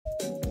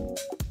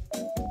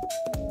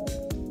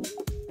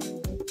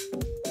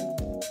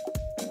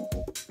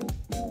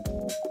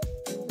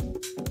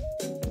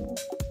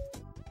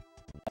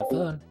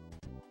fun.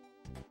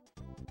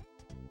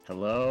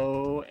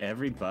 Hello,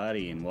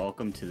 everybody, and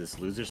welcome to this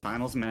Losers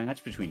Finals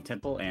match between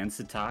Temple and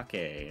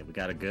Sitake. We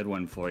got a good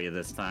one for you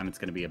this time. It's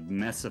going to be a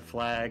mess of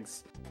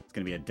flags. It's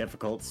going to be a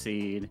difficult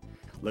seed.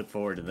 Look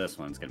forward to this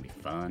one. It's going to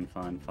be fun,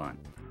 fun, fun.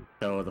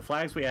 So the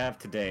flags we have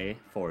today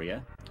for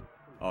you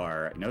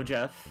are no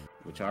Jeff,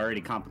 which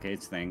already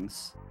complicates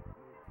things.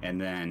 And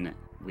then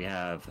we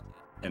have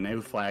a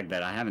new flag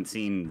that I haven't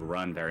seen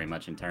run very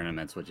much in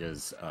tournaments, which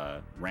is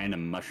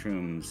random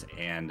mushrooms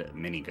and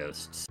mini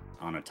ghosts.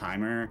 On a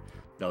timer,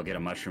 they'll get a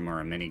mushroom or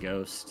a mini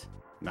ghost.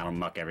 That'll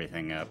muck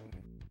everything up.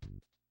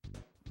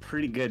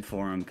 Pretty good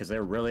for them because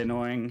they're really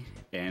annoying,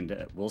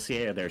 and we'll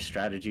see their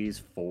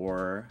strategies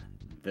for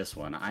this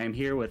one. I am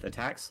here with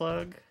Attack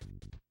Slug.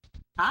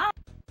 Hi.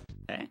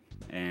 Okay,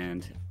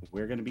 and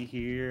we're gonna be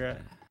here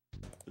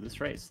for this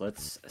race.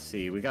 Let's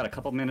see. We got a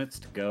couple minutes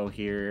to go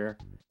here.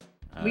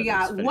 We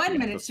got 1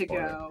 minute to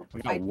go.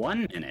 We got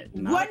 1 minute.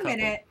 1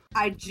 minute.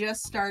 I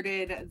just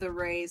started the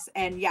race,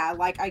 and yeah,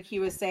 like IQ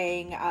was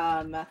saying,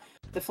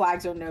 the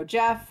flags are no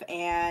Jeff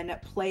and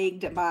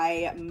plagued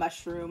by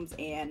mushrooms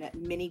and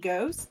mini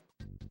ghosts.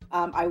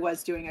 I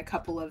was doing a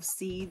couple of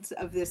seeds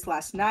of this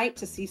last night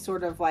to see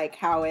sort of like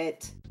how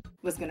it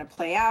was going to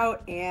play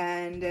out,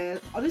 and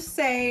I'll just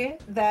say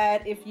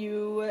that if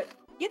you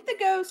get the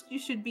ghost, you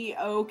should be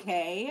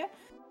okay,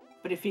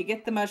 but if you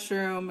get the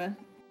mushroom,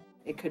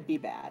 it could be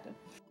bad.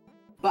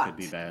 But could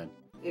be bad.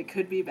 It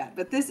could be bad.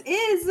 But this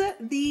is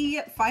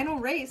the final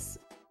race,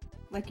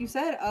 like you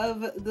said,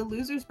 of the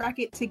losers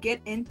bracket to get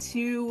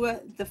into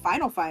the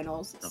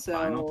finals. The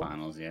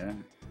finals, yeah.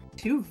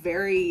 Two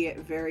very,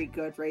 very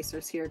good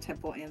racers here,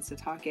 Temple and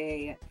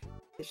Sitake.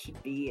 This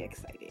should be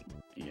exciting.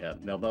 Yeah,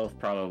 they'll both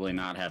probably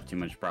not have too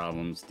much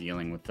problems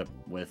dealing with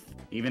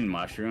even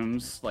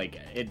mushrooms. Like,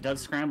 it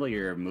does scramble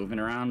your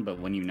movement around, but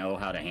when you know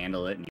how to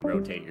handle it and you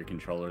rotate your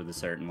controller the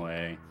certain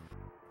way,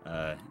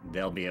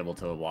 they'll be able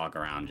to walk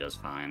around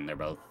just fine.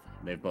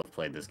 They've both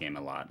played this game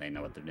a lot. They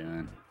know what they're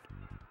doing.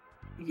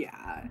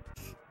 Yeah.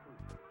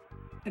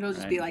 It'll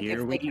just be like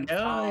here if we they can go.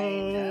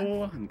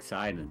 find. I'm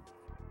excited.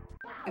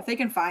 If they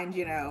can find,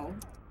 you know,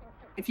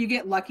 if you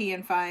get lucky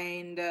and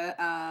find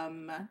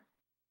the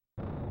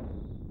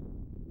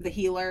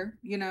healer,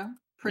 you know,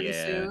 pretty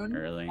soon,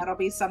 early. That'll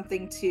be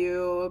something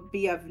to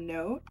be of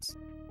note.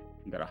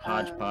 We got a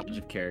hodgepodge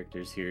of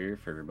characters here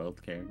for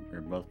both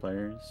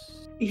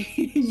players.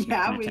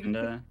 Yeah,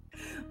 Nintendo.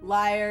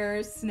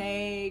 Liar,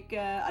 Snake,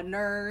 a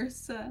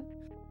nurse.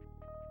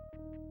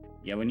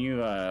 Yeah, when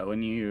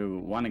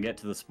you want to get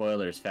to the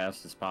spoiler as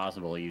fast as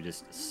possible, you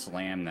just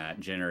slam that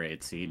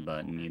generate seed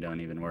button. You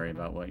don't even worry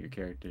about what your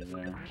characters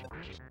are.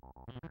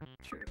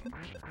 True. I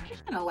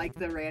kind of like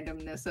the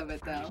randomness of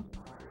it, though.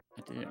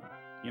 I do.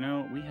 You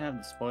know, we have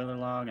the spoiler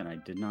log, and I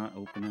did not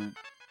open it.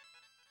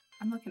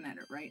 I'm looking at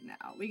it right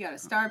now. We got a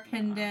star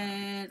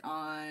pendant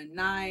on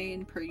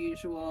 9 per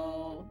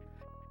usual.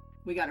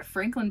 We got a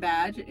Franklin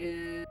badge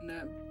in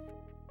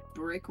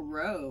Brick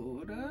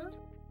Road,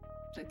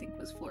 which I think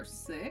was floor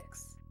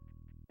 6.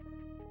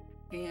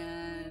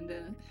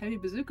 And Heavy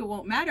Bazooka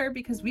won't matter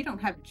because we don't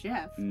have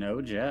Jeff.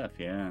 No Jeff,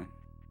 yeah.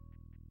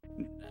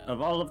 Of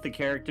all of the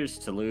characters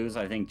to lose,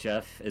 I think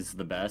Jeff is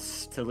the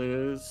best to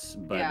lose,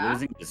 but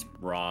losing his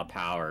raw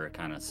power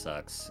kind of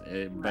sucks.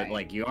 But,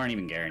 like, you aren't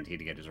even guaranteed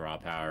to get his raw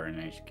power in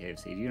Ancient Cave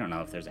Seed. You don't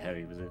know if there's a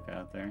Heavy Bazooka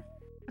out there.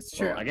 That's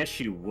true. Well, I guess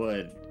you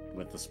would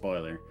with the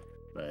spoiler,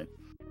 but...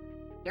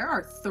 There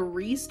are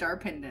 3 star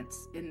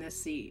pendants in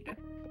this seed.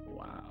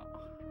 Wow.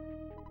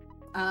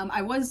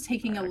 I was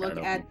taking a look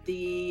at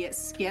the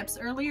skips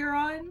earlier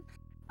on,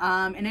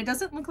 and it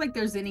doesn't look like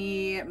there's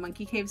any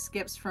Monkey Cave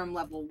skips from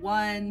level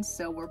 1,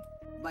 so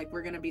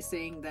we're gonna be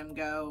seeing them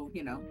go,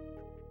 you know,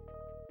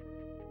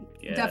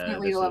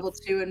 definitely to level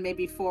 2 and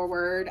maybe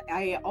forward.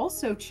 I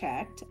also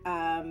checked,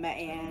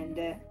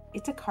 and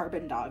it's a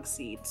Carbon Dog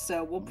seed,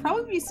 so we'll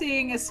probably be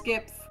seeing a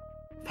skip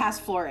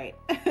past floor 8.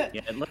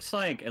 Yeah, it looks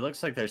like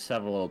there's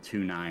several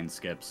 2-9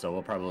 skips, so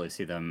we'll probably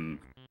see them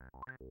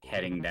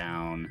heading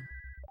down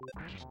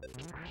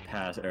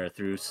past or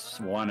through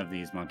one of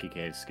these Monkey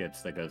Cave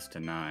skips that goes to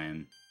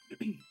 9.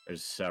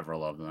 There's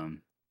several of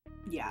them.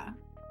 Yeah.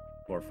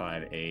 4,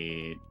 5,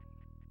 8,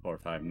 4,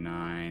 5,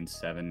 9,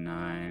 7,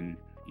 9.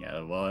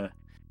 Yeah, well,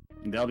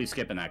 they'll be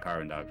skipping that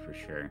Carbon Dog for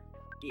sure.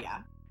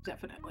 Yeah,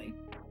 definitely.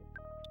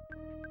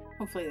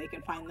 Hopefully they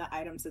can find the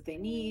items that they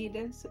need.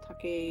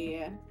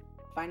 Sitake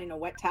finding a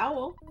wet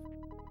towel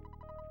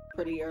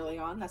pretty early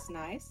on. That's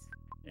nice.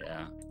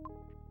 Yeah.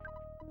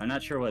 I'm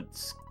not sure what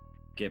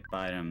skip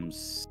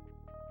items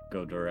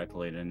go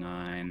directly to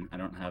 9. I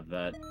don't have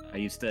that. I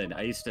used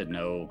to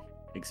know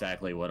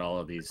exactly what all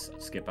of these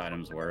skip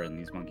items were in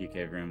these Monkey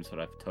Cave rooms, but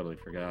I've totally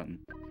forgotten.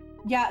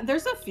 Yeah,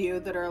 there's a few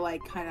that are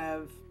like kind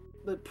of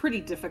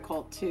pretty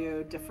difficult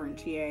to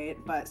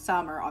differentiate, but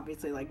some are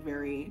obviously like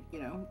very, you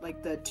know,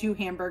 like the 2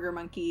 hamburger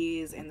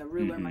monkeys and the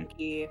ruler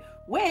monkey,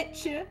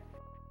 which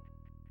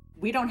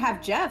we don't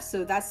have Jeff,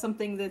 so that's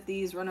something that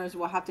these runners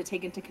will have to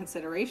take into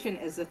consideration,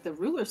 is that the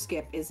ruler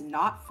skip is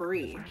not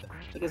free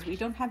because we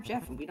don't have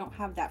Jeff and we don't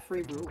have that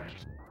free ruler.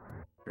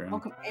 True.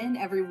 Welcome in,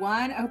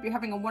 everyone. I hope you're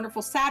having a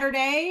wonderful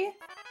Saturday.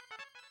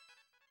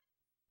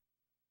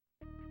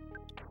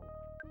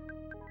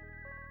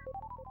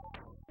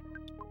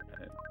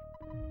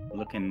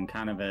 Looking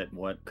kind of at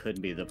what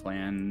could be the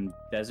plan.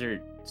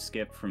 Desert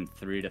skip from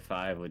 3 to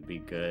 5 would be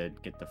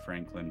good. Get the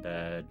Franklin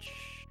badge.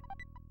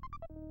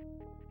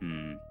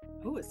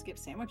 Ooh, a skip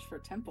sandwich for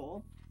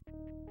Temple.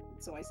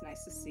 It's always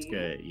nice to see. It's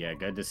good. Yeah,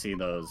 good to see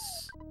those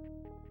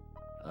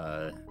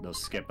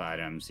skip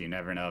items. You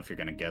never know if you're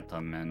gonna get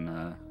them,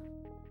 and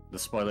the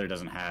spoiler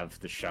doesn't have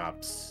the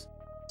shops,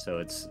 so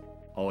it's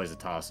always a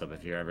toss-up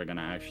if you're ever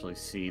gonna actually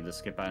see the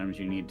skip items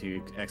you need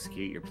to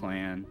execute your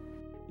plan.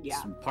 Yeah.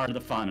 It's part of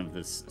the fun of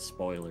this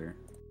spoiler.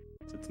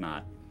 So it's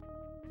not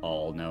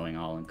all-knowing,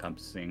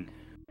 all-encompassing.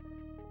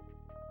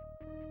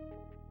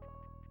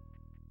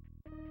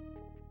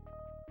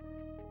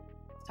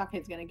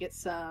 Take's gonna get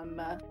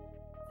some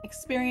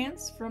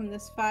experience from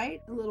this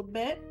fight a little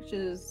bit, which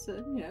is,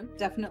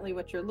 definitely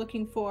what you're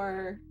looking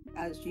for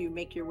as you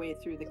make your way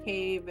through the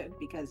cave,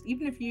 because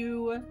even if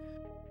you,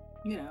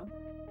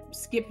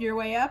 skip your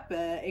way up,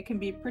 it can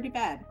be pretty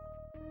bad.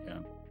 Yeah.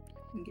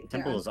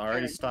 Temple has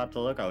already stopped to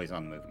look. Oh, he's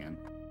on the move again.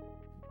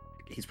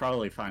 He's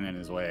probably finding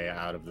his way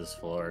out of this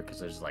floor because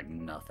there's like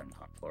nothing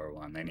on floor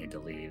 1. They need to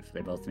leave.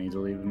 They both need to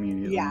leave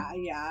immediately.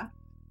 Yeah.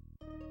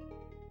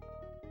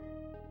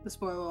 The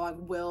spoiler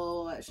log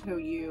will show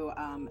you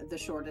the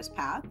shortest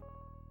path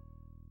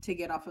to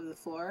get off of the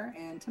floor,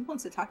 and Temple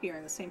and Sitake are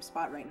in the same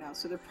spot right now,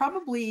 so they're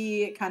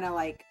probably kind of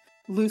like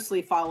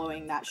loosely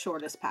following that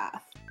shortest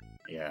path.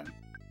 Yeah.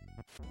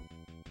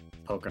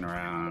 Poking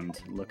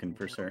around, looking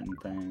for certain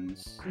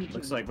things.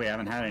 Looks like we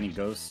haven't had any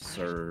ghosts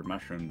or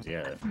mushrooms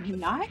yet.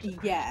 Not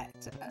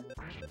yet.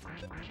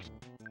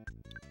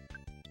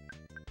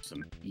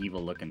 Some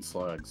evil-looking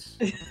slugs.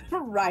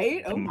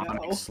 Right? Oh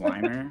Demonic no.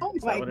 Slimer? Oh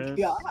Is my that what it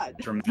is? god.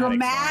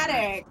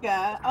 Dramatic.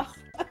 God,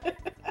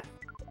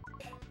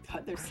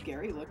 they're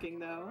scary looking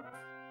though.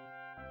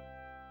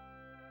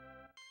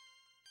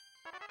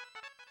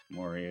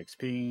 More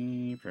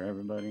EXP for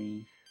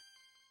everybody.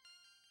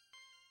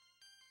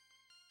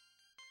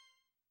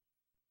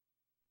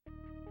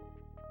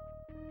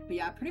 But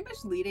yeah, pretty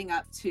much leading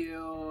up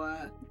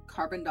to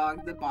Carbon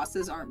Dog, the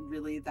bosses aren't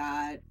really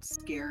that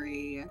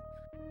scary.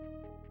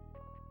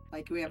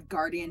 Like, we have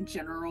Guardian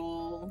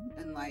General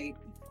and, like,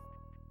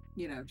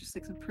 just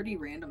like some pretty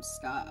random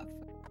stuff.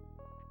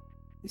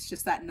 It's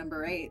just that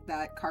number 8,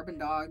 that Carbon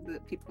Dog,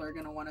 that people are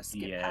going to want to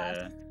skip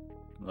past.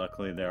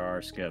 Luckily there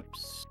are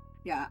skips.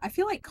 Yeah, I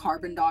feel like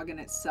Carbon Dog in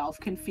itself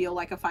can feel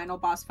like a final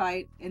boss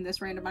fight in this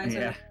randomizer.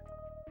 Yeah.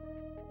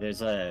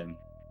 There's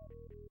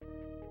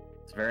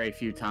it's very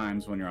few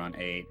times when you're on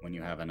 8 when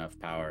you have enough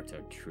power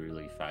to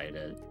truly fight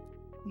it.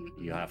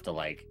 Mm-hmm. You have to,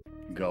 like,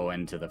 go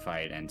into the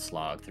fight and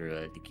slog through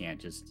it. You can't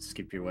just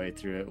skip your way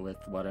through it with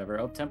whatever.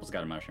 Oh, Temple's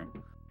got a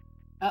mushroom.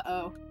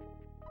 Uh-oh.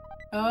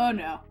 Oh,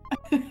 no.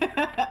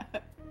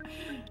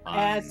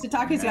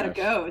 Sitake's got a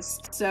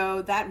ghost,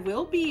 so that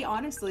will be,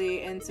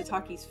 honestly, in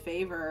Sitake's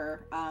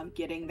favor,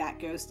 getting that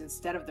ghost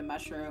instead of the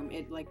mushroom.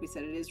 It, like we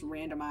said, it is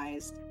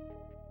randomized.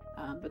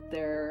 But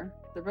they're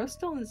both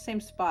still in the same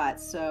spot,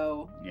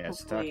 so yeah,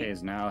 Sitake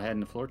is now heading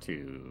to floor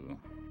 2.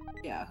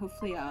 Yeah,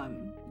 hopefully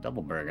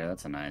double burger,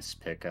 that's a nice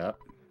pickup.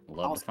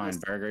 Love to find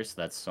burgers.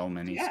 That's so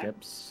many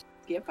skips.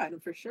 Skip item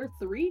for sure.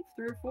 3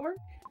 or 4.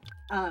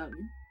 I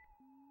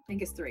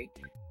think it's 3.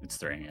 It's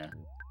 3, yeah.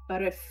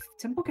 But if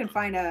Temple can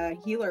find a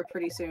healer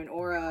pretty soon,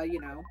 or a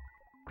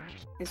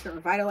instant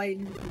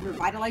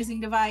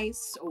revitalizing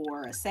device,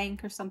 or a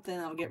sank or something,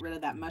 that'll get rid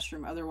of that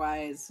mushroom.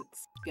 Otherwise,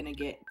 it's gonna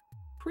get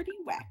pretty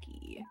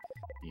wacky.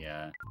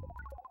 Yeah.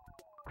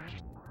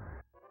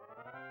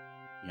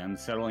 The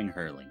unsettling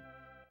Hurley.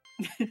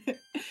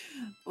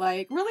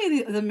 Like,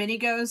 really, the mini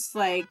ghosts,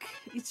 like,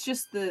 it's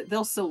just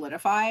they'll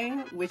solidify,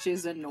 which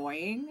is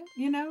annoying,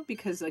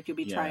 because, like, you'll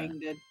be trying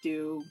to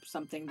do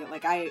something that,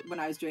 like, when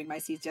I was doing my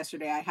seeds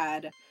yesterday, I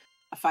had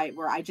a fight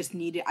where I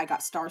got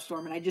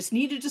Starstorm, and I just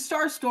needed to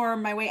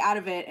Starstorm my way out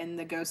of it, and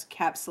the ghost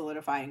kept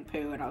solidifying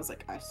poo, and I was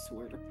like, I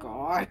swear to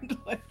God.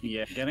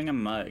 Yeah, getting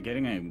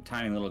a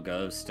tiny little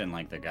ghost in,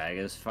 like, the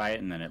Gygas fight,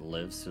 and then it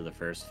lives through the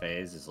first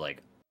phase is,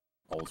 like,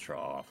 ultra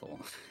awful.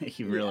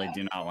 You really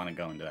do not want to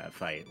go into that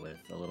fight with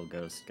a little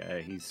ghost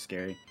guy. He's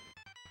scary.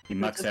 He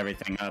mucks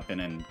everything up, and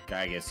in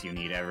Gygas you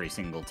need every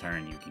single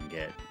turn you can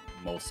get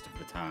most of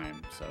the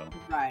time, so...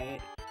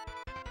 Right.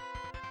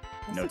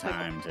 No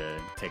time to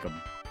take a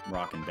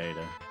rockin'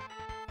 beta.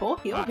 Full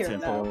heal here,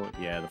 though.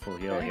 Yeah, the full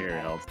heal here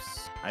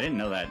helps. I didn't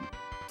know that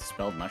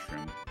spelled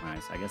mushroom.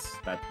 Nice. I guess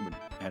that would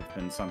have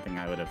been something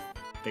I would have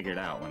figured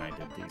out when I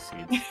did these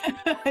seeds.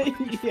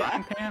 Yeah.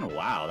 Frying pan?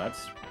 Wow,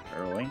 that's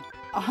early.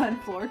 On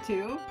floor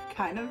 2,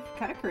 kind of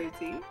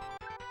crazy.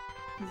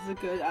 This is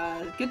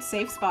a good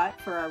safe spot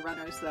for our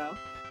runners, though.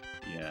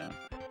 Yeah.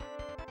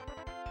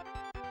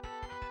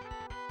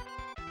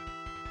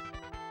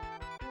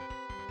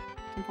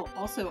 Temple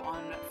also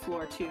on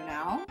floor 2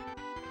 now.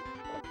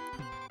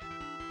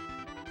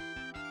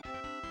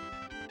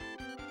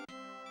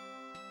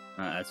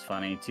 That's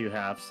funny. 2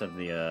 halves of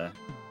the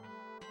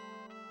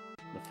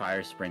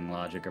Fire Spring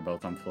Logic are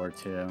both on floor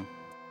 2.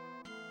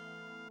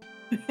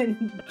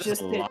 And There's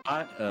just a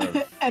lot of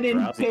an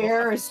drowsy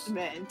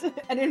embarrassment.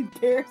 An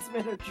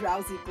embarrassment of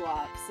drowsy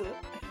glops.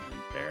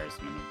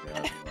 Embarrassment of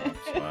drowsy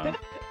glops. Wow.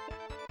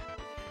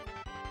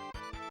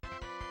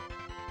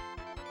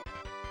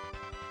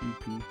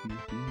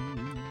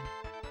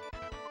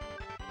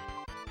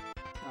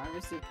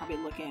 Jarvis is probably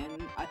looking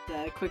at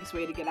the quickest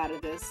way to get out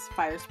of this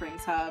Fire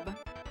Springs hub.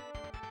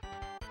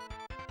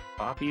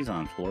 Poppy's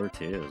on floor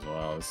 2 as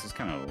well. This is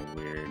kind of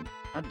weird.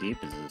 How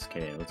deep is this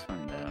cave? Let's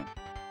find out.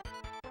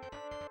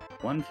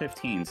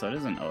 115, so it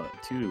isn't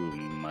too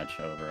much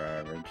over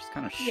average. It's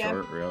kind of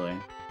short, really.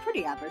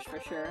 Pretty average for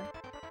sure.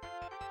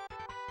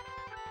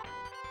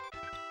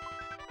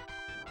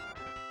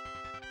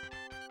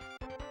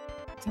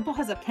 Temple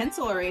has a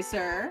pencil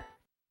eraser.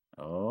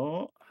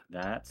 Oh,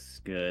 that's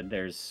good.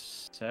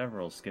 There's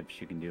several skips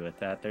you can do with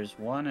that. There's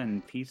one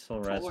in Peaceful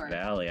Rest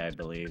Valley, I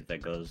believe,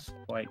 that goes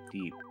quite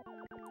deep.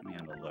 Let me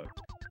have a look.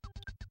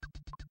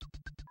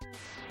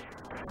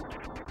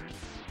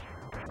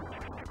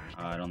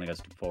 I don't think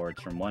that's to 4.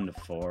 It's from 1 to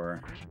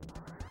 4.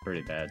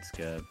 Pretty bad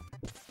skip.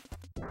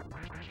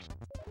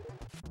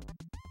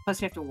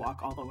 Plus, you have to walk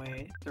all the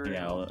way through.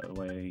 Yeah, all the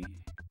way.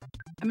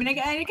 I mean,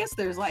 I guess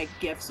there's like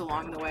gifts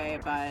along the way,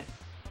 but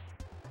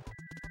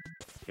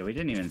yeah, we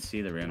didn't even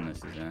see the room this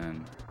is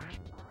in.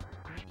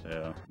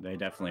 So they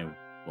definitely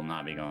will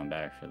not be going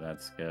back for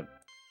that skip.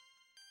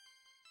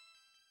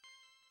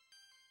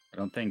 I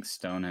don't think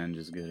Stonehenge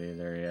is good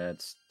either. Yeah,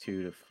 it's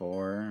 2 to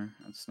 4.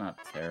 That's not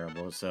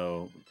terrible.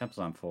 So Temple's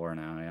on 4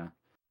 now, yeah.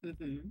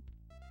 Mm-hmm.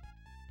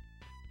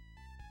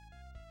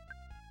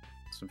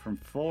 So from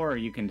 4,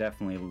 you can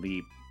definitely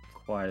leap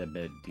quite a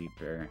bit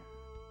deeper.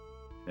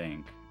 I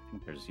think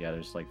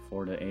there's like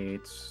 4 to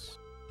 8s.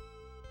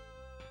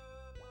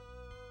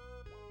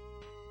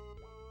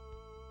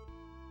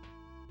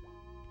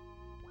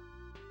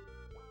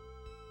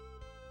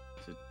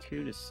 It's a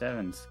 2 to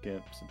 7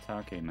 skip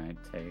Sitake might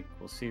take.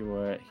 We'll see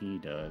what he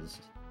does.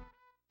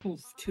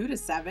 Oof, 2 to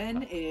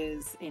 7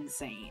 is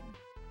insane.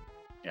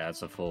 Yeah,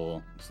 it's a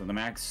full. So the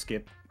max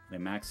skip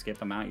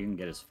amount you can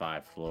get is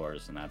 5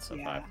 floors, and that's a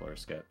 5-floor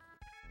skip.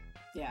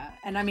 Yeah,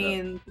 and I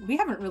mean, we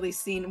haven't really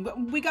seen.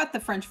 We got the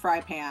French fry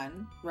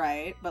pan,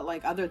 right? But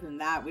like, other than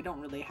that, we don't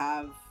really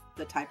have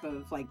the type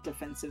of like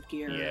defensive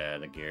gear. Yeah,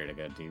 the gear to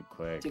go deep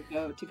quick. To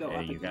go. Yeah,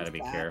 up you gotta be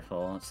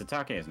careful.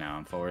 Sitake is now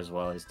on 4 as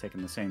well. He's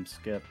taking the same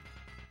skip.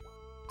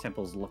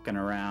 Temple's looking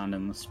around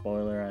in the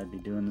spoiler. I'd be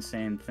doing the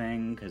same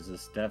thing because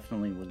this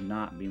definitely would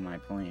not be my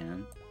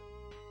plan.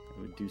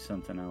 I would do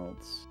something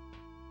else.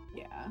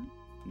 Yeah.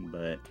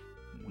 But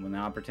when the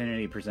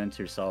opportunity presents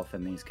herself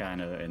in these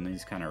kind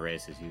of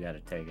races, you got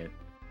to take it.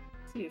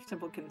 See if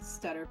Temple can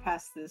stutter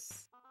past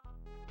this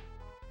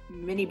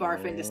mini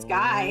barf in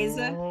disguise.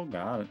 Oh,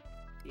 got it.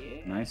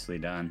 Yeah. Nicely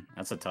done.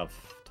 That's a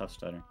tough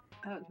stutter.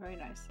 That was very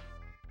nice.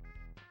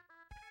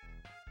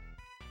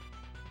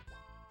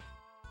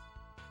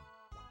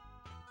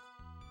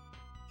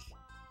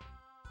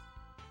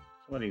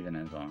 What even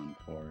is on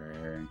for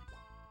her?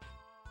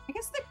 I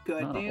guess the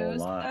good Not a whole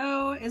news, lot.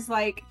 though, is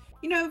like,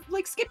 you know,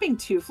 like skipping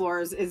 2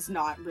 floors is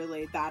not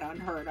really that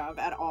unheard of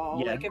at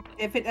all. Yeah. Like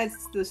if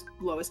it's the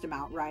lowest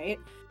amount, right?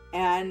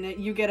 And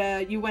you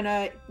win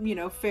a, you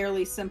know,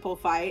 fairly simple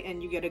fight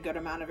and you get a good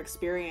amount of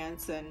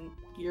experience and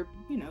you're,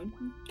 you know,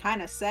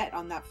 kind of set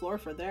on that floor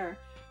for there.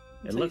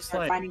 It looks you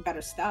start like finding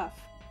better stuff.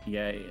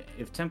 Yeah,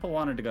 if Temple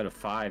wanted to go to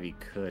 5, he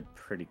could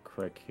pretty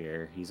quick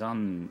here. He's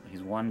 1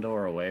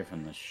 door away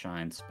from the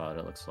shine spot,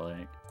 it looks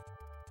like.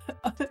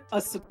 A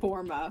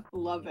Saporma.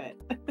 Love it.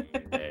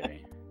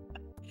 Baby.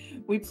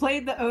 We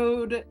played the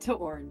Ode to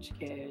Orange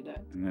Kid.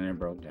 And then it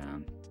broke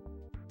down.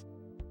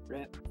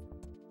 Rip.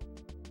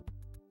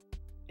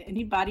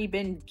 Anybody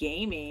been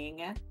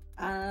gaming?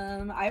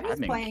 I've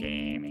been playing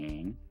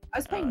gaming. I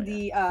was playing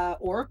the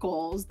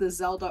Oracles, the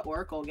Zelda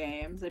Oracle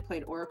games. I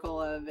played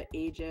Oracle of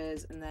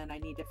Ages, and then I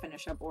need to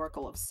finish up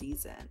Oracle of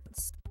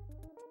Seasons.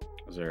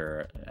 Those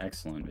are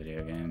excellent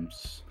video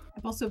games.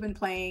 I've also been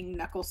playing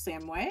Knuckle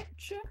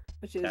Sandwich,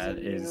 which is a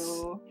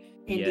new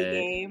indie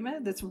game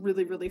that's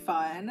really, really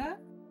fun.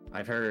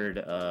 I've heard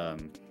a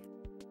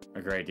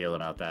great deal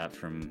about that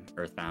from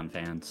Earthbound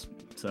fans,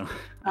 so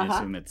I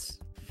assume it's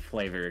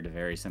flavored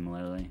very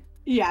similarly.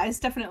 Yeah, it's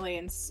definitely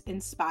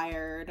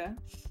inspired.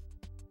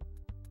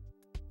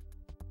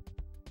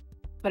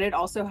 But it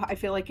also, I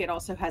feel like it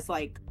also has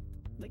like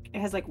it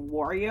has like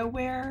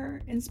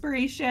WarioWare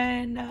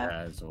inspiration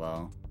as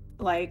well.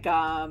 Like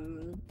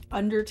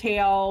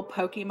Undertale,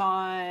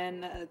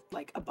 Pokemon,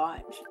 like a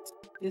bunch.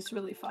 It's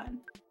really fun.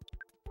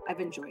 I've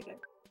enjoyed it.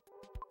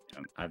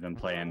 I've been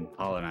playing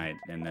Hollow Knight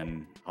and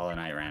then Hollow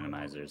Knight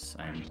randomizers.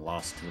 I'm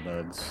lost to the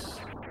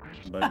bugs.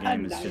 The bug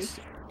game is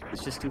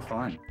just too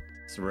fun.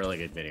 It's a really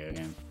good video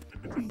game.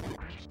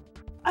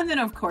 And then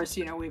of course,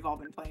 you know, we've all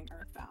been playing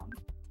Earthbound.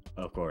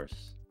 Of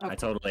course. I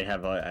totally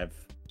have. I've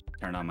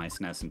turned on my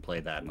SNES and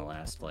played that in the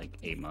last like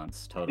 8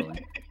 months.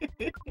 Totally.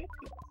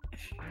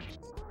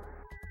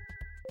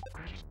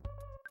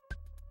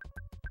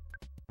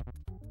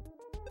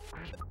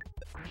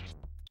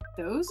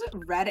 Those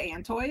red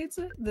antoids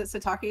that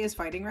Satake is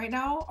fighting right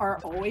now are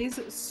always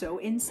so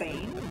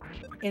insane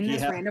in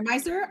this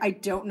randomizer. I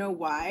don't know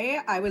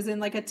why. I was in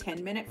like a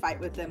 10-minute fight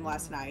with them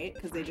last night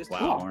because they just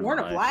Horn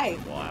of Life.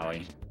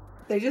 Wowie.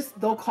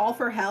 They'll call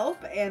for help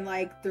and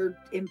like they're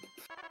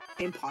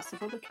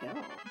impossible to kill.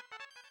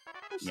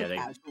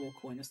 Casual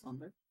coin of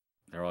slumber.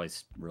 They're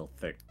always real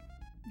thick.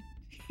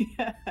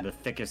 Yeah. The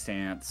thickest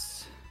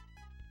ants.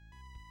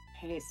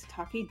 Hey,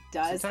 Satake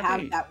does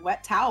have that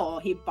wet towel.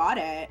 He bought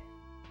it.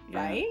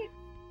 Yeah. Right?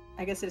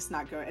 I guess it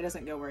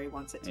doesn't go where he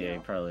wants it to. Yeah, he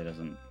probably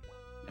doesn't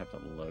have to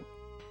look.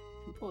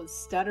 People is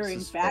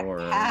stuttering back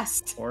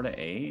past 4 to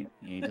 8.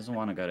 He doesn't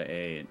want to go to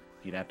 8.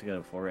 He'd have to go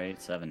to 4,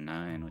 8, 7,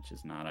 9, which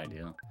is not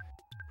ideal.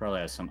 Probably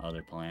has some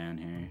other plan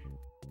here.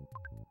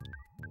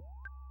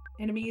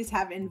 Enemies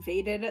have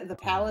invaded the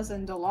palace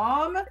in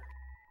Dalam.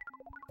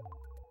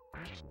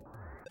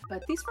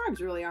 But these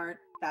frogs really aren't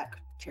that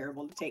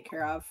terrible to take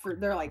care of.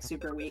 They're like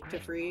super weak to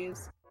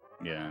freeze.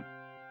 Yeah.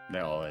 They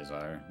always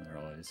are. They're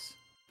always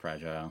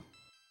fragile.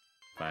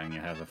 Finding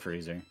you have a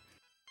freezer.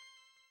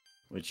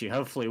 Which you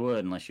hopefully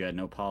would, unless you had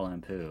no Paula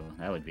and Pooh.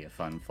 That would be a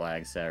fun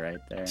flag set right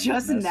there.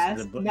 Just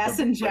Ness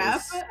and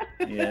Jeff?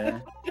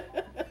 Yeah.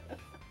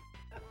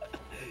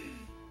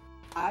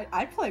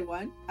 I'd play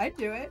one. I'd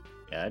do it.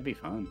 Yeah, it'd be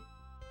fun.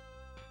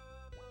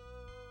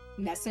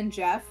 Ness and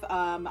Jeff,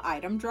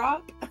 item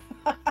drop.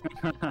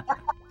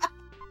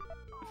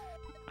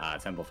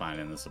 Temple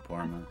finding the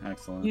Supporma.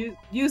 Excellent.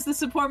 Use the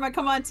Supporma.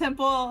 Come on,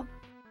 Temple.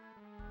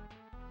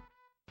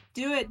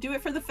 Do it. Do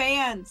it for the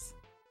fans.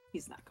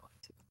 He's not going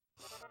to.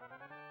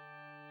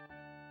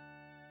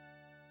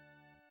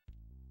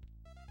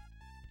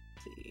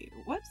 Let's see.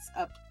 What's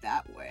up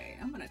that way?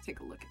 I'm going to take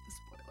a look at the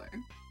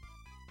spoiler.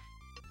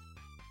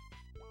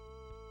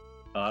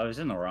 Oh, I was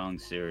in the wrong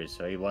series,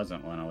 so he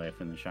wasn't one away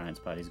from the Shrine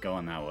Spot. He's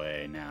going that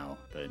way now,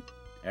 but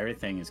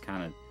everything is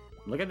kind of...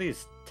 Look at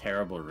these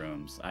terrible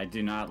rooms. I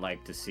do not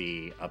like to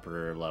see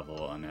upper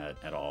level on it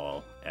at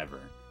all,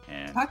 ever.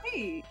 And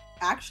Taki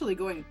actually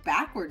going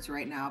backwards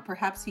right now.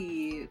 Perhaps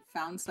he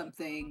found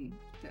something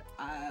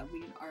that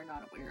we are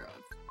not aware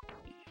of.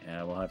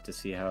 Yeah, we'll have to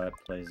see how it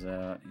plays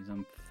out.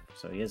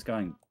 So he is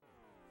going...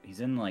 He's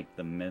in, like,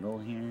 the middle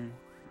here.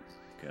 Let's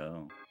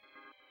go.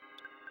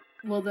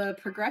 Well, the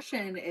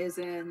progression is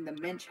in the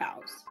Minch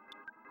House.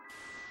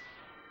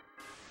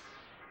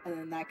 And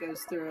then that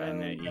goes through.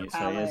 And then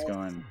so he is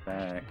going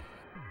back.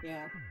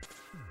 Yeah.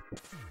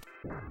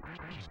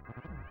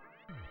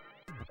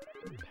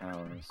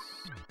 Palace.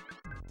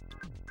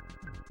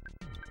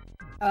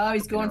 Oh,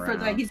 he's going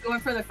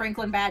for the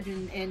Franklin badge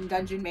in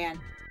Dungeon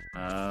Man.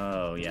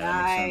 Oh yeah,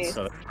 that makes sense.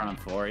 So the front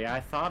 4. Yeah, I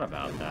thought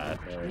about that.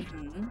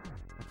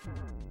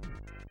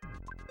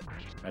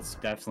 That's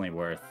definitely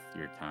worth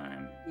your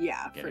time.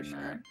 Yeah, for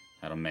sure.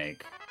 That'll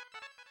make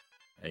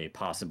a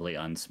possibly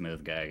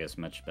unsmooth Gagus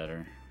much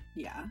better.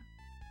 Yeah.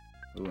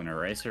 Ooh, an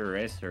eraser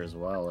as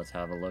well. Let's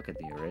have a look at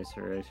the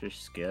eraser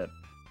skip.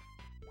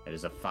 It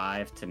is a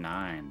 5 to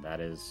 9. That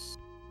is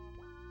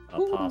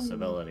a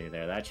possibility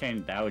there.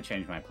 That would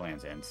change my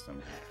plans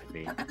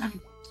instantly.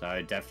 So I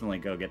would definitely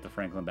go get the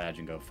Franklin badge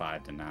and go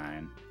 5 to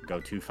 9. Go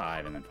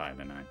 2-5 and then 5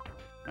 to 9.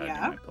 That would be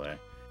my play.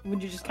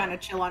 Would you just kind of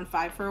chill on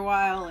 5 for a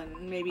while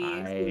and maybe...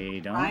 I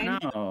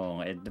don't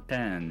know. It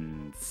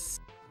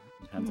depends.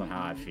 Depends on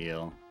how I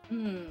feel.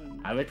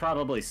 I would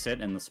probably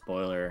sit in the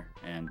spoiler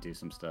and do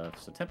some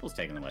stuff. So Temple's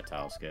taking the wet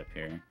towel skip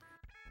here.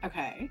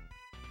 Okay.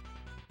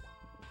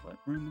 What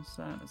room is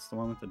that? It's the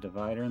one with the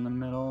divider in the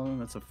middle.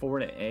 That's a 4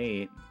 to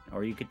 8.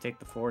 Or you could take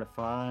the 4 to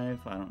 5.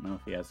 I don't know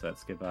if he has that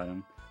skip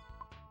item.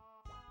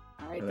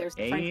 Alright, there's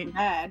the Franklin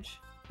badge.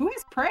 Who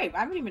has Prey? I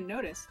haven't even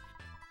noticed.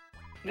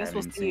 I guess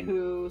we'll see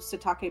who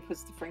Sitake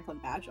puts the Franklin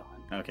badge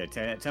on. Okay,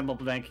 Temple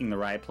making the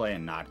right play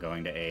and not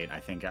going to 8. I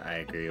think I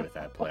agree with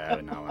that play. I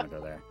would not want to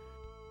go there.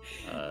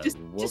 Just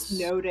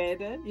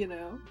noted, you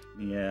know.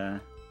 Yeah.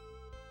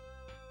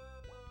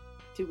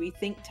 Do we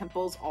think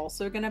Temple's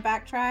also gonna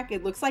backtrack?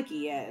 It looks like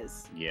he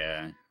is.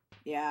 Yeah.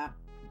 Yeah.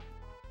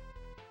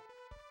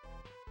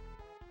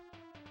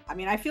 I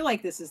mean, I feel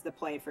like this is the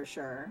play for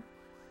sure.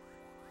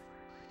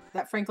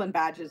 That Franklin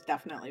badge is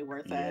definitely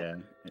worth it. Yeah.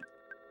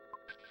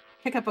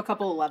 Pick up a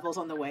couple of levels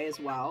on the way as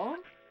well.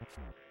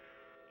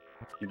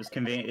 It was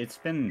convenient. It's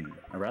been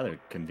a rather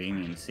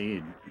convenient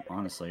seed,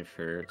 honestly,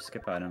 for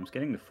skip items.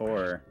 Getting to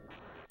 4,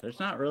 there's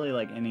not really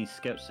like any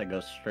skips that go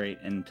straight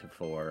into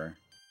 4.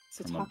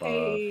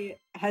 Satake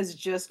has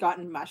just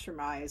gotten mushroom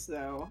eyes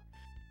though,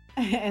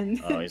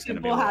 and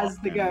Temple has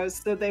the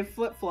ghost, so they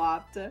flip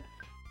flopped.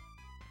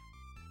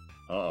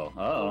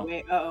 Oh,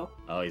 wait,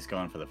 oh, he's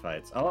going for the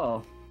fights.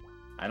 Oh,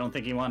 I don't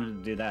think he wanted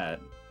to do that.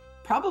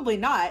 Probably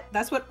not.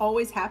 That's what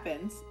always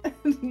happens.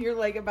 You're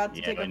like about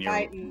to take a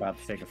fight. About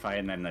to take a fight,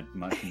 and then the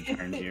mushroom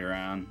turns you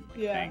around.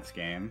 Like, thanks,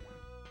 game.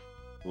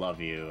 Love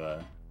you,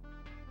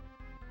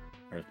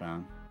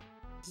 Earthbound.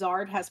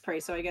 Zard has prey,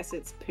 so I guess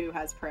it's Pooh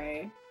has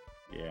prey.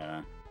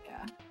 Yeah.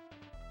 Yeah.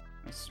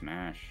 Nice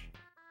smash.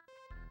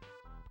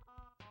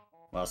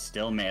 While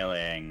still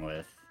meleeing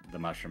with the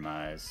mushroom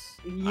eyes.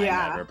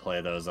 Yeah. I never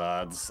play those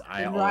odds.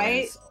 I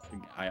always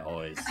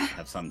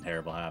have something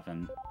terrible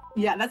happen.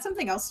 Yeah, that's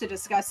something else to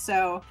discuss.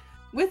 So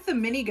with the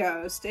mini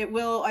ghost, it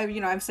will,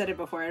 I've said it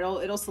before,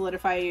 it'll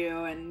solidify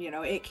you, and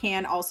it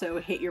can also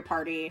hit your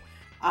party.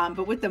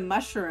 But with the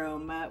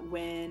mushroom,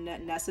 when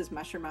Ness is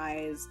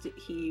mushroomized,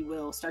 he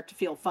will start to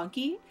feel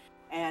funky,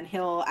 and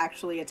he'll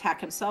actually attack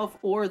himself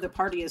or the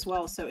party as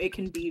well. So it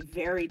can be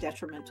very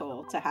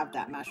detrimental to have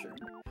that mushroom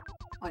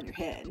on your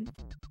head.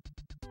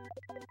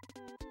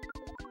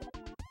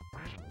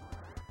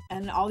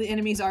 And all the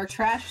enemies are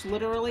trash,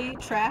 literally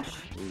trash.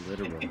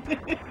 Literally.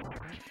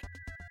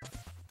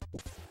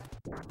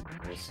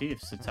 We'll see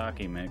if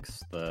Sitake makes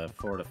the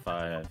 4 to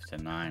 5 to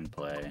 9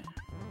 play.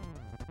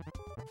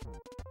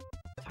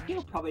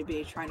 He'll probably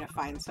be trying to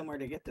find somewhere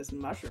to get this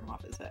mushroom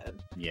off his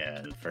head.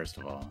 Yeah, first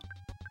of all.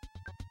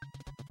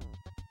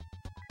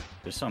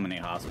 There's so many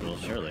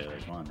hospitals, surely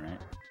there's one, right?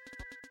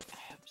 I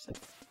hope so.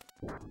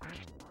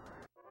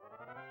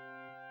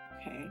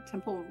 Okay,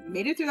 Temple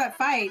made it through that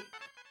fight.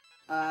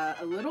 A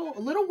little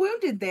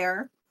wounded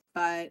there,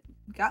 but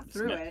got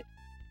through it.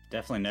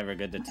 Definitely never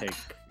good to take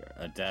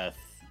a death.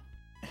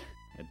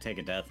 Take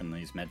a death in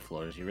these mid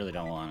floors. You really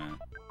don't want to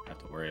have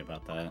to worry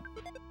about that.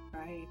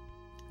 Right.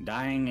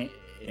 Dying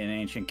in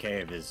Ancient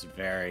Cave is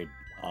very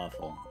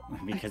awful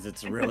because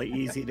it's really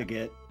easy to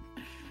get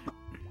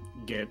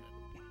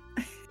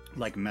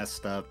like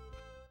messed up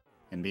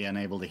and be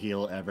unable to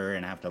heal ever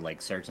and have to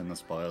like search in the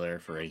spoiler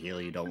for a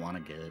heal you don't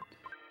want to get.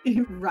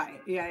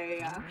 Right.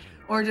 Yeah.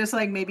 Or just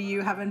like maybe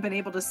you haven't been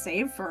able to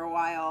save for a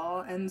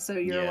while, and so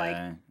you're like,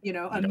 a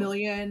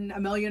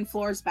million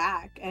floors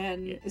back,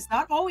 and it's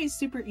not always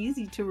super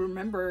easy to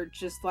remember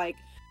just like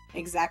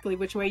exactly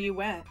which way you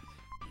went.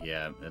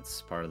 Yeah,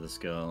 that's part of the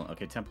skill.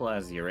 Okay, Temple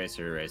has the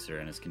eraser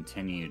and is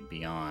continued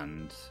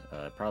beyond.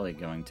 Probably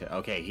going to.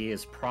 Okay, he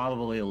is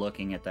probably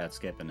looking at that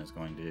skip and is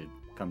going to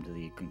come to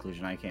the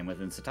conclusion I came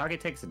with. And Sitake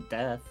takes a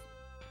death.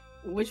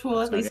 Which will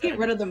at least get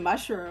rid of the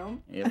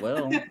mushroom. It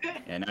will.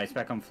 And now he's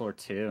back on floor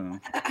 2.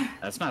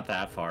 That's not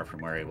that far from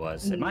where he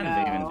was. It might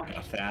have even been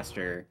a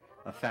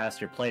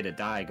faster play to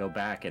die, go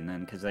back, and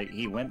then because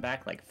he went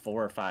back like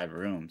 4 or 5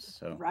 rooms.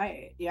 So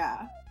right,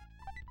 yeah,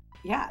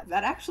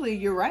 that actually,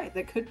 you're right.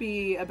 That could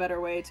be a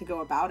better way to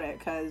go about it,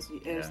 because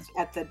it's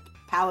at the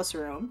palace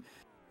room,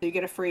 so you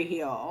get a free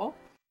heal.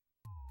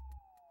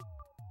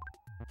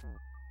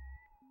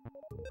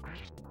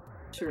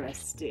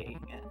 Interesting.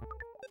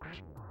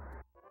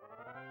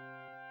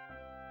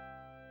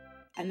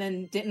 And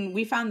then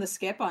we found the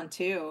skip on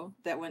 2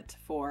 that went to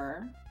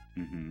 4.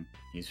 Mm-hmm.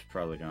 He's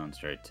probably gone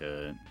straight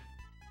to...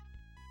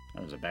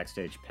 That was a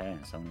backstage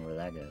pass. I wonder where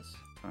that goes.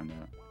 Find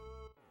out.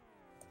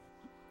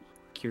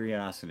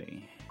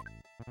 Curiosity.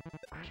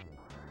 I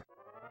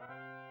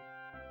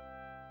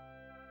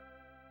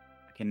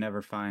can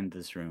never find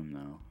this room,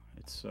 though.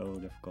 It's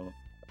so difficult.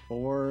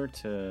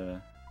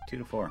 2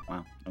 to 4.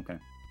 Wow, okay.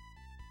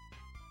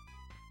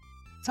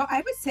 So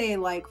I would say,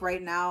 like,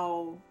 right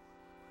now...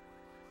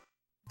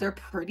 they're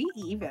pretty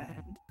even,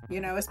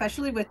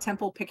 especially with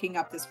Temple picking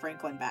up this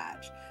Franklin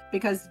badge,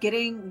 because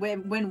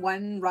when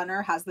one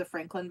runner has the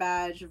Franklin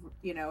badge, and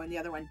the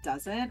other one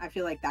doesn't, I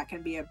feel like that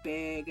can be a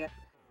big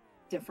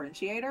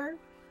differentiator.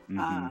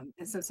 Mm-hmm.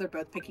 And since they're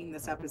both picking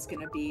this up, it's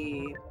going to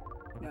be,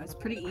 it's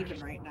pretty even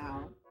right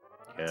now.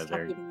 Yeah,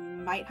 they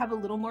might have a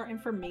little more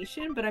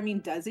information, but I mean,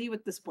 does he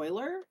with the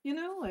spoiler?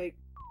 Like.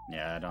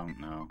 Yeah, I don't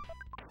know.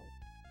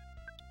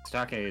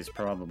 Sitake is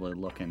probably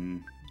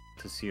looking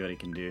to see what he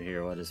can do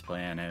here, what his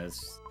plan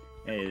is.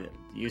 Hey,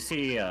 you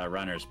see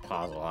runners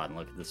pause a lot and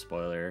look at the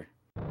spoiler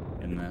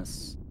in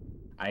this.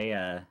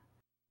 By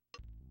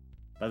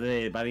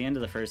the end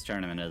of the first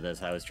tournament of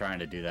this, I was trying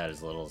to do that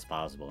as little as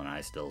possible, and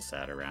I still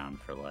sat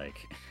around for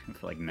like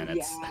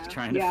minutes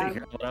trying to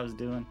figure out what I was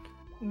doing.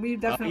 We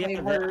definitely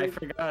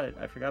heard.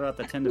 I forgot about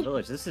the Tenda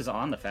Village. This is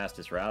on the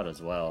fastest route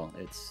as well.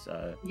 It's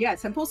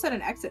Temple set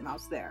an exit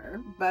mouse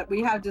there, but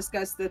we have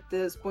discussed that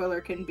the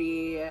spoiler can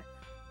be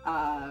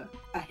a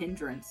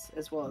hindrance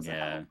as well as a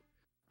help.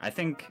 I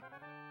think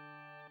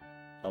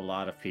a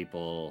lot of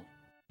people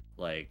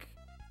like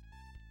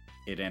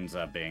it ends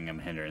up being a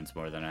hindrance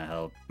more than a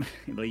help.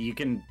 But you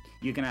can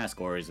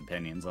ask Ori's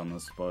opinions on the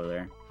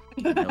spoiler.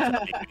 He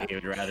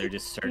would rather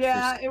just search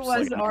for it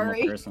was like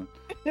Ori.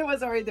 It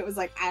was Ori that was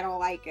like, I don't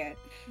like it.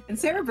 And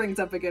Sarah brings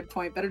up a good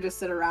point. Better just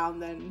sit around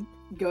than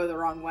go the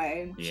wrong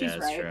way. Yeah, she's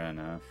right. True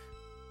enough.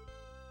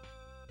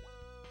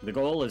 The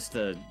goal is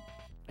to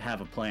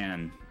have a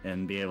plan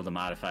and be able to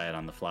modify it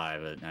on the fly,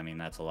 but I mean,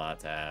 that's a lot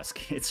to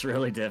ask. It's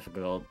really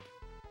difficult.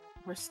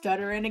 We're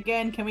stuttering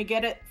again. Can we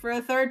get it for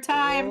a 3rd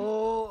time?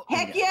 Oh,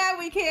 Heck yeah,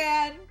 we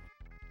can!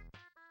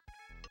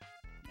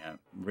 Yeah,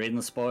 reading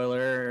the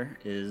spoiler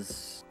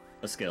is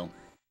a skill.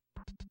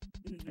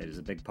 It is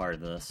a big part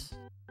of this.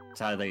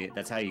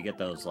 That's how you get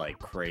those like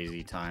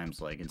crazy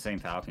times. Like Insane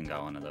Falcon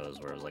got one of those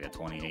where it was like a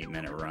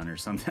 28-minute run or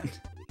something.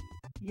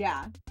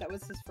 Yeah, that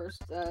was his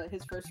first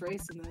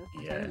race in the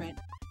tournament.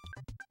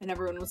 And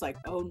everyone was like,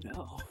 oh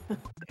no.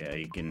 Yeah,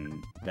 you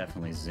can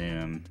definitely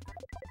zoom.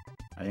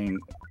 I think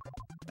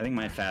I think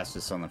my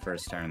fastest on the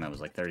first turn, that was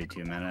like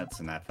 32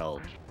 minutes, and that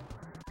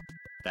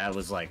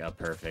was like a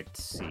perfect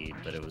seed,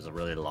 but it was a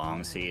really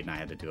long seed, and I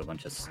had to do a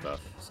bunch of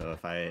stuff. So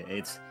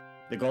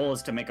the goal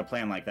is to make a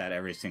plan like that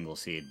every single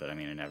seed, but I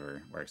mean, it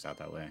never works out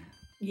that way.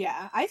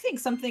 Yeah, I think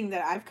something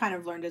that I've kind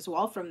of learned as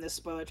well from this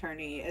spoiler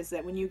tourney is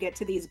that when you get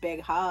to these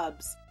big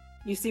hubs,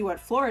 you see what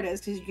floor it is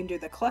because you can do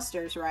the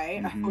clusters,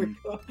 right?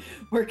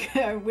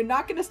 We're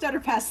not going to stutter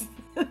past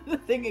the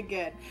thing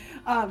again.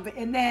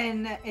 And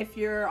then if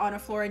you're on a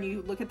floor and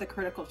you look at the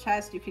critical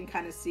chest, you can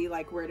kind of see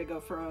like where to go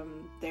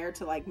from there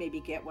to like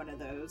maybe get one of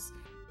those.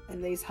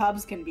 And these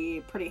hubs can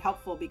be pretty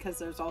helpful because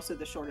there's also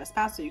the shortest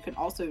path, so you can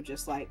also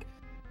just like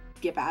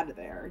skip out of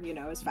there, you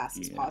know, as fast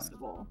as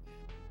possible.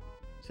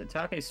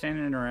 Sitake's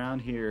standing around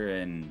here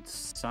in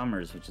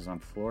Summers, which is on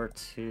floor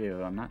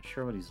 2. I'm not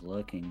sure what he's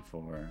looking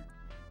for.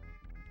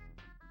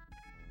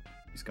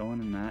 He's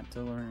going in that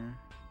door.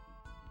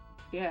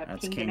 Yeah,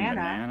 that's King King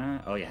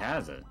Banana. Oh, he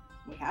has it.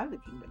 We have the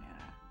King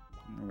Banana.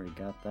 I don't know where he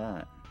got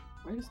that.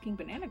 Where does King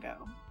Banana go?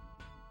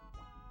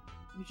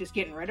 You just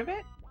getting rid of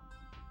it?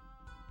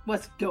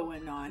 What's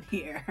going on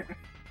here?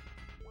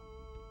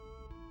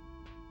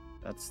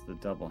 That's the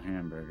double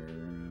hamburger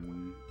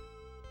room.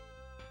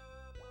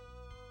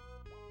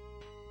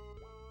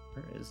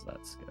 Where is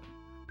that skip?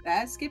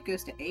 That skip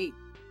goes to 8.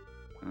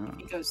 Oh. If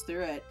he goes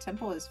through it.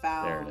 Temple is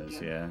found. There it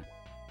is, yeah.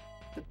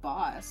 The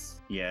boss.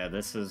 Yeah,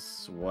 this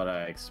is what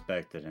I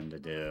expected him to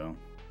do.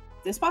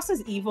 This boss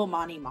is Evil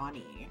Mani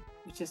Mani,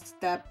 which is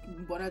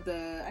one of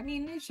the... I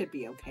mean, it should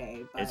be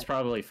okay, but... It's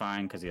probably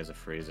fine because he has a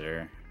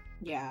freezer.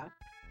 Yeah.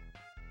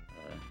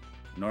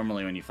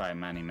 Normally when you fight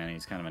Mani Mani,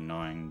 it's kind of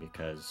annoying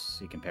because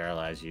he can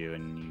paralyze you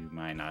and you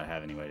might not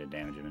have any way to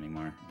damage him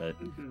anymore. But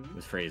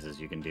with freezes,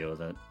 you can deal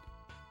with it.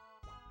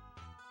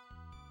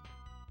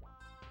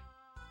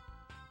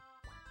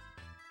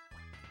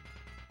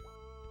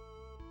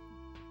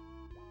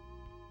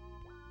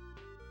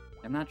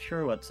 I'm not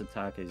sure what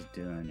Sitake's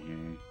doing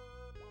here.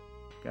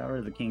 Got rid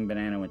of the King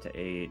Banana, went to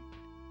 8.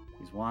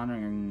 He's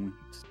wandering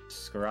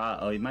Skara.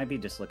 Oh, he might be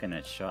just looking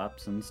at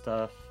shops and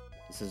stuff.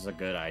 This is a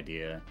good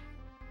idea.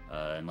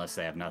 Unless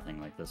they have nothing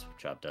like this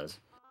shop does.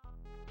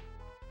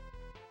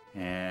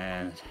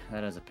 And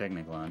that has a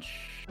picnic lunch.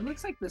 It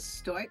looks like the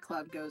Stoic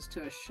Club goes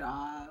to a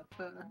shop.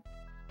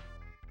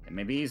 And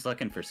maybe he's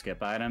looking for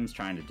skip items,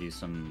 trying to do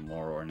some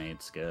more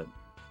ornate skip.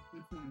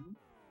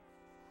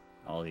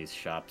 All these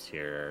shops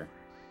here are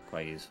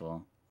quite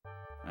useful.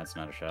 That's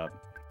not a shop.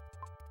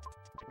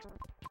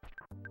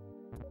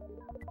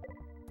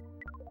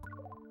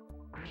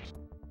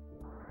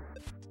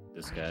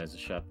 This guy's a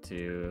shop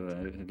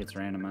too, who gets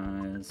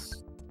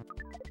randomized.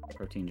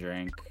 Protein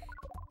drink.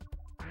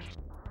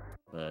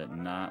 But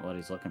not what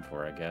he's looking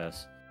for, I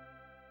guess.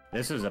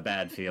 This is a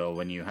bad feel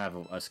when you have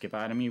a skip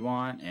item you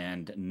want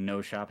and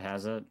no shop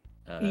has it.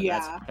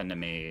 That's happened to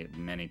me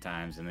many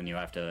times, and then you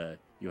have to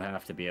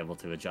be able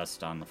to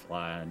adjust on the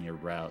fly on your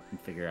route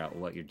and figure out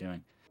what you're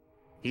doing.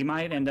 He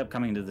might end up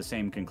coming to the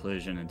same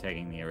conclusion and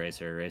taking the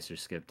eraser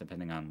skip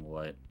depending on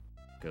what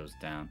goes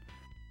down.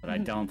 But I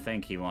don't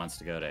think he wants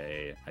to go to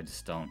 8.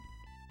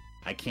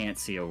 I can't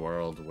see a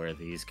world where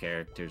these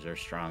characters are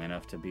strong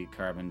enough to beat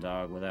Carbon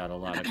Dog without a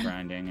lot of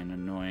grinding and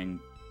annoying.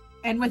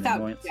 And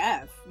without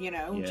Jeff, you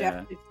know, Yeah.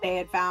 Jeff,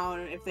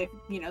 if they,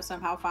 you know,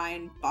 somehow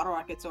find bottle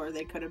rockets, or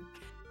they could have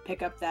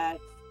pick up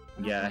that.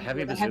 Yeah,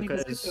 Heavy Bazooka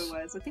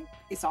was. I think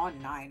it's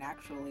on 9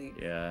 actually.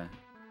 Yeah.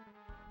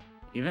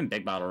 Even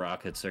big bottle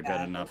rockets are good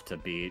enough to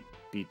beat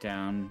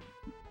down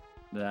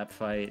that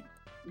fight.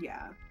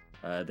 Yeah.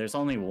 There's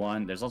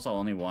also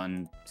only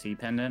one C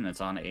pendant, and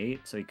it's on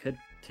 8, so he could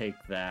take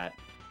that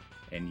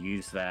and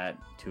use that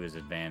to his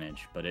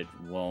advantage, but it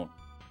won't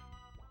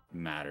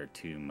matter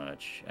too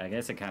much. I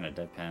guess it kind of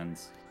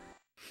depends.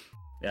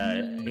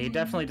 Yeah, he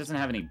definitely doesn't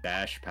have any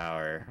bash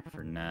power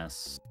for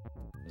Ness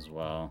as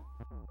well.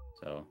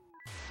 So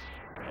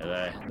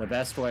yeah, the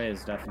best way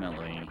is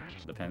definitely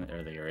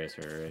the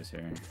eraser.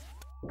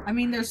 I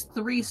mean, there's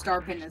 3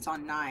 star pendants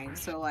on 9,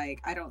 so like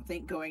I don't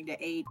think going to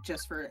 8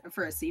 just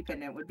for a C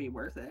pendant would be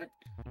worth it.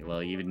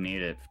 Well, you would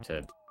need it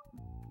to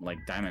like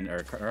Diamond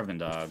or Carbon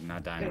Dog,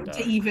 not Diamond Dog.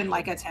 To even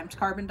like attempt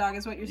Carbon Dog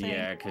is what you're saying?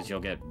 Yeah, because you'll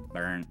get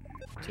burnt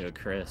to a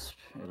crisp.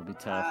 It'll be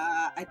tough.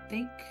 I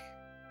think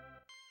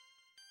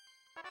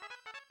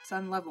it's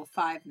on level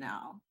 5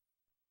 now.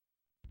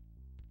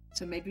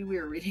 So maybe we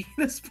were reading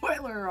the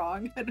spoiler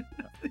wrong. I don't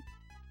know.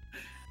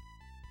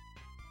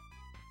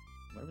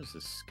 Where was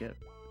the skip?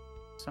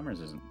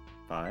 Summers isn't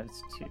 5,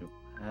 it's 2.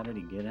 How did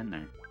he get in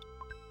there?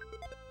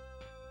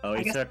 Oh,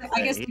 he took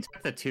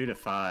the 2 to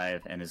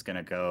 5 and is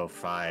gonna go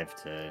 5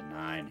 to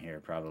 9 here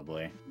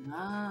probably.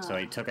 So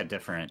he took a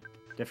different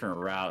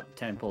route.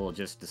 Temple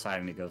just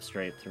deciding to go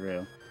straight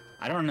through.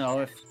 I don't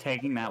know if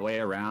taking that way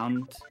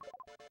around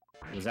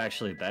was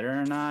actually better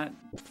or not,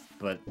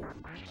 but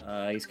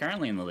he's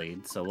currently in the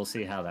lead, so we'll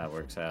see how that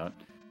works out.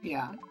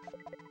 Yeah.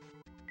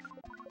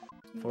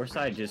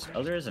 Foresight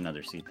there is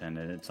another C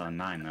pendant. It's on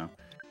 9 though.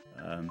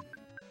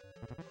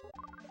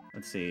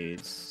 Let's see.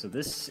 So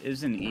this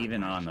isn't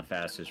even on the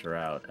fastest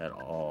route at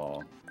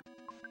all.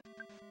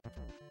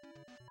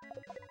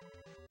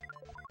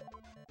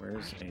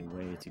 Where's a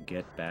way to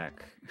get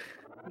back?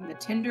 When the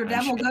Tinder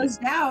Devil goes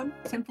down,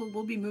 Temple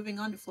will be moving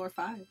on to floor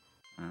 5.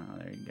 Oh,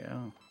 there you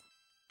go.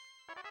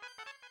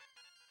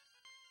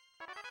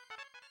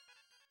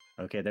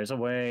 Okay, there's a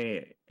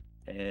way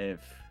if...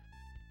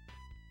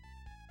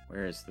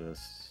 Where is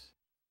this?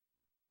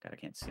 God, I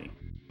can't see.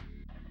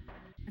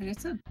 And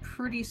it's a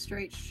pretty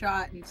straight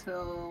shot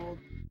until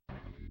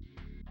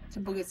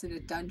Temple gets into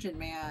Dungeon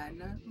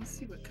Man. Let's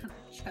see what kind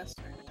of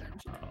chest are in a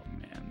dungeon. Oh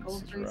man,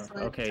 Gold this is rough.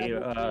 bracelet, Okay,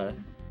 double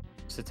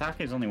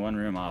Sitake's only one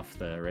room off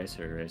the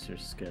racer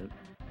skip,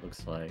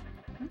 looks like.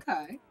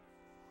 Okay.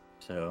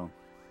 So,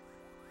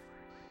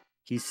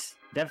 he's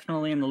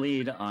definitely in the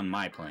lead on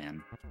my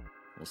plan.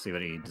 We'll see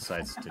what he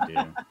decides to do.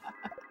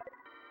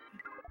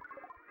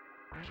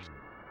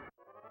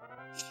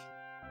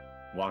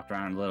 Walked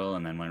around a little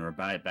and then went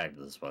right back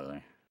to the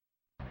spoiler.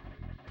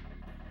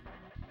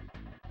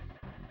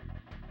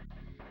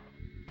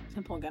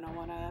 Temple gonna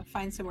want to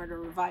find somewhere to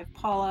revive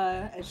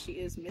Paula, as she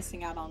is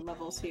missing out on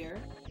levels here.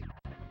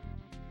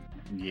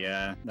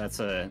 Yeah,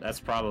 that's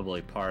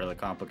probably part of the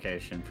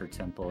complication for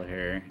Temple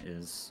here,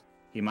 is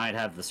he might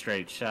have the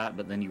straight shot,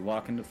 but then you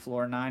walk into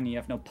floor 9 and you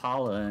have no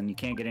Paula, and you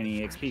can't get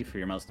any XP for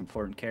your most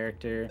important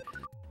character.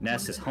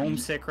 Ness is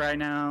homesick right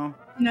now.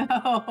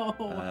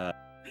 No!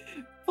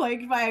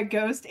 Plagued by a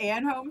ghost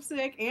and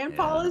homesick, and Yeah.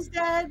 Paula's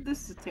dead?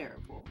 This is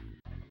terrible.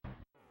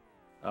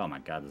 Oh my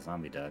god, the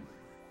zombie dog.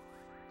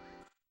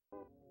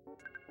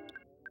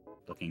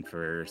 Looking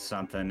for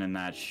something in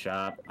that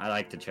shop. I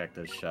like to check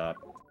this shop,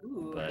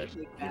 Ooh, but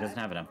he doesn't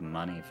have enough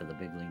money for the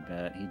big league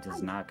bet. He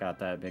does not got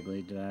that big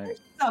league bet.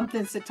 There's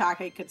something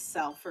Sitake could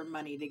sell for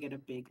money to get a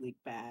big league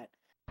bat.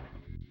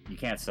 You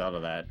can't sell to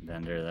that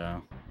vendor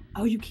though.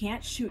 Oh, you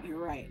can't shoot, you're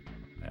right.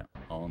 Yeah,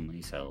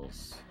 only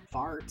sells.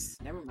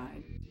 Farts. Never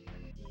mind.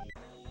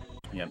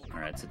 Yep,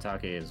 alright,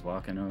 Sitake is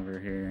walking over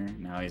here.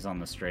 Now he's on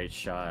the straight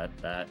shot.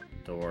 That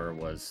door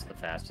was the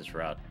fastest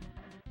route.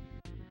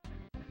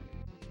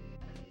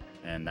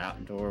 And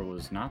that door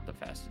was not the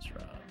fastest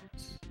route.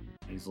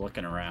 He's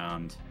looking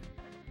around.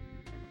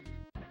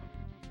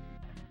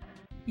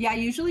 Yeah,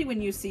 usually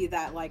when you see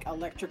that like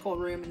electrical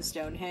room in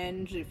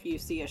Stonehenge, if you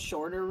see a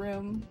shorter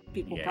room,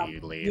 people probably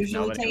leave.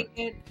 usually take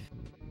it.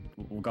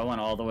 Going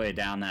all the way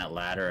down that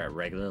ladder at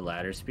regular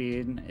ladder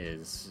speed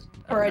is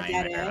For a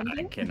nightmare. dead end?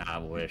 I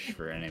cannot wish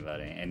for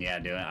anybody. And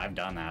yeah, I've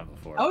done that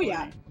before. Oh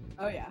yeah.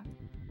 Oh yeah.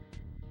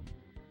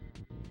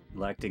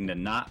 Electing to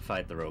not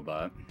fight the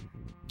robot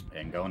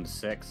and going to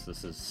 6.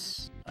 This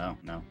is... Oh,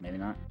 no, maybe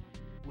not.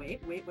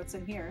 Wait, what's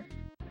in here?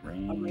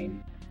 Rain.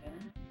 Rain.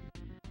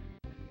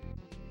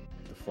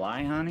 The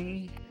fly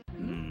honey?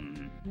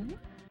 Mm-hmm.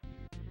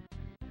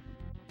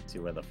 See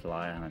where the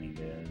fly honey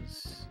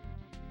goes.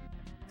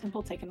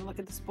 Temple taking a look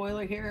at the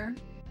spoiler here.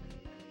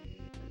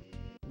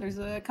 There's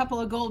a couple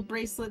of gold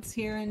bracelets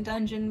here in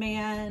Dungeon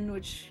Man,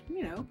 which,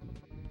 you know,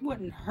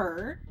 wouldn't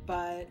hurt,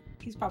 but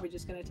he's probably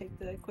just going to take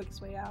the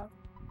quickest way out.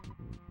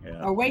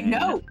 Yeah. Or wait,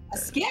 no! A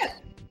skip!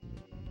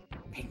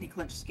 Picnic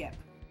lunch skip.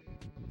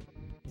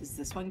 Does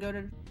this one go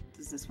to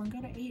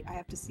 8? I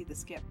have to see the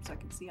skip so I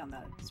can see on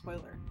the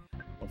spoiler.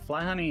 Well,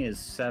 fly honey is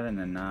 7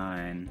 and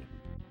 9.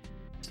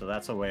 So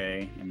that's a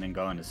way, and then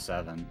going to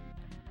 7.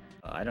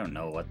 I don't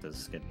know what this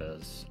skip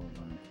is. Hold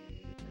on.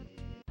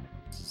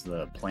 This is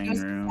the plane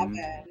room.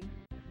 7.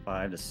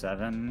 5 to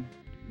 7.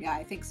 Yeah,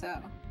 I think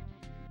so.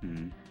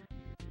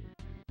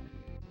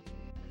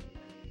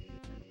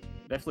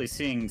 Definitely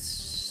seeing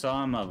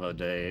some of a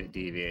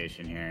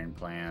deviation here in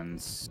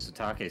plans.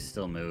 Sitake's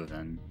still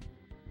moving.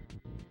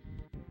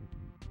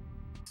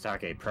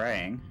 Sitake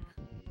praying.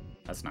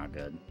 That's not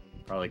good.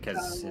 Probably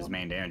because his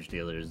main damage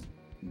dealer is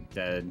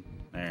dead.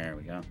 There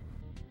we go.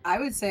 I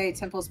would say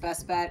Temple's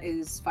best bet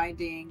is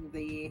finding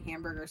the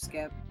hamburger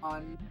skip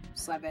on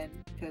 7,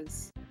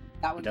 because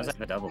that one He does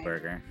have a double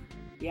burger.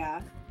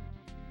 Yeah.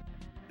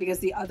 Because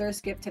the other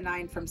skip to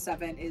 9 from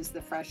 7 is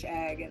the fresh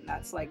egg, and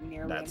that's like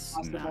nearly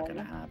impossible. That's not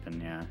gonna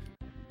happen, yeah.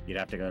 You'd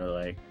have to go to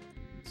like,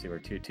 let's see where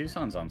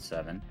Tucson's on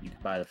 7. You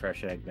could buy the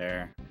fresh egg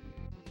there,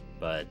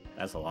 but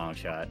that's a long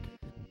shot.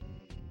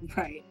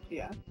 Right,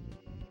 yeah.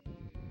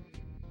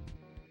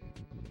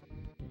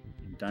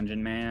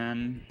 Dungeon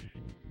Man.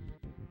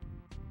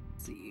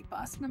 Let's see,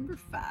 boss number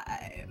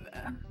 5.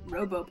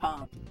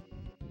 Robopump.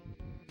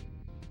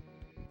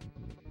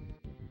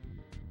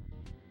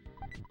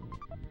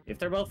 If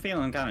they're both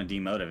feeling kind of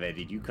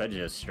demotivated, you could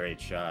just straight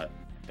shot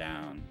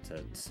down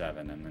to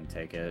 7 and then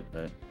take it,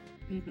 but...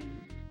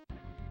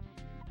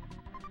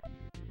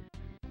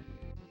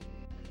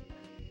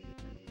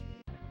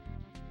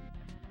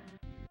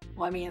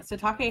 Well, I mean,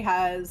 Sitake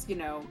has, you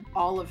know,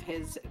 all of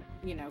his,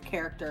 you know,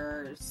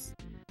 characters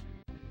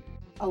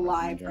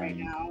alive right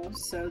now,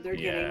 so they're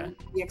getting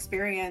the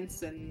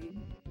experience,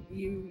 and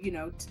you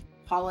know,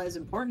 Paula is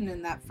important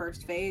in that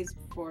first phase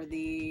for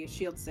the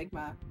Shield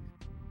Sigma.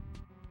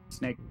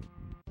 Snake.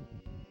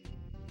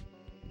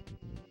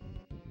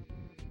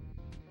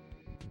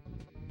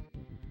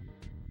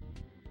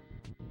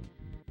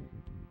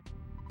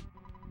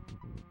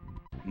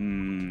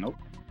 Nope.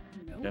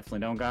 Nope. Definitely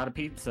don't got a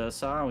pizza,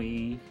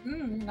 sorry.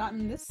 Not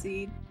in this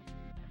seed.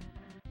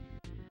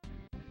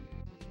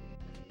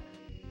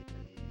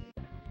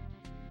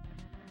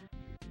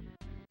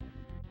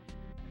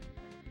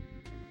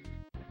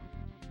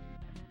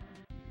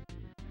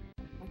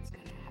 What's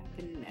gonna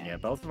happen next? Yeah,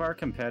 both of our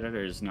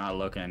competitors not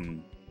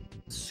looking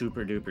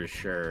super duper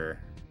sure.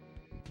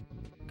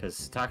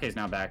 Because Take's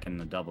now back in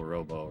the double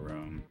robo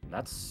room.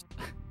 That's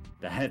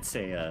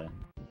a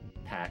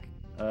pack.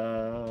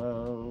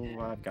 Oh,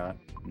 I've got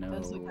no.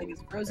 Does look like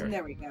it's frozen.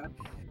 There we go.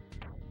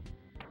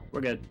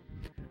 We're good.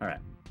 All right.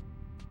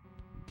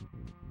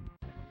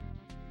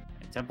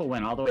 Temple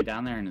went all the way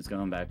down there and is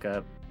going back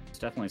up. There's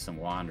definitely some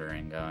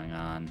wandering going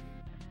on.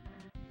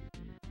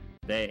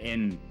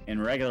 In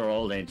regular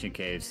old ancient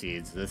cave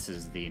seeds, this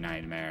is the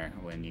nightmare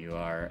when you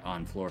are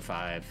on floor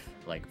 5,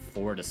 like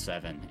 4 to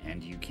 7,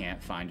 and you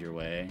can't find your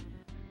way.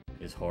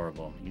 Is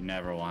horrible. You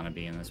never want to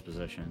be in this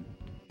position.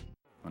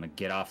 Want to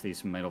get off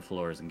these middle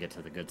floors and get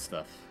to the good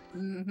stuff.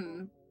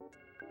 That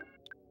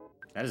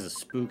is a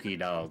spooky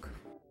dog.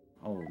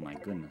 Oh my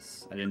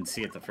goodness. I didn't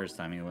see it the first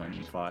time he went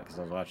and fought because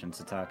I was watching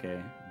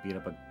Sitake beat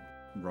up a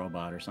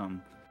robot or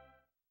something.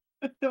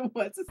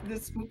 What's this? The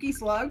spooky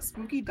slug?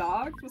 Spooky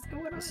dog? What's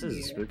going on? This is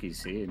a spooky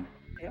seed.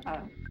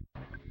 Yeah.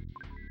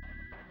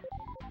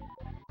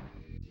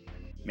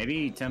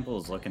 Maybe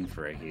Temple's looking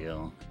for a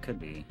heal. Could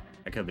be.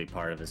 That could be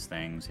part of his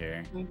things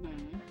here.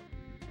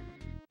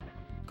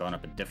 Going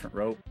up a different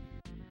rope.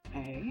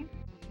 Okay.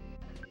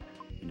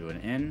 Into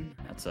an in.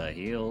 That's a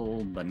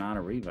heal, but not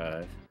a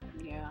revive.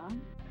 Yeah.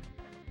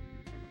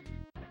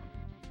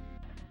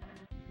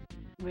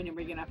 I mean, are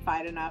we gonna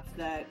fight enough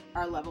that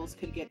our levels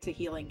could get to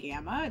healing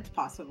gamma? It's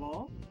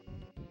possible.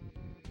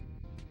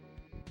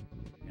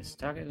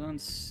 Take's on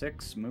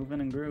 6,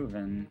 moving and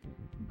grooving.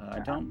 I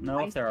don't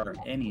know if there are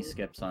any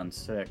skips on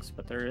 6,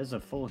 but there is a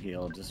full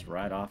heal just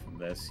right off of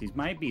this. He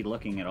might be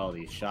looking at all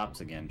these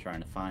shops again,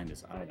 trying to find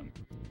his item.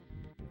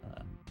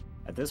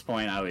 At this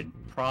point, I would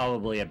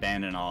probably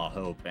abandon all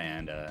hope,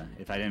 and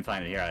if I didn't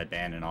find it here, I'd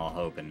abandon all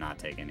hope and not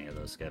take any of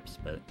those skips,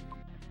 but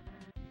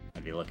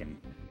I'd be looking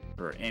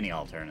for any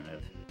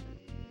alternative.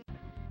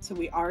 So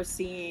we are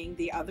seeing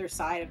the other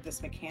side of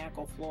this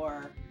mechanical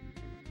floor.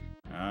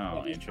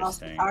 Oh,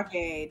 interesting.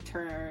 Sitake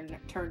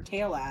turn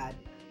tail at.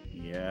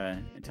 Yeah,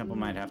 Temple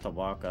might have to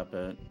walk up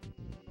it.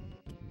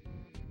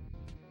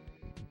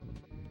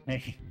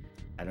 Hey,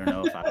 I don't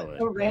know if I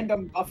would. A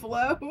random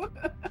buffalo?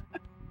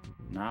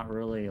 Not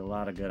really a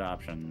lot of good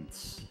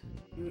options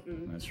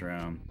in this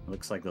room.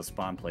 Looks like the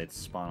spawn plates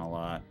spawn a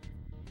lot.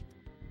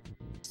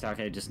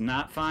 Sitake just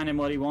not finding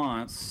what he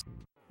wants.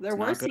 There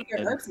were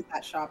secret herbs at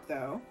that shop,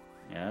 though.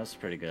 Yeah, that's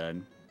pretty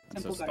good.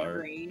 That's Temple got a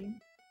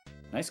green.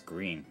 Nice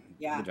green.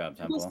 Yeah, good job,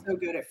 Temple. Temple's so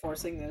good at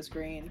forcing those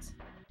greens.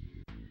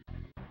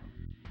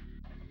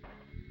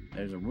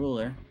 There's a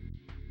ruler.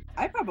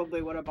 I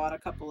probably would have bought a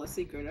couple of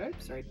secret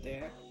herbs right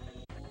there.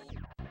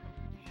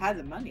 Had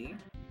the money.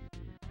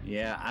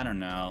 Yeah, I don't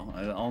know.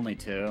 Only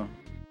 2.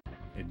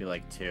 It'd be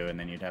like 2, and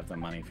then you'd have the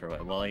money for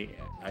what? Well,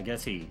 I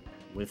guess he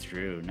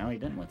withdrew. No, he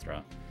didn't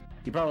withdraw.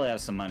 He probably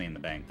has some money in the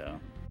bank, though.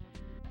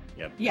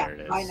 Yep, yeah, there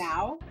it is. By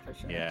now, for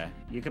sure. Yeah,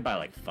 you could buy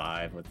like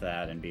 5 with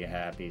that and be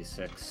happy.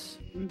 6,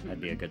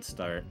 that'd be a good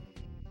start.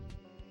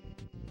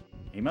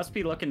 He must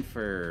be looking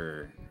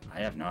for, I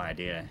have no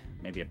idea,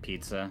 maybe a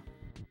pizza.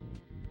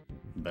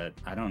 But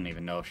I don't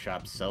even know if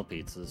shops sell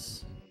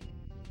pizzas.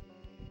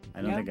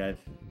 I don't think I've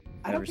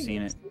ever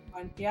seen it.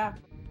 Yeah.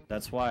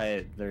 That's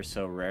why they're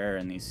so rare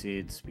in these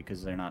seeds,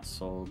 because they're not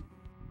sold.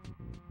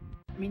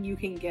 I mean, you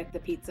can get the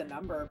pizza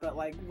number, but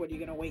like, what, are you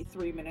gonna wait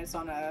 3 minutes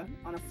on a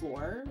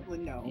floor? Like,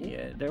 no.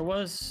 Yeah, there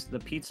was the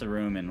pizza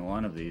room in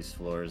one of these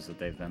floors that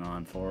they've been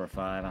on, 4 or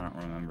 5. I don't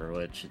remember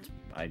which.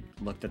 I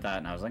looked at that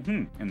and I was like,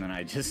 and then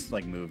I just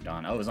like moved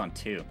on. Oh, it was on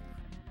 2.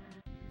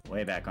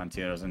 Way back on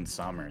 2. It was in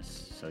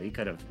Summers, so he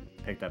could have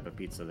picked up a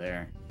pizza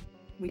there.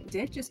 We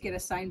did just get a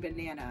signed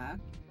banana.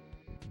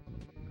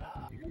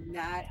 And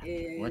that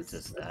is what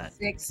is that?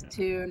 6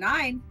 to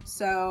 9.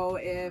 So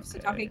if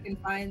Sitake can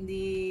find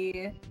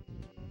the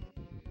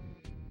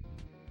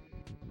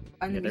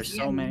there's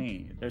so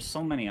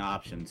many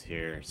options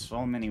here.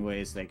 So many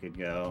ways they could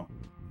go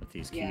with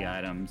these key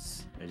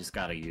items. They just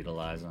gotta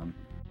utilize them.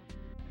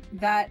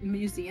 That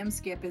museum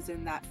skip is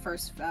in that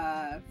first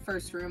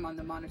room on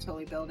the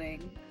Monotoli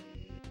building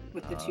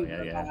with the 2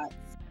 robots.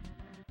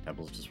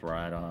 Temple's just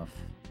right off.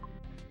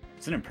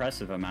 It's an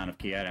impressive amount of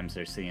key items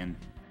they're seeing.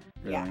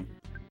 Really. Yeah.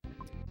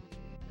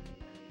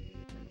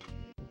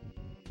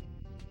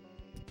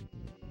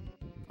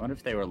 I wonder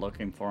if they were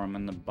looking for him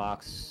in the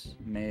box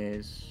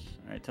maze.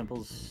 Alright,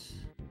 Temple's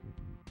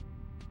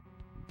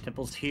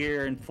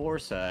here in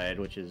Foreside,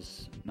 which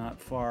is not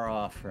far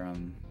off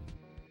from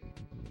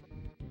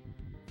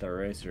the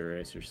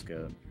Racer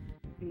scope.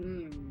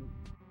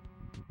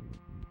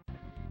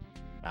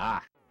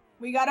 Ah!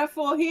 We got a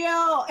full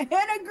heal and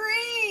a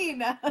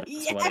green!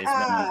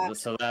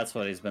 So that's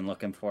what he's been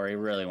looking for. He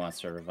really wants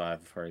to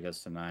revive before he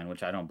goes to 9,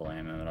 which I don't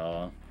blame him at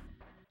all.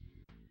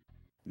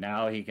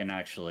 Now he can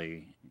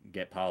actually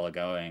get Paula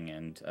going,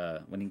 and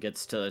when he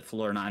gets to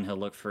floor 9, he'll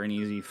look for an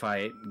easy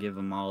fight, give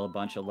them all a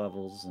bunch of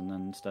levels and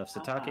then stuff.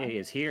 Sitake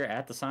is here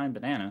at the signed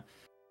banana,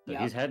 so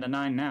he's heading to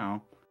 9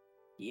 now.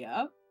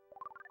 Yep.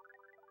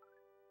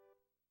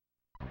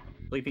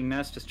 Sleeping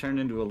Nest just turned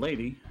into a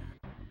lady.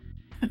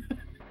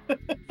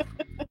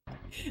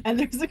 And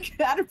there's a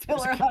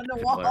caterpillar on the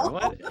wall.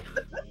 What?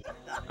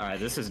 Alright,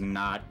 this is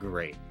not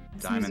great.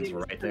 Diamond's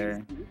right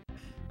there.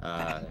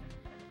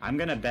 I'm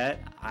gonna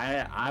bet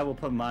I will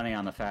put money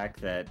on the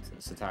fact that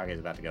Sitake is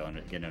about to go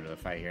and get into a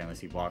fight here unless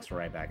he walks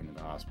right back into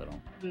the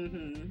hospital.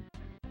 Mm-hmm.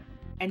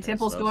 And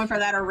Temple's going for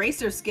that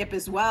eraser skip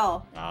as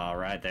well. All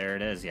right, there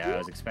it is. Yeah, I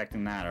was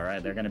expecting that. All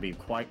right, they're gonna be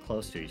quite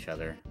close to each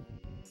other.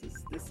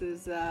 This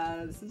is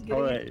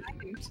good.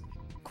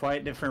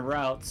 Quite different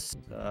routes,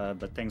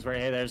 but things were.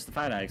 Hey, there's the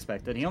fight I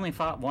expected. He only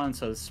fought one,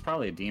 so this is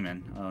probably a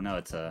demon. Oh no,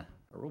 it's a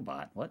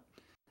robot. What?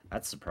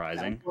 That's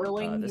surprising.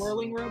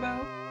 Whirling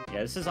robo?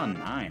 Yeah, this is on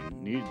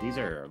 9. These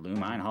are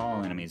Lumine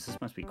Hall enemies. This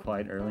must be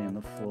quite early on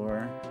the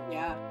floor.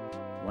 Yeah.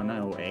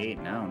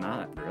 108? No,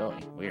 not really.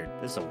 Weird.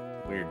 This is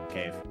a weird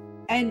cave.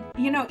 And,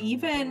 you know,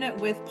 even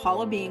with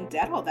Paula being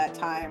dead all that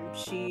time,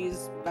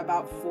 she's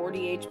about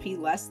 40 HP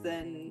less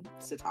than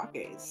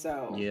Sitake.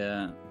 So,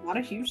 yeah. Not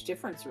a huge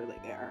difference really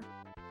there.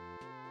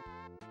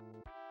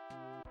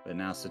 But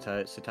now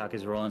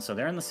Sitake's rolling. So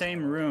they're in the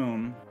same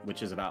room,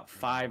 which is about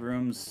 5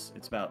 rooms.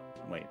 It's about,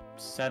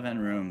 7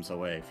 rooms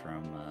away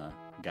from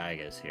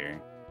Geiga's here.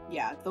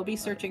 Yeah, they'll be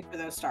searching for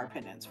those star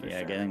pendants for sure.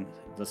 Yeah, getting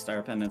the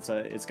star pendants.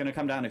 It's going to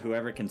come down to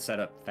whoever can set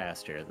up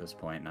faster at this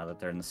point, now that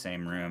they're in the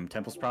same room.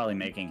 Temple's probably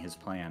making his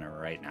plan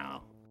right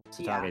now.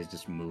 Sitake's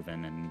just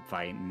moving and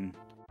fighting.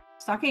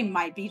 Sitake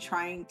might be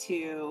trying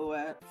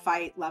to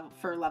fight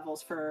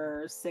levels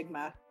for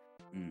Sigma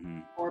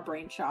or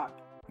Brain Shock.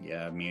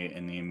 Yeah,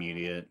 in the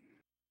immediate.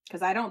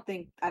 Because I don't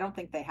think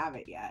they have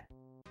it yet.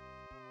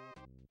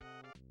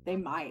 They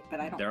might,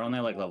 but I don't. They're only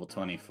like level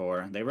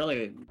 24. They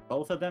really,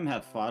 both of them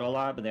have fought a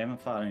lot, but they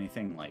haven't fought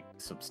anything like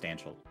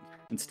substantial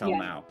until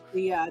now.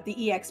 The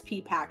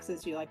EXP packs,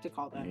 as you like to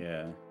call them.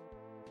 Yeah.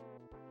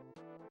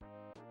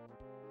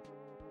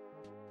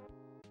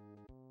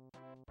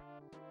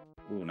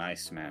 Ooh,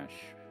 nice smash.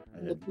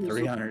 I did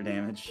 300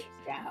 damage.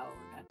 Down.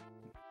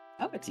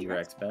 Oh, a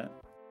T-Rex bet.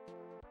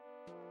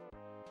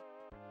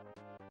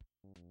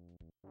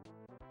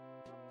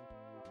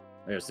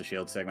 There's the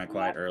shield segment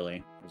quite early.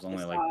 It was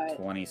only like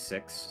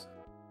 26.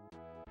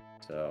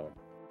 So,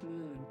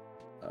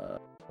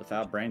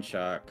 without Brain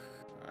Shock,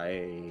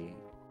 I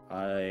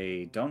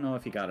don't know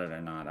if he got it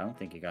or not. I don't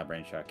think he got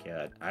Brain Shock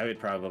yet. I would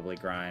probably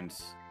grind.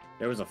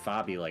 There was a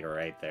Fabi like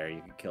right there.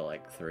 You could kill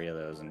like 3 of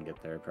those and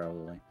get there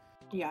probably.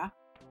 Yeah.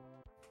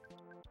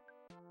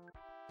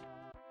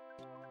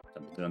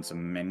 I'm doing some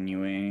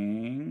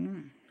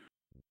menuing.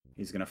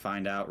 He's gonna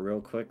find out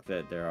real quick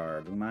that there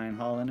are Lumine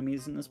Hall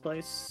enemies in this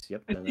place.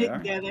 Yep, there they are.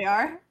 There they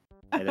are.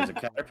 Hey, there's a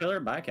caterpillar.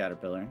 Bye,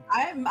 caterpillar.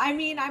 I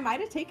mean, I might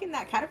have taken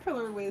that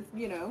caterpillar with,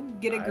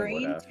 get a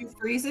green, 2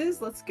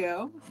 freezes. Let's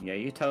go. Yeah,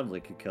 you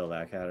totally could kill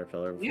that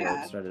caterpillar before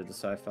it started to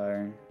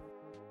sci-fire.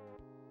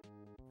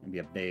 It'd be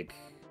a big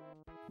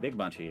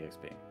bunch of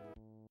EXP.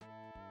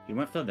 You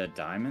went for the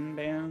diamond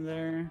band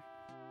there?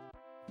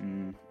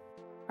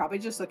 Probably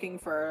just looking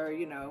for,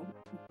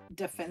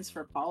 defense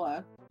for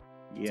Paula.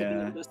 Yeah. To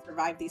be able to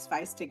survive these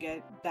fights to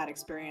get that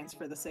experience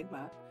for the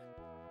Sigma.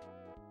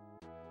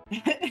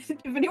 If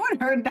anyone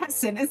heard that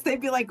sentence, they'd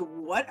be like,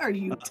 what are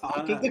you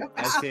talking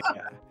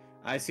about?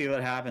 I see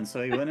what happened.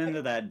 So he went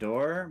into that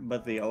door,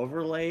 but the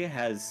overlay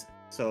has...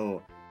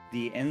 So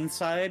the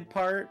inside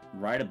part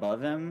right above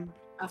him,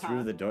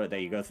 through the door, that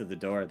you go through the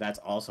door, that's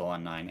also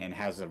on 9 and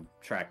has a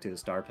track to a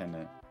star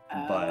pendant.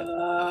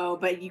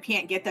 But you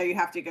can't get there. You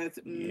have to go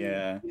through.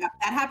 Yeah, that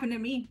happened to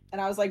me, and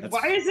I was like,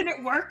 "Why isn't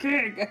it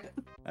working?"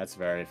 That's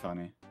very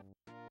funny.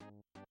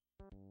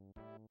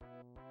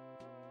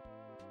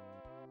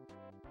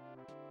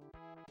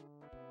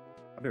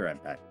 I'll be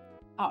right back.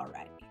 All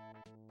right.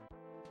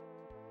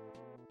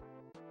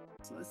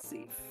 So let's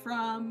see.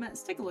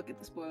 Let's take a look at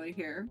the spoiler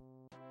here.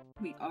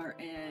 We are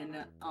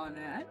in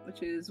Onat,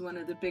 which is one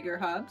of the bigger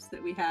hubs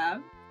that we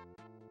have.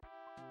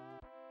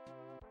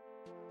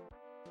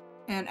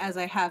 And as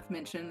I have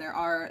mentioned, there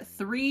are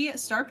 3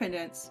 star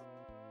pendants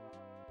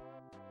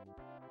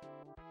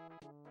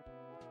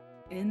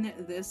in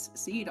this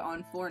seed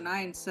on floor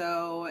 9.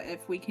 So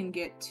if we can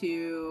get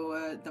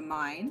to the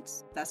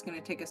mines, that's going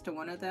to take us to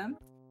one of them.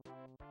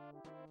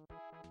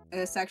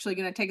 It's actually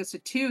going to take us to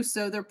 2.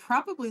 So they're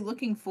probably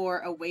looking for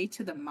a way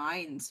to the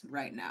mines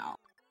right now.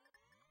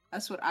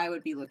 That's what I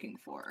would be looking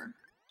for.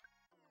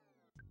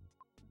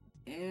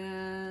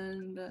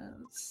 And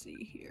let's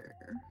see here.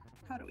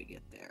 How do we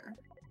get there?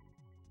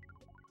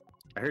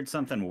 I heard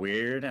something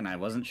weird, and I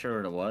wasn't sure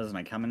what it was, and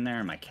I come in there,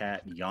 and my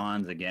cat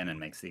yawns again and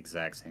makes the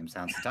exact same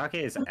sound.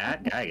 Sitake is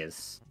at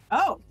Geiga's.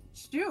 Oh,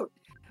 shoot.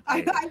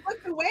 I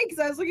looked away because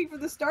I was looking for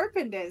the star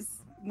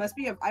pendants. Must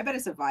be I bet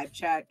it's a vibe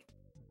check.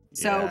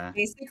 So Yeah.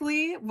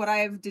 basically, what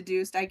I've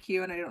deduced,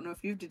 IQ, and I don't know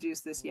if you've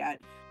deduced this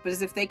yet, but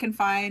is if they can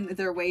find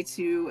their way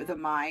to the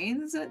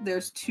mines,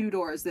 there's 2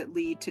 doors that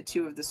lead to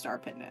 2 of the star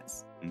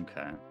pendants.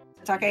 Okay.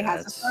 Satake Yeah,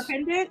 has a star it's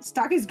pendant.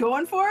 Satake's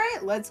going for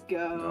it. Let's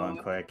going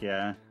go. quick,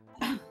 yeah.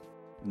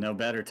 No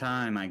better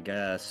time, I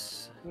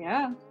guess.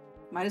 Yeah,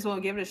 might as well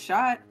give it a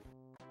shot.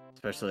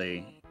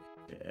 Especially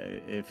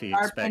if he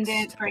Star expects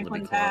pendant, Temple to be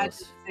Franklin badge,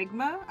 close.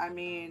 Sigma. I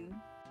mean,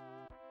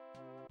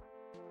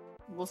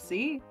 we'll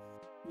see.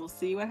 We'll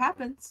see what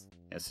happens.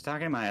 Yeah,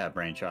 Satake might have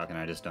brain shock, and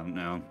I just don't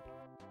know.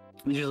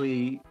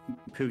 Usually,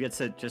 Pooh gets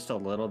it just a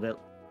little bit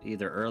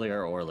either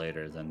earlier or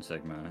later than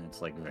Sigma.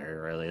 It's like very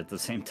rarely at the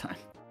same time.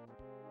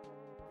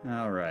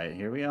 Alright,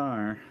 here we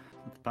are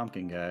with the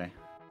pumpkin guy.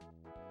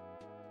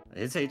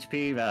 His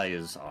HP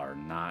values are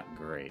not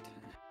great.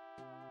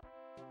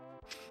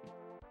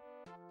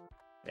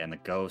 And the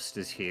ghost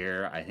is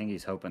here. I think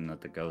he's hoping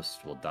that the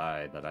ghost will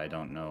die, but I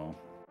don't know.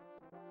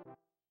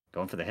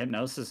 Going for the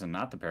hypnosis and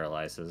not the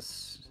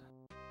paralysis.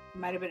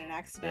 Might have been an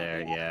accident.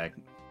 There, yeah.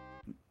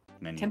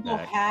 Menu Temple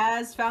back.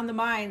 has found the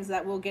mines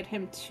that will get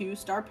him 2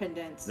 star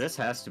pendants. This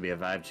has to be a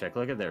vibe check.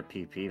 Look at their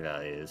PP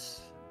values.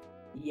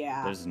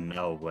 Yeah. There's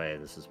no way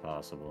this is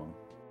possible.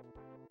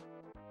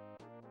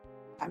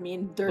 I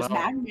mean, there's Well,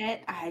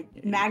 Magnet.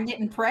 Magnet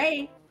and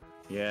Prey.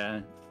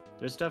 Yeah,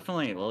 there's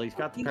definitely. Well, he's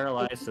got the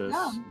paralysis,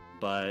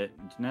 but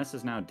Ness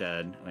is now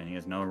dead, and he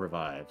has no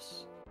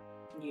revives.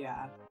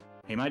 Yeah.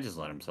 He might just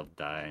let himself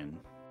die and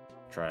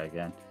try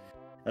again.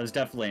 That was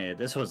definitely.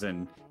 This was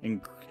an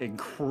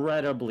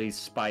incredibly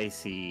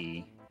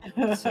spicy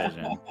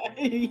decision.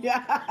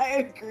 Yeah,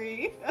 I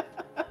agree.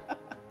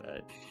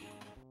 But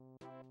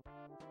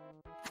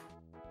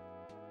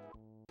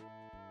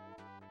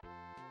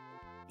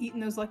Eating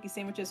those lucky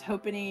sandwiches,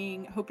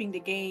 hoping to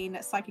gain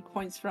psychic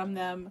points from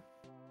them.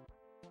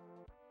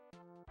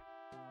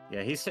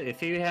 yeah, he said if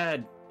he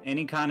had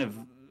any kind of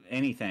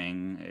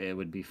anything, it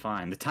would be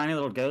fine. The tiny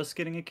little ghost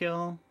getting a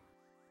kill.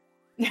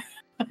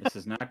 This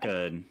is not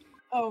good.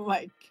 Oh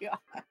my god.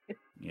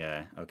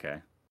 Yeah. Okay.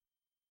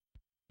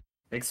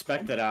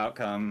 Expected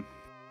outcome.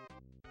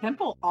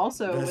 Temple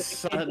also The with the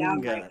kid sudden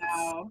down right guts.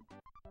 now.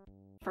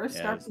 First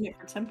Yeah, start it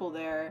for Temple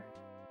there.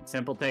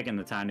 Simple taking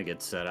the time to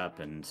get set up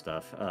and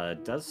stuff.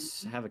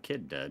 Does have a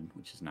kid dead,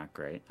 which is not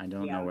great. I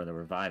don't know where the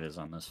revive is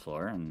on this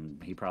floor,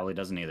 and he probably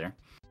doesn't either.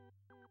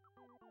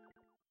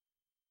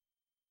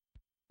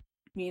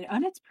 I mean,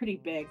 Unit's pretty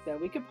big though.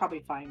 We could probably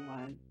find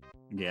one.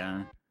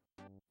 Yeah.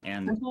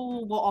 And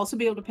Temple will also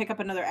be able to pick up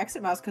another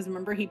exit mouse because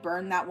remember he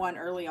burned that one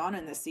early on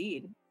in the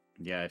seed.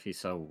 yeah, if he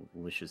so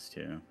wishes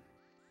to.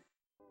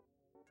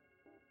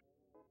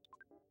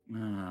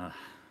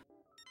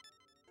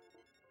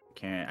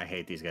 Can't. I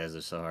hate these guys.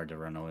 They're so hard to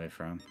run away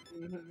from.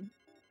 Mm-hmm.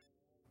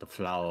 The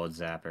Flower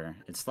Zapper.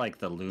 It's like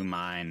the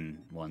Lumine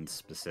ones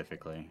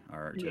specifically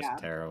are just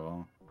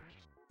terrible.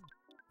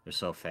 They're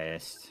so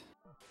fast.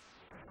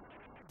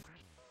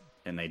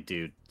 And they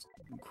do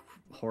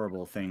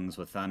horrible things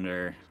with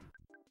thunder.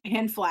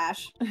 And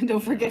Flash.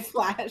 Don't forget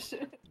Flash.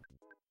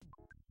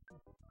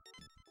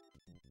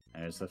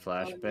 There's the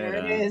Flash beta. There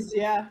it is,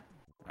 yeah.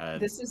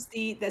 This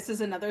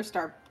is another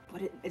star.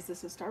 Is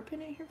this a star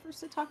pendant here for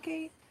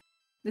Sitake?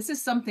 This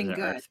is something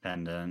good. Earth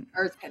pendant.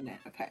 Earth pendant,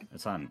 okay.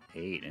 It's on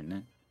 8, isn't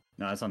it?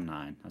 No, it's on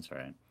 9. That's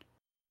right.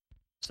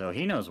 So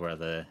he knows where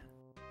the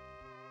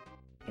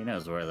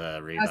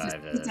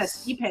revive is. It's a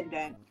C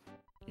pendant.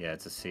 Yeah,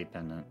 it's a C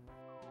pendant.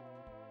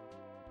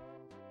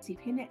 C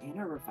pendant and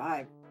a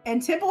revive.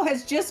 And Temple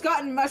has just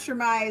gotten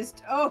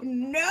mushroomized. Oh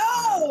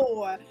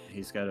no!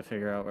 He's got to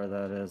figure out where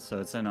that is. So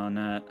it's in on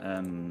that.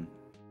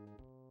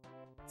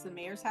 It's the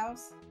mayor's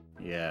house.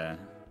 Yeah.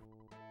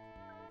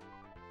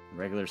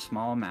 Regular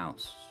small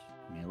mouse.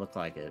 It may look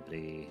like it, but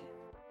he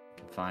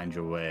can find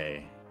your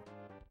way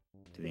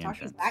to the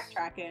entrance. He's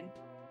backtracking.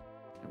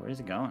 Where is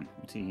he going?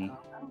 What's he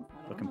I don't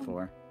looking know.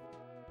 for?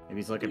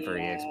 Maybe he's looking for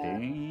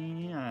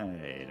EXP?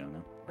 I don't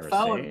know. Or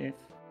Phone. a save?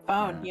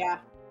 Phone, yeah.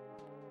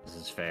 This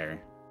is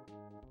fair.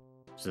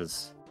 This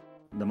is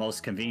the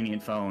most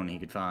convenient phone he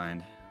could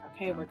find.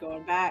 Okay, we're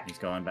going back. He's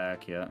going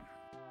back, yeah.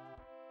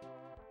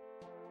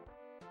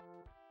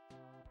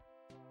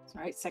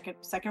 All right, second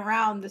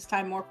round. This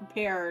time more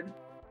prepared.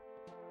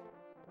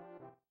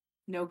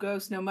 No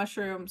ghosts, no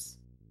mushrooms.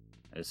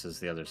 This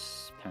is the other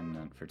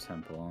pendant for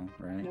Temple,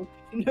 right?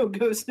 No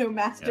ghosts, no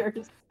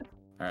masters. Yep.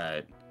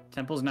 Alright.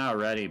 Temple's now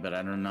ready, but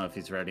I don't know if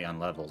he's ready on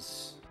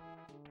levels.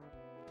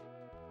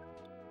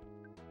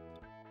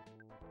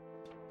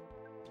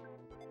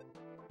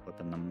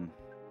 Whipping them.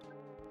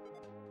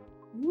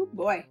 Ooh,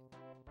 boy.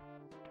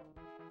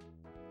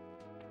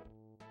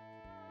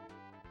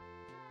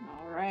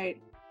 All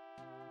right.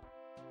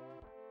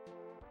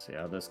 See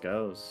how this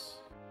goes.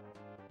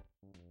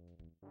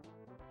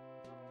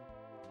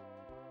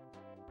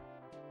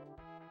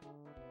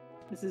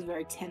 This is a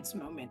very tense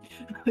moment.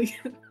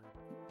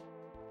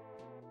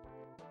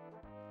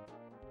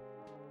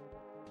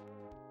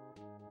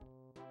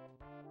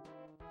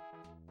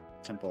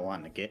 Temple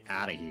wanting to get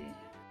out of here.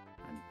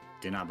 I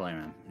do not blame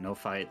him. No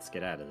fights,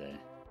 get out of there.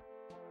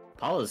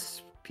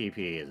 Paula's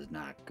PP is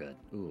not good.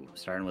 Ooh,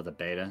 starting with a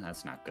beta,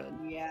 that's not good.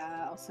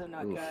 Yeah, also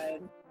not Oof.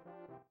 good.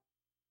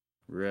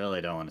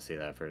 Really don't want to see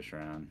that first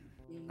round.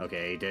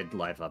 Okay, he did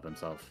life up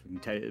himself.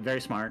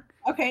 Very smart.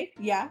 Okay,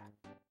 yeah.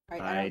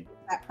 Right, I don't think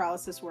that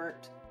paralysis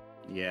worked.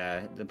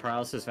 Yeah, the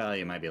paralysis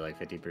value might be like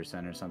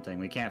 50% or something.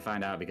 We can't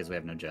find out because we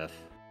have no Jeff.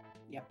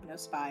 Yep, no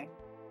spy.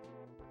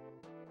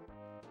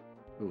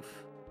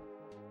 Oof.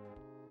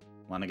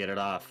 Want to get it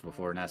off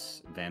before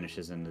Ness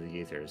vanishes into the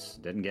ethers.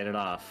 Didn't get it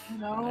off.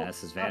 No.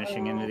 Ness is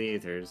vanishing into the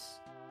ethers.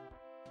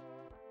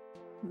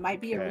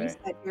 Might be a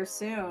reset here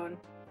soon.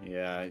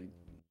 Yeah.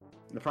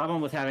 The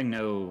problem with having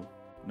no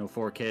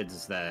 4 kids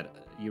is that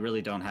you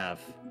really don't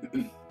have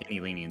any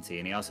leniency,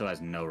 and he also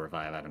has no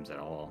revive items at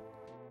all.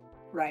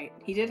 Right.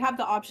 He did have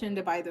the option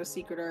to buy those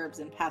secret herbs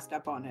and passed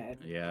up on it.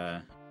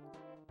 Yeah.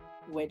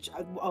 Which,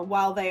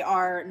 while they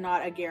are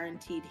not a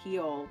guaranteed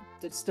heal,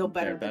 it's still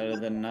better. They're better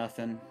than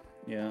nothing.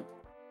 Yeah.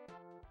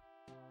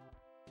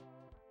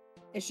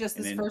 It's just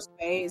this first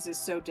phase is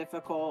so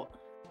difficult.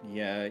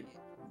 Yeah.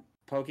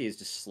 Pokey is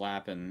just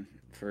slapping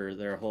for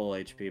their whole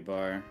HP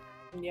bar.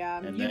 Yeah,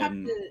 and you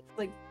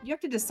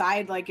have to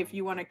decide like if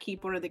you want to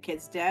keep one of the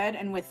kids dead,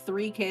 and with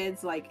 3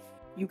 kids, like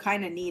you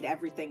kind of need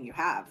everything you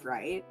have,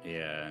 right?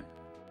 Yeah.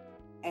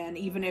 And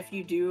even if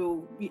you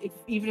do,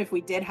 even if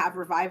we did have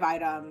revive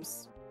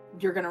items,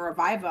 you're gonna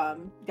revive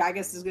them.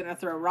 Gygus is gonna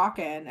throw a rock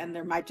in, and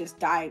there might just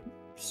die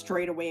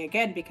straight away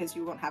again because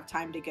you won't have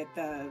time to get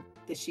the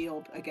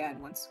shield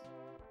again once,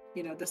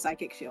 you know, the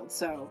psychic shield.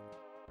 So.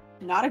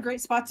 Not a great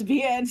spot to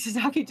be in.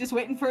 Sitake just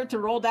waiting for it to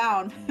roll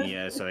down.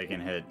 Yeah, so he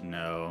can hit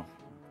no.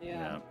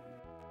 Yeah.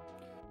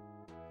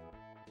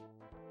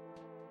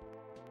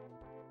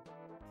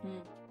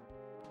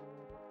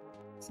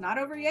 It's not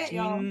over yet,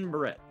 y'all.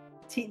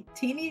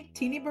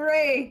 Teeny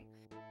Beret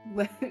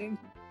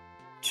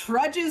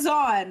trudges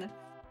on.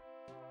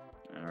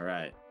 All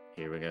right,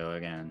 here we go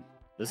again.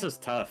 This is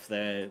tough.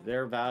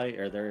 Their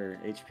value or their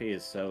HP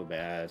is so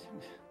bad.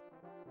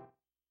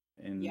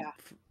 And yeah.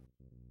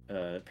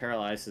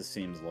 Paralysis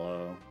seems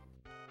low.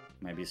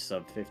 Might be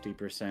sub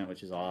 50%,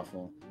 which is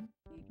awful.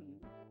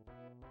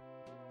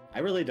 I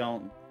really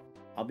don't.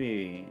 I'll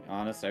be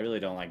honest. I really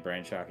don't like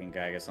brain shocking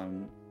Gygus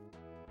on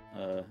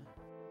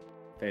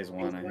phase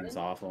 1. I think it's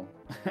awful.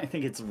 I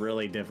think it's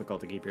really difficult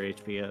to keep your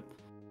HP up,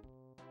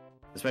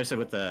 especially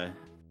with the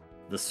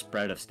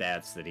spread of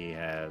stats that he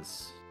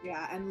has.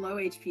 Yeah, and low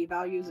HP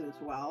values as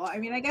well. I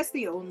mean, I guess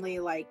the only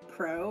like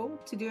pro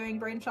to doing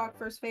brain shock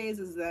first phase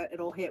is that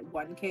it'll hit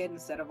 1 kid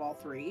instead of all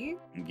 3.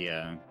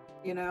 Yeah.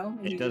 You know,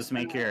 it does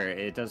make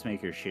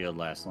your shield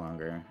last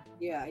longer.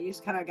 Yeah, you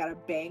just kind of gotta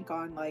bank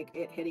on like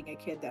it hitting a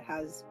kid that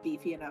has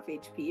beefy enough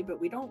HP, but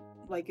we don't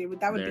like it.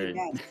 That would be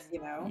Ness,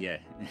 you know. Yeah,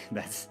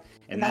 Ness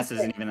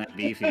isn't even that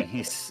beefy.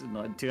 He's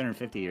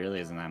 250 really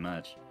isn't that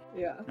much.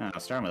 Yeah. I'll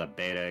start with a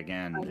beta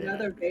again.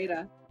 Another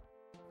beta.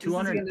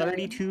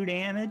 232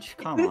 damage?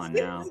 Come on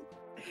now.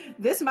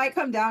 This might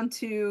come down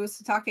to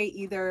Sitake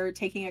either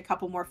taking a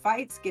couple more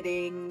fights,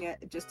 getting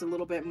just a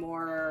little bit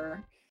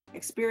more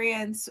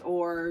experience,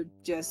 or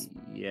just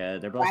they're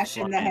both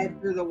crashing the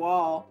head through the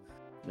wall.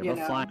 They're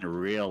both flying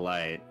real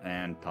light,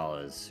 and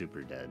Paula is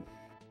super dead.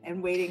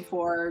 And waiting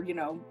for, you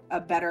know, a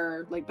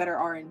better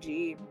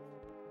RNG.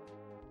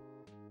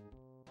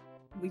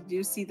 We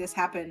do see this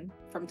happen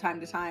from time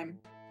to time.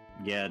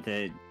 Yeah,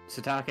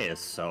 Sitake is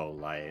so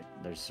light.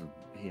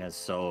 He has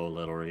so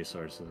little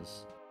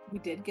resources. We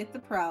did get the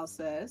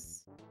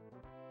paralysis.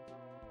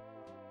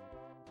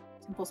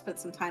 Temple spent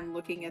some time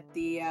looking at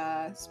the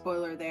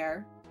spoiler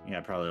there. Yeah,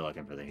 probably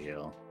looking for the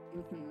heal.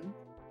 Mm-hmm.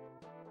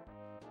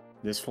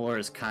 This floor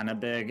is kind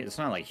of big. It's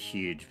not like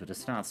huge, but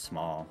it's not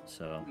small,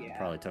 so it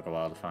probably took a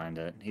while to find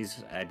it.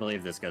 I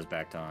believe this goes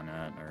back to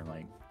Annette, or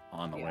like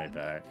on the way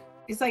back.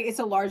 It's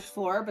a large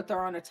floor, but there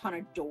are on a ton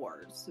of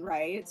doors,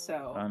 right?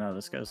 So. Oh no,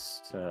 this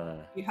goes to.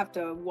 You have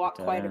to walk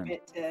quite a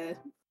bit to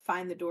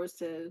find the doors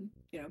to,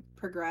 you know,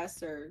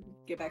 progress or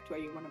get back to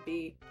where you want to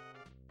be.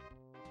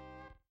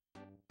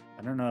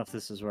 I don't know if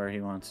this is where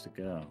he wants to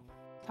go.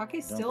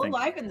 Take's still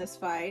alive in this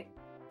fight,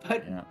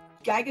 but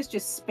Gyga's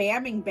just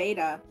spamming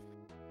beta.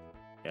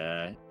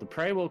 Yeah, the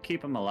prey will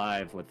keep him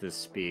alive with this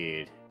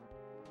speed,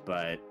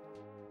 but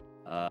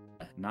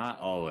not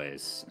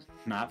always,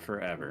 not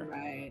forever.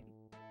 Right.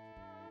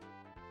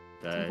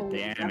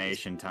 The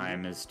animation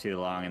time is too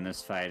long in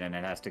this fight, and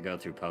it has to go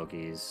through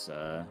Pokey's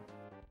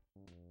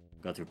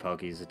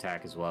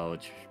attack as well,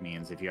 which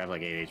means if you have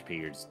like 8 HP,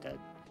 you're just dead.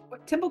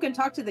 Temple can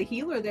talk to the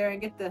healer there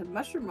and get the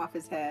mushroom off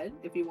his head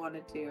if he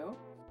wanted to,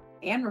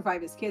 and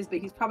revive his kids, but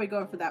he's probably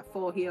going for that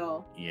full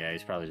heal. Yeah,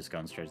 he's probably just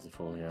going straight to the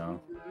full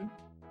heal. Mm-hmm.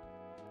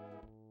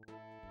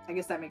 I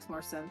guess that makes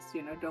more sense,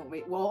 you know, don't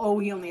wait. Well,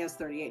 he only has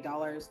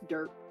 $38.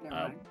 Dirt. Never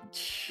mind.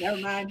 Never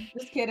mind.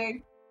 Just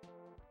kidding.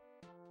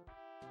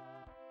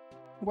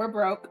 We're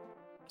broke.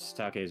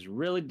 Sitake is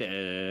really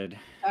dead.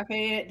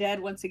 Sitake dead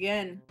once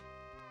again.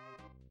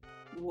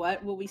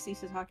 What will we see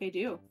Sitake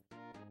do?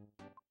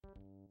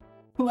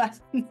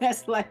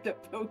 Ness left a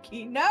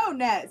Pokey. No,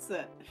 Ness!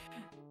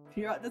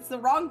 That's the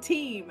wrong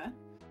team.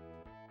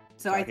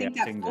 So I think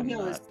that full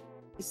heal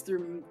It's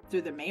through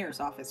the mayor's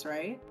office,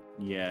 right?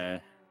 Yeah.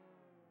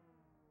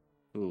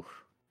 Ooh.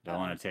 Don't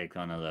want to take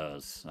one of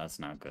those. That's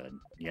not good.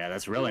 Yeah,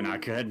 that's really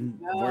not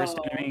good. No. Worst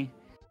enemy.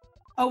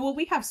 Oh, well,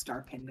 we have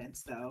star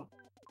pendants, though.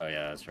 Oh,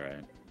 yeah, that's right.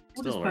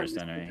 We'll Still just worst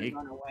put enemy. and He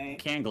run away.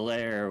 can't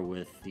glare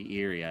with the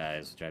eerie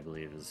eyes, which I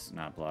believe is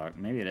not blocked.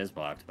 Maybe it is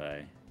blocked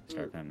by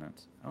star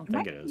pendants. I don't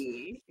think it is.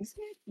 Is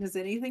it? Does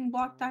anything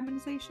block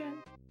diamondization?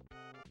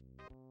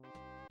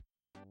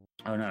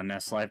 Oh no,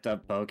 Nest lifed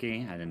up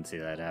Pokey. I didn't see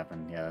that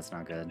happen. Yeah, that's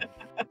not good.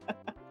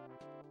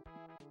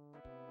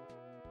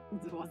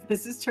 Well,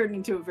 this has turned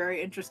into a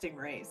very interesting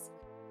race.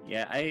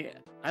 Yeah, I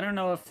don't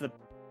know if the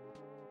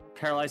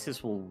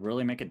paralysis will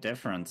really make a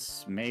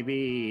difference.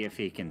 Maybe if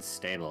he can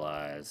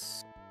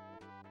stabilize.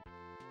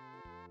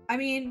 I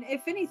mean,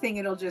 if anything,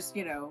 it'll just,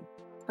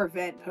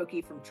 prevent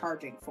Pokey from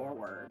charging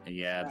forward.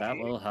 Yeah, right? that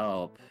will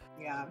help.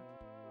 Yeah.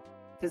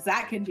 Because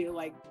that can do,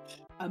 like,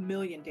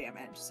 1,000,000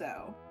 damage,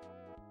 so...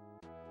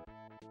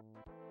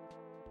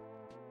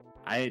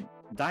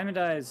 Diamond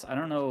Eyes, I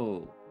don't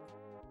know.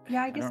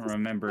 Yeah, I don't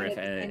remember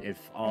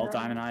if all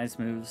Diamond Eyes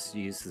moves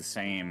use the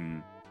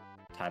same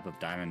type of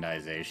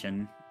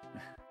diamondization.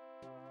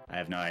 I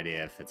have no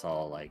idea if it's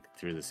all like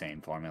through the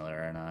same formula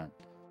or not.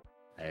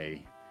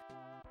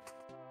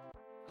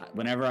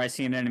 Whenever I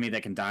see an enemy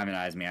that can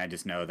diamondize me, I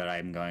just know that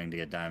I'm going to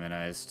get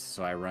diamondized,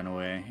 so I run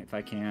away if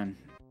I can.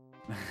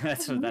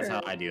 that's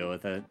how I deal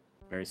with it.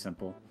 Very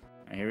simple.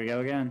 Right, here we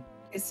go again.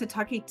 Is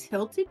Sitake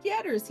tilted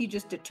yet, or is he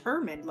just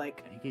determined?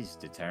 Like, I think he's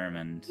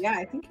determined. Yeah,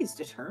 I think he's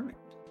determined.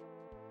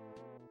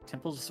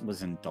 Temples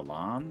was in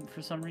Dalam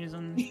for some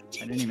reason. I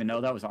didn't even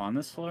know that was on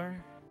this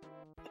floor.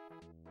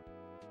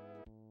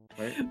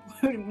 Wait.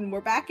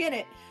 We're back in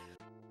it.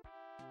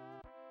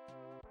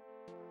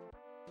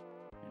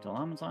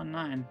 Dalam's on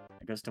 9.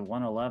 It goes to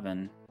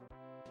 111.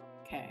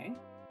 Okay.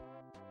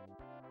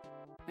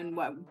 And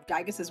what?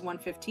 Gygus is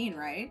 115,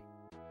 right?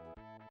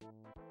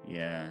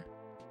 Yeah.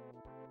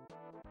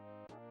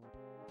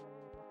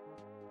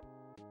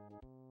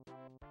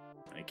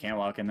 I can't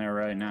walk in there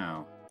right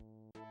now.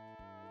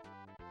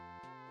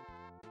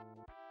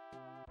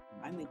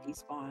 Finally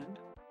despawned.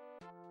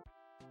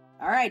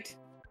 All right,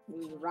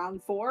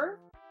 round 4.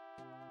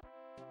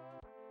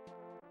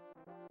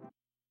 We'll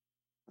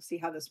see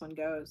how this one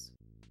goes.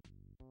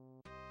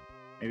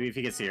 Maybe if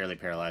he gets the early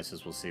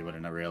paralysis, we'll see what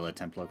an real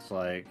attempt looks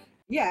like.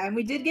 Yeah, and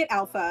we did get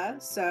alpha,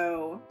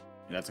 so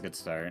that's a good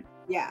start.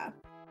 Yeah.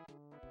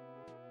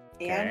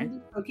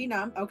 And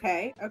Pokenum.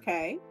 Okay,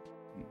 okay.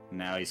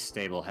 Now he's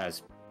stable,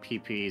 has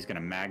PP, he's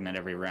gonna magnet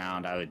every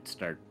round. I would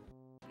start.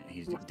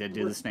 He did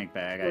do the snake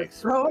bag.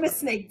 Throwing a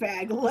snake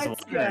bag. Let's go. I was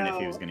wondering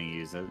if he was gonna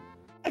use it.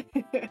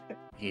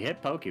 He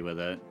hit Pokey with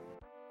it.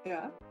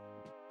 Yeah.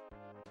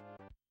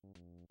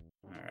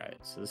 Alright,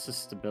 so this is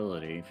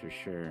stability for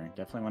sure.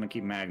 Definitely want to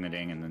keep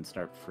magneting and then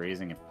start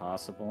freezing if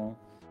possible.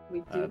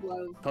 We do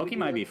love... Pokey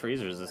might be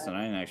freeze resistant.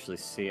 I didn't actually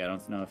see. I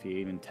don't know if he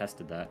even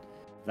tested that.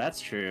 If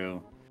that's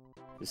true,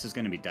 this is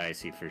going to be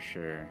dicey for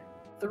sure.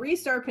 3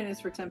 star pin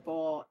is for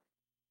Temple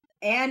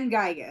and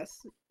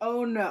Gygus.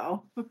 Oh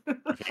no.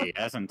 Okay, he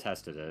hasn't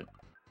tested it.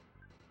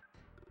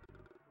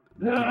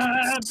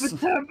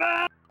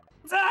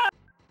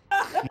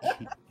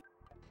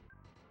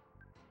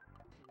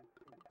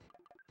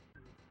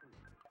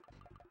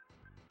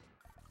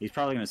 He's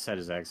probably going to set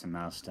his X and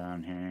mouse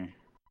down here.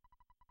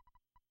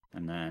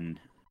 And then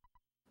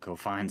go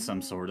find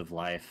some sort of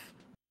life.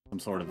 Some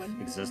sort of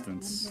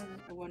existence.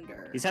 I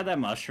wonder. He's had that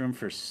mushroom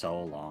for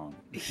so long.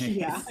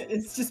 Yeah,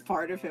 it's just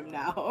part of him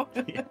now.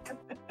 Yeah.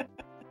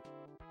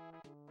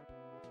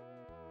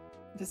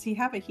 Does he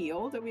have a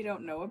heal that we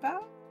don't know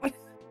about?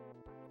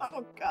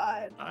 Oh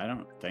god. I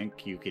don't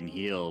think you can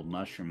heal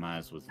Mushroom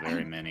Eyes with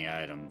very many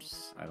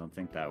items. I don't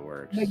think that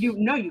works.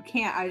 No, you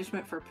can't. I just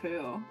meant for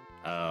poo.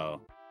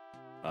 Oh.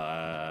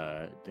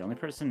 The only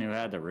person who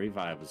had the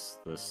revive was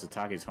the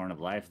Sitake's Horn of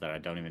Life that I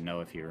don't even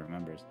know if he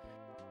remembers.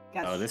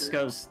 That's this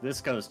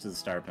true. goes to the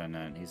Star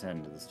Pendant. He's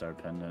heading to the Star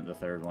Pendant, the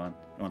third one.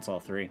 He wants all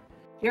 3.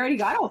 He already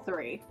got all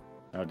 3.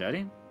 Oh, did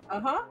he?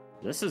 Uh-huh.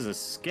 This is a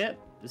skip.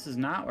 This is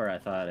not where I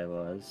thought it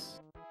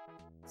was.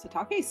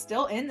 Sitake's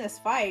still in this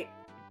fight.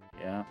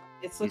 Yeah.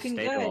 It's looking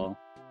good.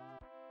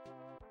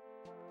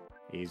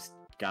 He's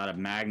got a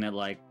magnet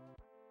like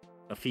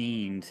a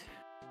fiend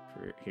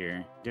for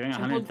here. Doing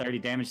 130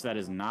 damage, that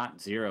is not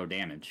 0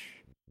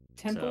 damage.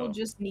 Temple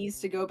just needs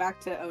to go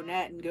back to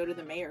Onett and go to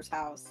the mayor's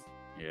house.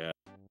 Yeah.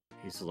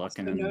 He's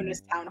looking also known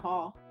as Town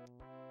Hall.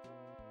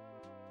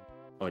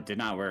 Oh, it did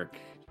not work.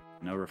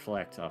 No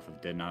reflect off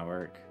of did not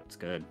work. It's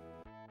good.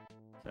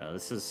 So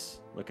this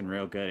is looking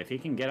real good. If he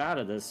can get out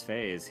of this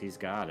phase, he's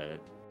got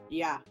it.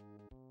 Yeah.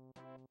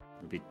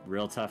 It'd be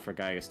real tough for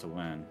Gygus to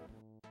win.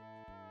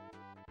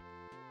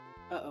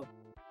 Uh-oh.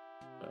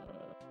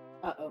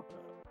 Uh-oh.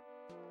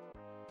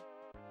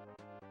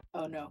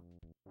 Oh no.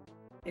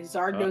 If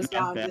Zard goes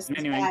down, this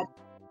is bad.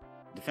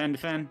 Defend.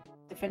 Defend.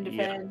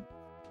 Yeah.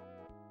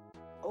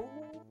 Oh.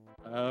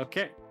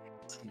 Okay.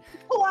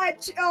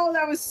 Clutch! Oh,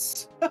 that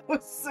was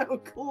so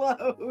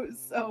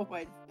close. Oh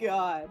my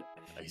god.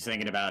 He's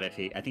thinking about if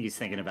he. I think he's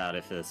thinking about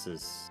if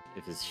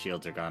his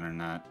shields are gone or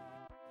not.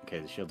 Okay,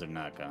 the shields are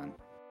not gone.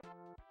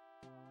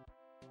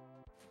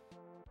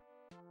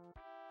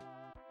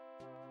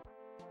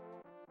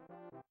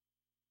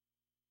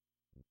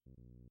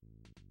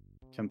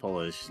 Temple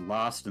is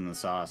lost in the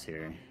sauce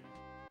here.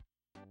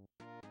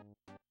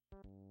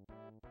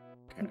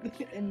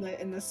 Okay.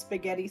 in the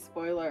spaghetti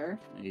spoiler.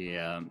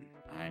 Yeah,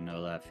 I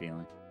know that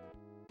feeling.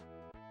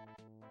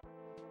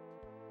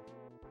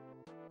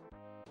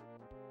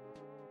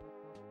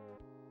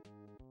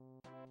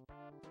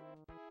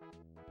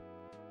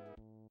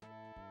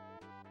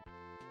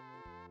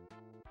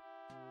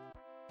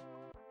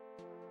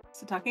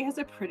 Sitake has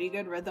a pretty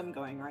good rhythm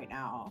going right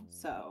now,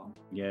 so.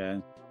 Yeah,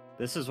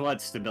 this is what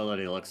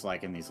stability looks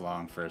like in these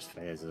long first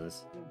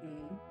phases.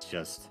 It's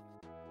just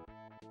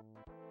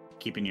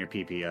keeping your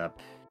PP up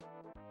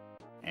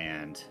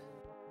and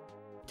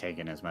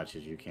taking as much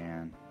as you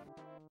can.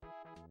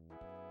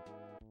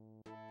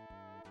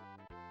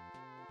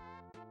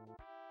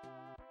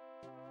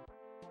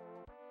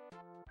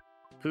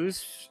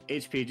 Pooh's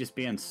HP just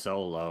being so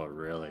low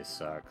really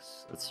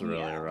sucks. It's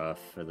really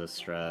rough for this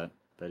strat,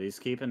 but he's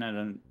keeping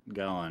it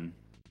going.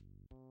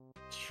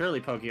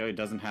 Surely Pokioid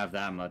doesn't have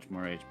that much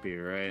more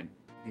HP, right?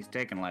 He's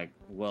taking like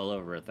well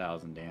over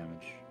 1,000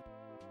 damage.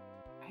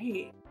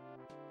 Right.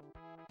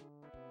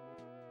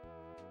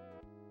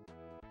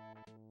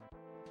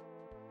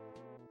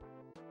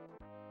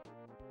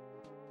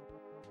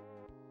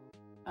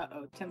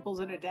 Uh-oh, Temple's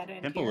in a dead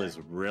end. Temple here. is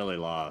really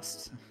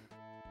lost.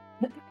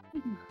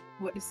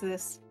 What is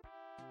this?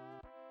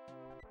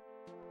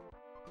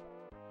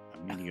 A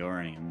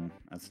Meteorium.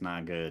 That's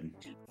not good.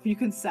 You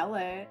can sell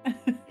it.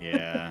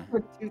 Yeah. For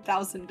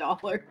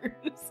 $2,000.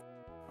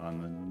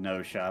 On the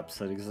no shops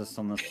that exist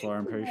on this floor,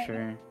 I'm pretty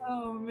sure.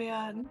 Oh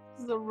man,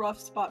 this is a rough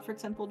spot for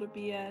Temple to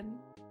be in.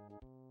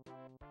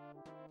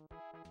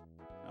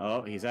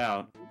 Oh, he's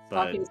out.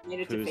 But He's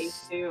made it to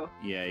phase 2.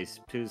 Yeah,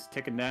 Pooh's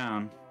ticking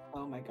down.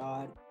 Oh my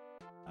god.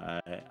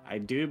 I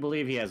do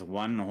believe he has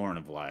one Horn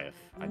of Life.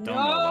 I don't know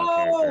No, what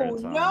character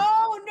it's on.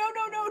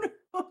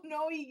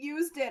 No, he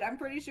used it. I'm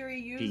pretty sure he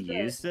used it. He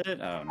used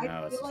it? Oh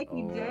no, I feel like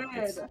he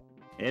did.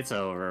 It's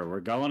over. We're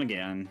going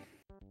again.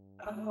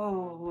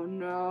 Oh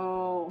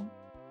no.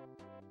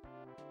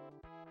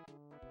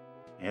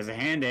 He has a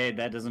hand-aid.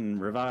 That doesn't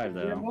revive,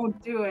 though. It won't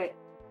do it.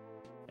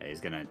 Yeah, he's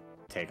gonna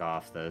take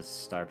off the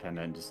Star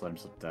Pendant and just let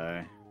himself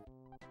die.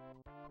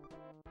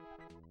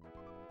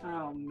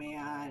 Oh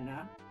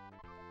man.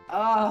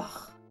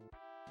 Ugh.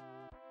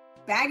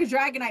 Bag of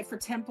Dragonite for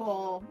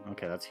Temple.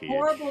 Okay, that's huge.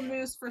 Horrible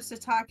news for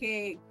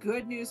Sitake.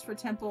 Good news for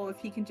Temple. If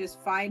he can just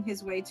find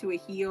his way to a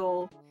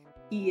heal,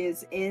 he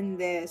is in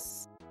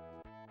this.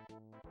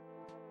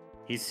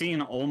 He's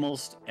seen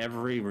almost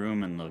every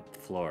room in the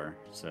floor,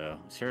 so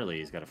surely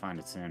he's got to find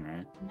it soon,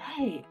 right?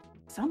 Right.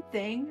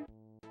 Something.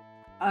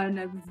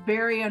 A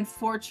very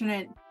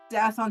unfortunate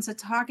death on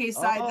Sitake's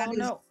side. That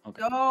is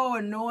so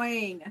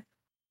annoying.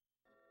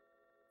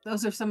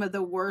 Those are some of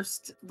the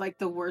worst,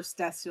 the worst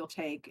deaths you'll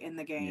take in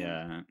the game.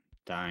 Yeah,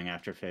 dying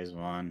after phase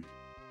 1.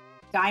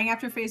 Dying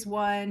after phase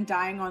 1,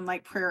 dying on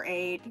prayer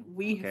 8.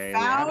 We Okay,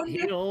 found we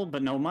have a heal,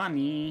 but no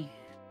money.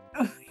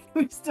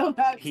 we still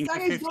have He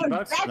needs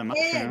 $50 for the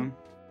mushroom.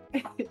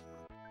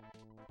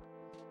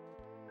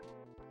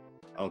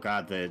 Oh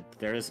god,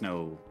 there's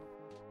no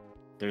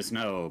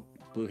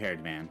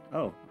blue-haired man.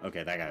 Oh,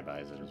 okay, that guy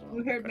buys it as well.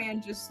 Blue-haired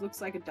man just looks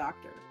like a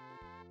doctor.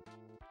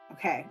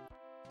 Okay.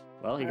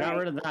 Well, he got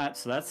rid of that,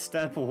 so that's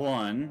step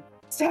 1.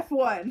 Step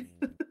 1.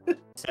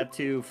 Step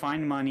 2,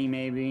 find money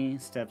maybe.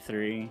 Step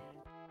 3.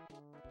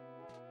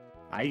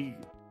 I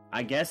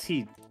guess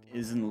he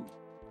isn't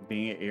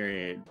being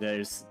irritated.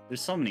 There's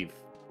so many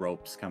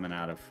ropes coming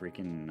out of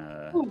freaking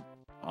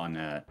on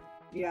that.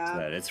 Yeah.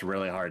 That it's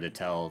really hard to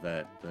tell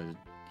that the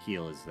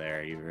heal is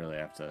there. You really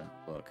have to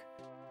look.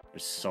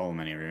 There's so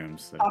many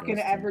rooms. That Talking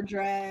to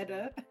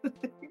Everdread.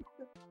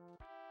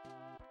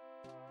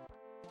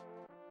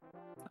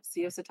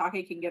 See if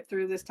Sitake can get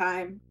through this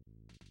time.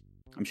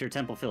 I'm sure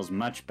Temple feels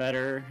much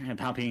better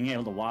about being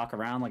able to walk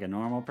around like a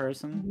normal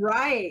person.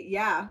 Right,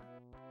 yeah.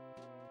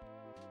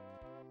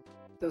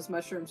 Those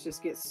mushrooms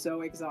just get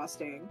so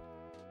exhausting.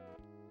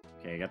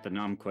 Okay, got the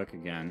numb quick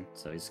again,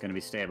 so he's gonna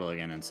be stable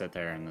again and sit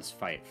there in this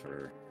fight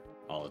for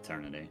all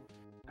eternity.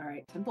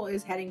 Alright, Temple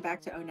is heading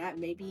back to Onat.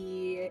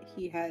 Maybe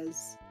he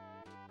has...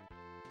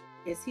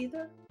 Is he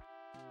though?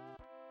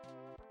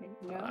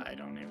 No? I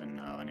don't even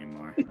know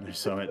anymore.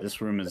 So this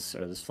floor is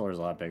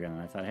a lot bigger than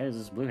I thought. Hey, is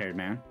this blue-haired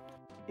man?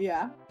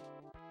 Yeah.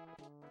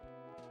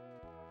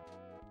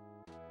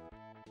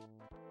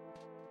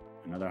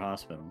 Another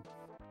hospital.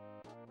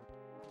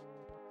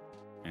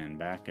 And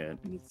back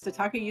at...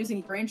 Sitake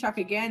using Brain Shock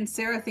again.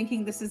 Sarah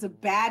thinking this is a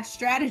bad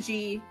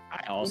strategy.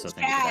 I also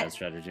think it's a bad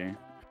strategy.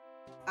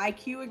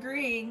 IQ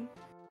agreeing.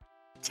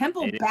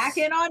 Temple back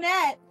in on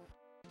net.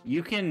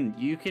 You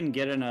can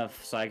get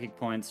enough psychic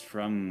points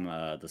from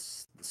the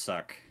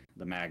suck,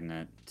 the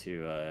magnet,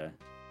 to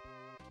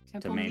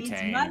Temple maintain.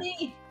 needs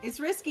money.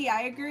 It's risky.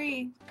 I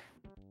agree.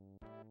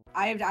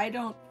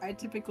 I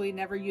typically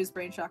never use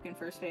brain shock in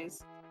first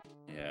phase.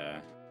 Yeah.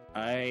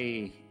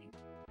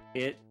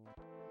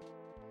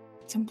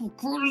 Temple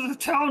quarters of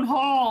town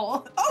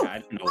hall. Oh, I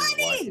don't know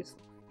money!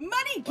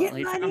 Money, get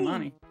he money. found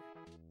money.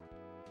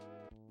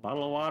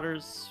 Bottle of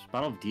waters,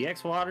 bottle of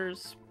DX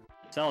waters.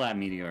 Sell that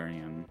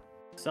meteorium.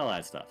 Sell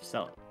that stuff.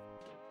 Sell it.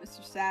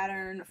 Mr.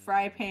 Saturn,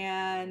 fry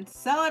pan,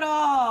 sell it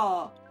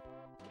all.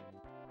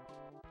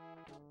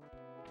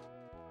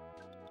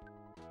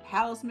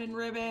 Talisman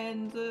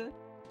ribbons.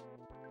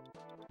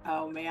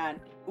 Oh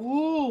man.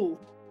 Ooh.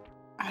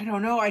 I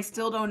don't know. I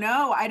still don't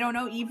know. I don't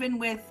know. Even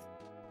with.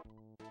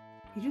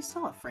 You just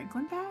saw a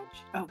Franklin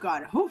badge? Oh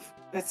god. Oof.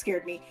 That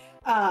scared me.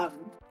 Yeah,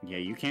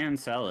 you can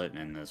sell it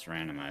in this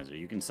randomizer.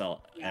 You can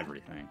sell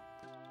everything.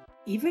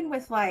 Even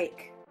with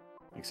like.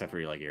 Except for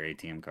your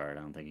ATM card.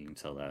 I don't think you can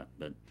sell that.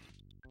 But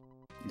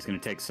it's gonna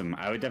take some.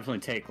 I would definitely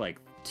take like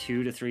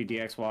 2 to 3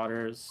 DX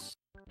waters.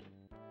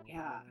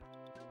 Yeah.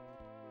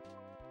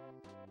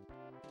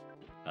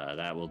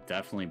 That will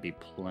definitely be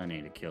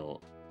plenty to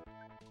kill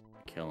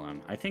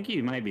him. I think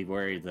you might be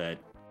worried that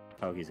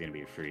Poke's gonna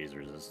be freeze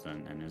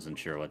resistant and isn't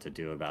sure what to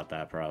do about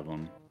that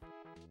problem,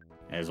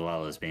 as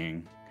well as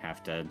being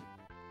half dead.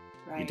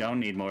 Right. You don't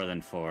need more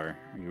than 4.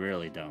 You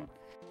really don't.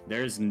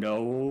 There's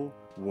no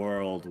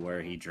world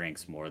where he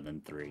drinks more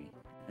than 3.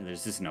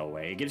 There's just no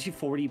way. It gives you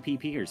 40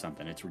 PP or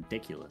something. It's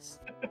ridiculous.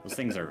 Those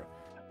things are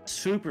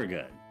super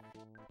good.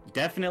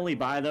 Definitely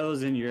buy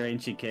those in your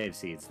Ancient Cave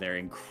seeds. They're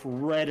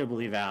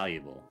incredibly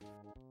valuable.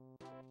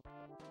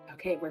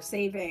 Okay, we're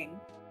saving.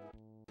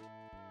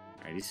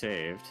 Already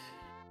saved.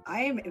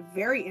 I am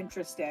very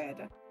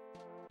interested,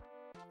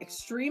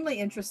 extremely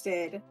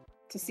interested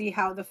to see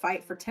how the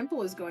fight for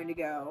Temple is going to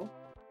go.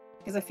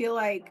 Because I feel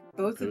like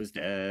both of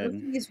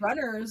these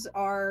runners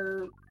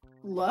are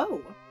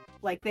low.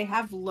 Like, they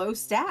have low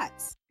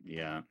stats.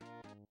 Yeah.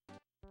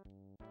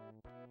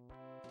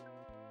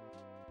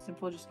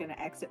 Temple just gonna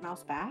exit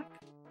mouse back?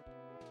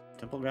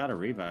 Temple got a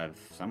revive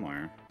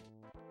somewhere.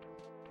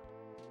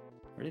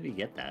 Where did he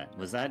get that?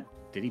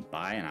 Did he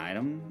buy an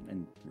item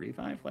and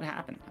revive? What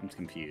happened? I'm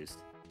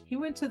confused. He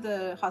went to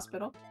the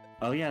hospital.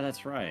 Oh yeah,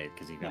 that's right,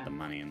 because he got the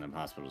money and the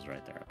hospital's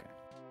right there. Okay.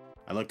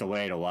 I looked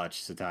away to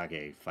watch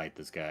Sitake fight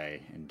this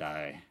guy and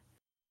die.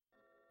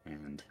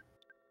 And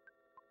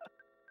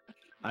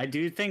I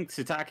do think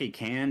Sitake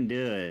can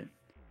do it.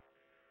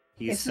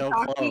 He's so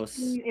close.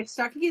 If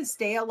Sitake can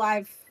stay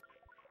alive,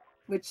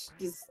 which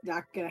is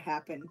not gonna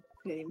happen.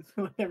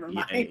 Never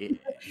mind. Yeah,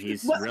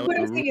 he's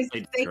really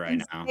they right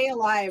can now. Stay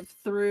alive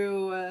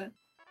through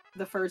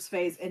the first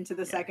phase into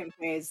the second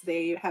phase.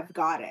 They have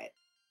got it.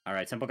 All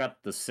right, Temple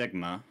got the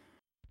Sigma,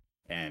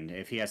 and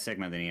if he has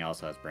Sigma, then he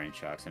also has Brain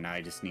Shock. So now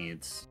he just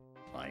needs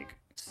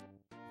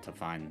to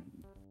find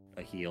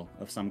a heal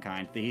of some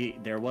kind.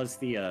 There was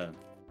the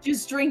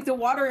just drink the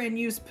water and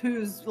use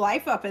Pooh's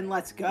life up, and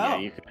let's go. Yeah,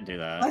 you could do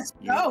that. Let's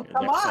go.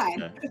 Come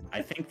on.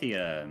 I think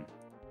the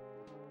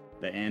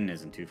inn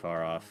isn't too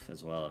far off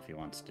as well if he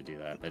wants to do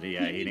that. But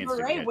yeah, he needs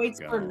to get waits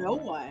going. for no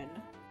one.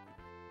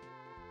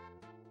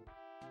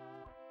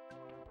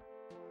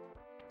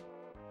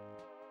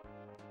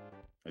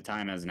 The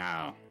time is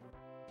now.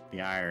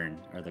 The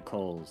iron or the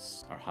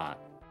coals are hot.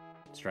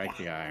 Strike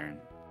the iron.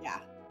 Yeah.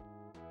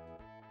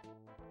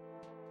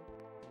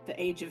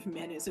 The age of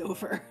men is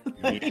over.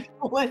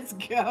 Let's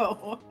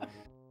go.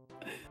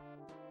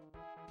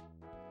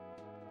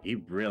 He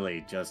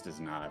really just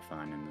is not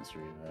fun in this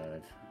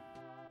revive.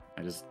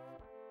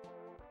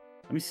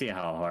 Let me see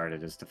how hard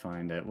it is to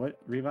find it. What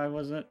revive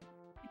was it?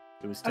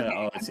 It was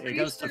to it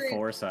goes to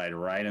Foresight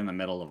right in the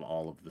middle of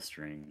all of the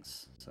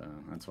strings. So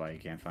that's why you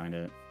can't find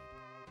it.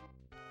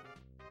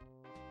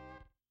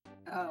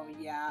 Oh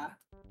yeah.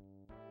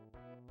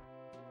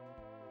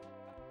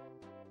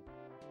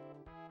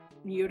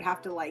 You'd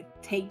have to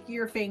take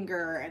your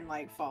finger and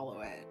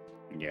follow it.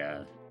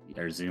 Yeah.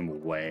 Or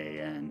zoom way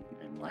in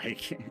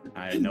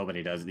and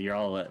nobody does. You're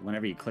all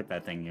whenever you click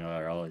that thing, you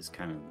are always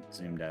kind of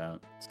zoomed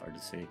out. It's hard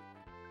to see.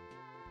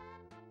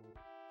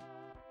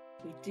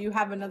 We do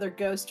have another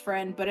ghost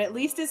friend, but at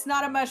least it's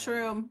not a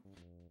mushroom.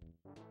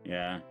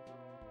 Yeah.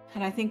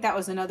 And I think that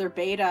was another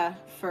beta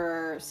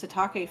for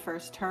Sitake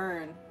first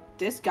turn.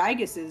 This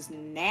Gygus is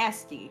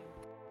nasty.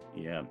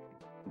 Yeah.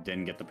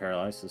 Didn't get the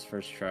paralysis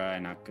first try.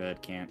 Not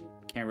good. Can't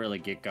really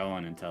get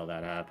going until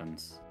that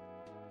happens.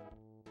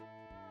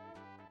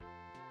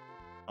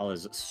 All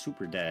is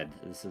super dead.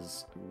 This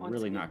is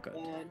really not good.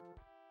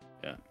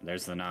 Yeah,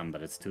 there's the numb,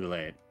 but it's too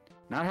late.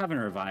 Not having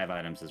revive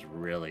items is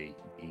really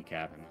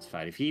kneecapping this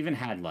fight. If he even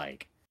had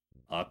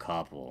a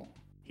couple,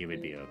 he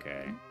would be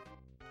okay.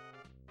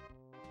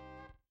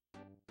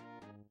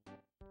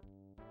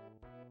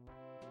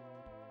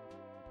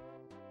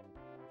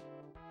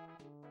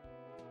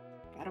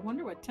 Gotta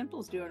wonder what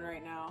Temple's doing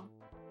right now.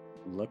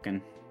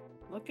 Looking.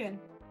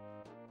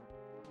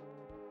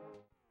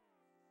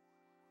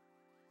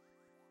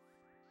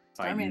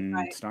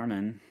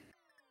 Starman.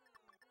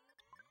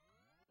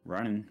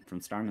 Running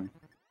from Starman.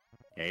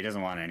 Yeah, he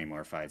doesn't want any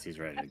more fights. He's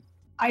ready.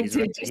 I He's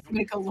did just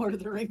make a Lord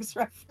of the Rings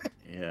reference.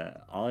 Yeah,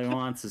 all he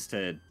wants is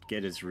to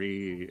get his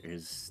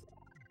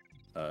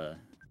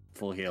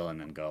full heal and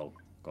then go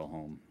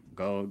home.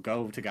 Go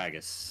to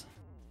Gygus.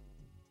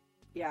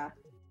 Yeah.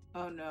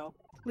 Oh no.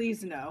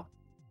 Please no.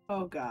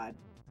 Oh god.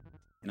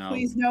 No.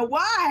 Please no.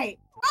 Why?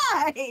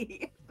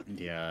 Why?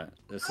 Yeah,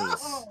 this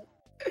is.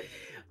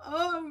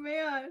 Oh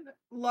man.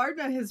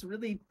 Lardna has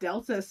really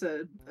dealt us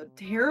a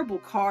terrible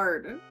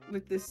card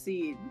with this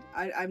seed.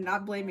 I'm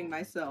not blaming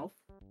myself.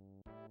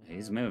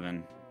 He's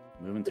moving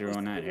through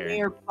on that here.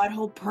 Their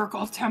butthole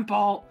Purgle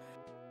Temple.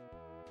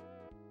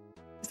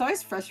 It's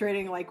always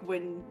frustrating, like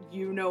when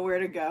you know where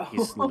to go.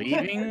 He's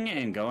leaving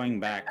and going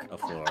back a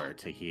floor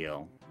to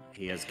heal.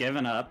 He has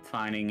given up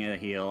finding a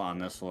heal on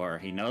this floor.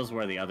 He knows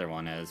where the other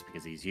one is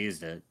because he's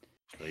used it,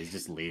 so he's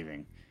just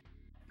leaving.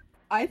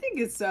 I think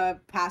it's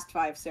past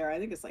 5, Sarah. I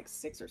think it's like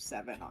 6 or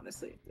 7,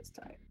 honestly, at this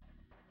time.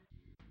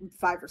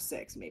 5 or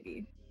 6,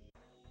 maybe.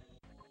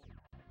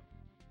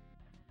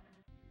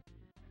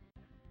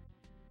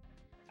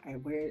 All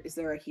right, where is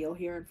there a heal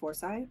here in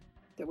Forsyth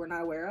that we're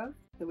not aware of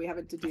that we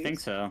haven't deduced? I think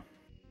so.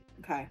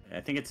 Okay. I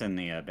think it's in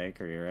the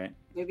bakery, right?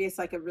 Maybe it's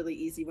like a really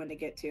easy one to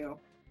get to.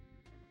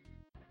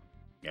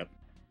 Yep.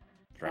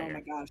 It's right oh here.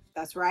 My gosh,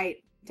 that's right.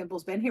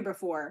 Temple's been here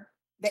before.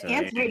 The So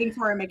ant's waiting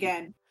for him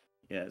again.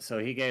 Yeah, so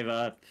he gave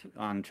up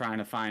on trying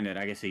to find it.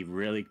 I guess he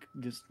really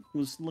just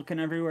was looking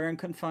everywhere and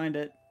couldn't find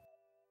it.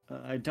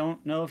 I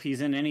don't know if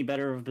he's in any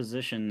better of a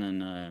position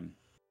than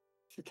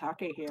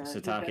Sitake here.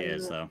 Sitake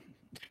is, though.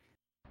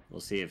 We'll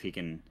see if he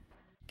can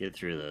get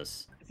through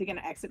this. Is he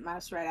gonna exit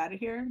mouse right out of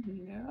here?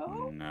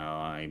 No.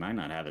 No, he might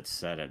not have it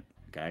set at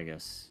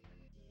Gygus.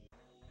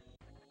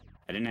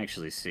 I didn't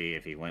actually see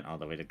if he went all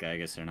the way to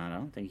Gygus or not. I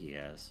don't think he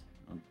has.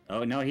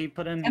 Oh no, he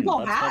put in.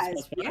 Temple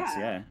has.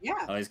 Yeah.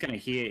 Yeah. Oh, he's gonna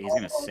heal. He's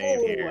gonna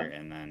save here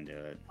and then do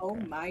it. Oh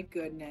okay. my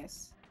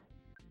goodness.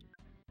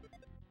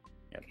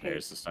 Yep, Okay,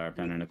 there's the star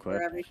pennant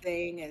equipped.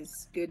 Everything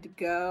is good to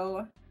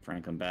go.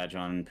 Franklin badge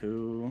on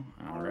Pooh.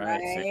 All right,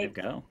 save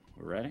go.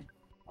 We're ready.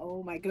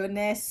 Oh my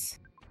goodness.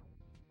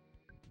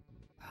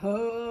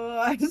 Oh,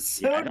 I'm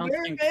so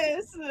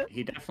nervous.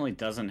 He definitely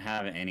doesn't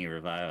have any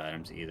revive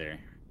items either.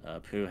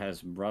 Pooh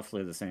has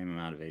roughly the same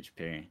amount of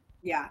HP.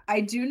 Yeah,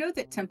 I do know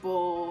that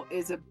Temple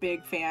is a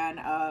big fan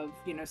of,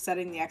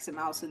 setting the exit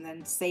mouse and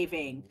then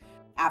saving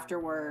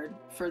afterward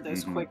for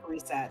those quick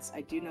resets.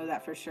 I do know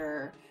that for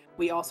sure.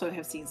 We also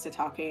have seen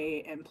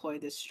Sitake employ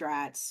this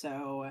strat,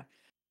 so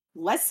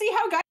let's see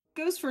how guys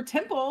goes for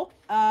Temple.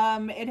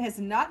 It has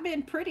not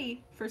been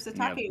pretty for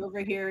Sitake over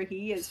here.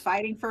 He is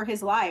fighting for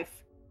his life.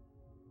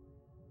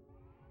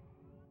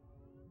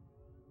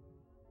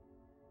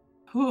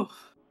 Whew.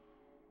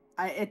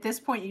 At this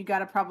point, you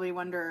gotta probably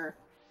wonder.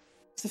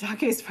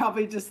 Sitake's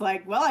probably just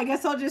like, well, I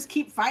guess I'll just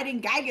keep fighting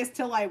Gygus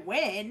till I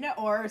win,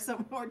 or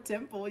some more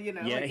Temple, Yeah,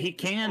 like he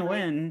can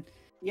win.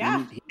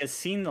 Yeah. He has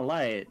seen the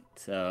light,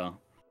 so...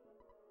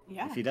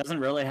 Yeah. If he doesn't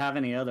really have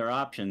any other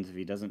options, if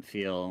he doesn't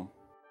feel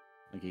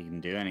like he can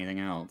do anything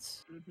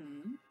else.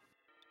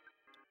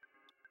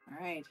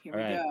 Alright, here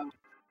we go.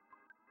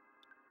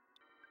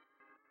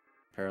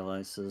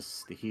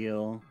 Paralysis, the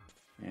heal,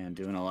 and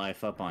doing a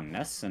life up on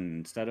Ness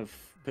instead of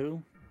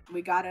Pooh.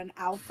 We got an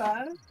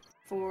alpha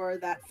for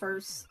that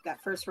first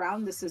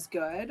round. This is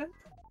good.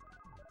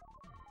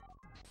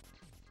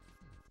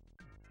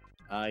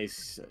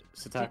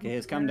 Satake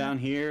has come down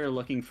here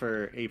looking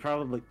for. He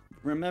probably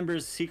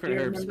remembers secret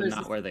herbs, but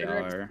not where they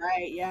are.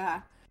 Right?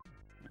 Yeah.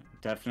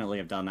 Definitely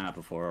have done that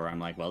before. Where I'm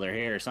like, well, they're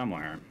here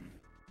somewhere.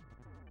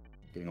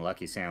 Getting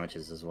lucky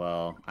sandwiches as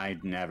well. I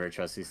never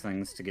trust these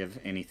things to give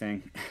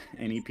anything,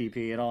 any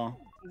PP at all.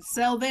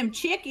 Sell them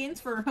chickens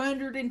for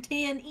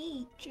 110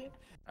 each.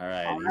 All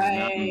right. He's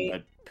nothing,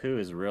 but Pooh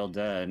is real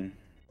dead.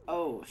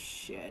 Oh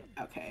shit.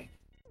 Okay.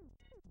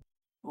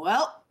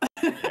 Well.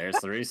 There's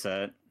the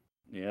reset.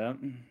 Yep.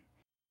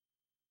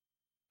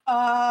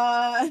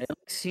 At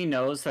least he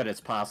knows that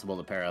it's possible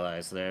to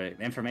paralyze. The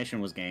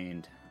information was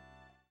gained.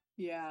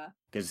 Yeah.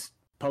 Because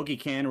Pokey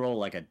can roll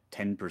like a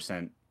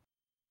 10%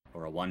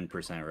 or a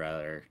 1%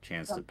 rather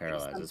chance to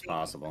paralyze is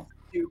possible.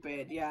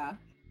 Stupid, yeah.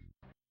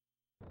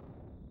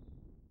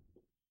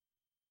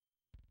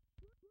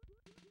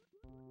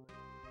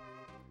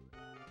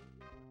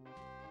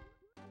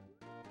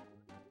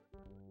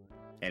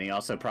 And he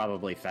also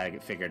probably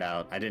figured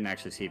out, I didn't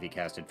actually see if he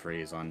casted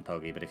freeze on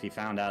Pokey, but if he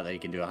found out that he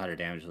can do 100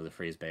 damage with a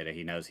freeze beta,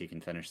 he knows he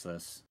can finish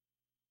this.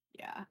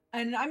 Yeah.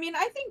 And I mean,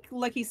 I think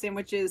lucky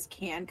sandwiches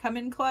can come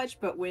in clutch,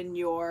 but when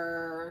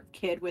your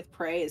kid with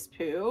prey is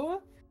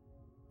Pooh,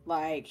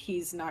 like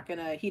he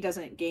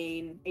doesn't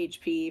gain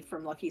HP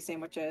from lucky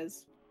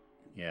sandwiches.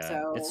 Yeah.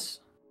 So...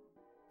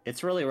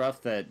 It's really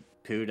rough that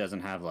Pooh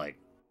doesn't have like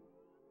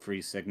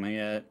free Sigma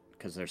yet,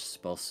 because they're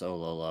both so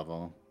low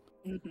level.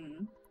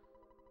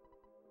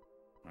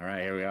 All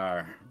right, here we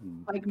are.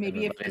 Like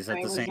maybe everybody's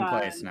at the same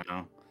place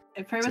now.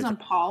 If prey was on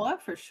Paula,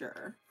 for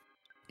sure.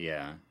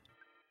 Yeah.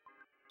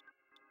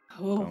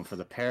 Oh. Going for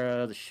the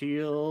para, the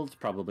shield.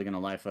 Probably gonna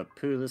life up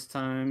Pooh this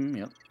time.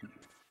 Yep.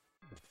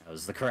 That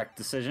was the correct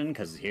decision,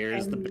 because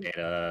here's the And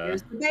beta.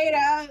 here's the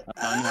beta.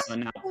 Oh, no,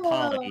 now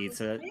Paula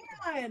eats it.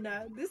 Man,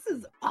 this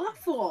is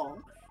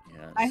awful.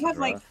 Yeah, I this is have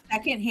like rough.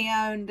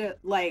 secondhand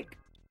like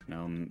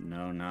No,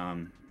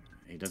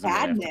 he doesn't really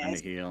have time to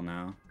sadness. heal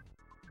now.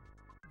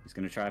 He's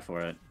gonna try for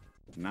it.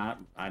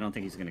 I don't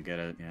think he's gonna get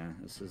it. Yeah,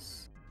 this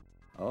is...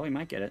 Oh, he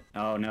might get it.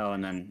 Oh, no,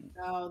 and then...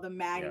 Oh, the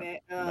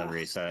magnet. Yeah, the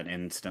reset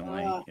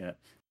instantly. Ugh. Yeah.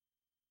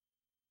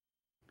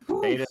 Whew.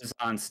 Beta's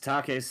on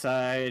Sitake's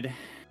side.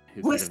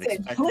 Who could have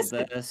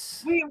expected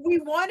this? We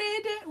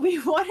wanted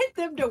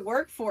them to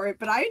work for it,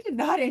 but I did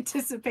not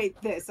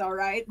anticipate this. All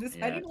right,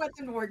 I didn't want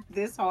them to work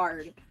this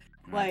hard.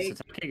 Right, Like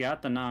Sitake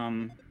got the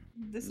num.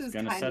 this He's is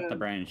gonna kind set of the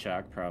brain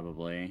shock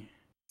probably.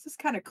 this is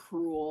kind of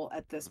cruel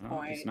at this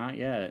point. It's not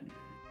yet.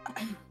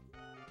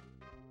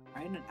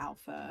 Right, an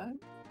alpha,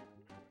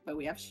 but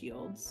we have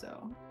shields,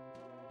 so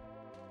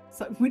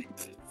we.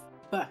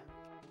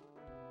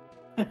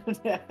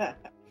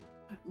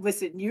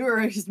 Listen, you're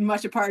as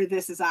much a part of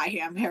this as I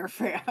am,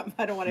 Airfram.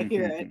 I don't want to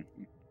hear it.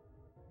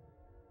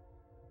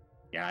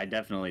 Yeah, I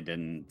definitely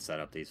didn't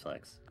set up these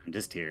flex. I'm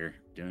just here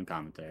doing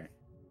commentary,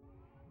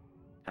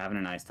 having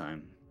a nice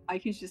time.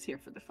 Ike's just here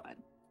for the fun.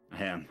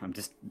 I am. I'm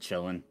just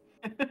chilling.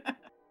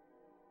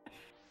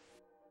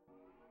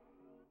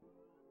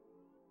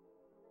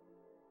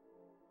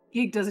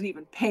 He doesn't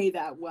even pay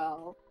that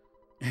well.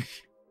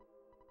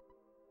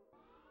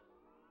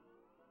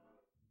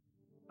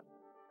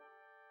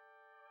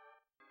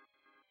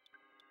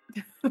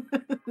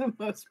 The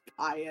most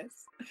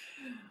pious.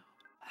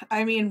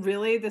 I mean,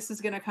 really, this is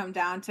going to come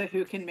down to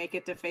who can make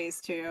it to phase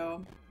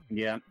 2.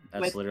 Yeah,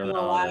 that's with literally Pooh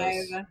all it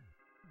is. alive.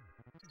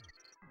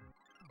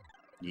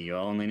 You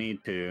only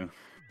need 2.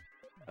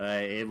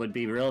 It would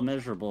be real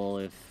miserable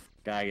if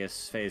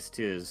Gaius phase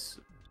 2 is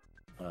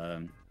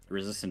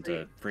resistant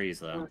to freeze,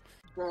 though.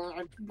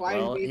 Why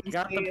Well, did we he even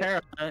got say the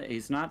it? para.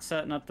 He's not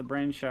setting up the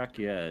brain shock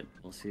yet.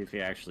 We'll see if he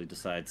actually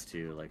decides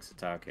to, like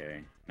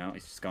Sitake. No,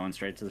 he's just going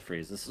straight to the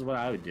freeze. This is what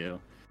I would do.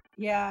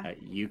 Yeah.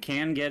 You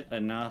can get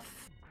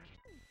enough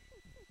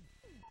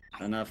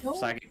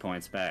psychic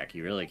points back.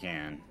 You really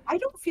can. I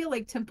don't feel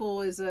like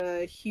Temple is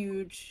a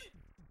huge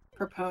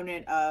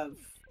proponent of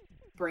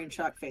brain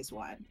shock phase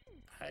 1.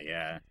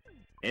 Yeah.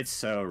 It's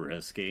so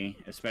risky,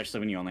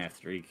 especially when you only have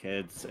 3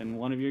 kids, and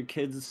one of your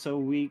kids is so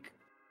weak.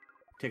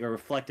 Take a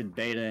reflected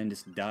beta and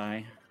just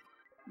die.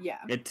 Yeah.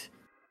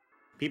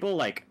 People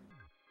like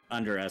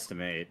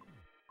underestimate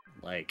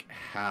like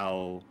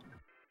how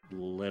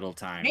little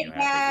time Snake you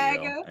have bag.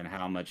 to heal and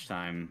how much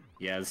time.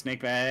 Yeah, the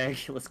snake bag.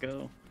 Let's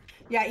go.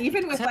 Yeah,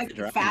 even with Let's have like the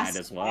Dragon fast Knight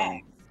as well.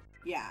 bags.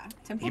 Yeah,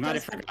 Temple. He might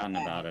have does forgotten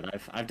that. about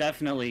it. I've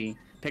definitely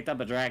picked up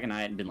a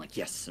Dragonite and been like,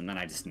 yes, and then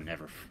I just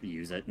never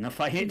use it in a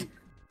fight.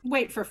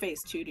 Wait for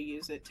phase 2 to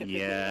use it. Typically,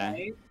 Yeah.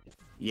 right?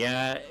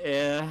 Yeah,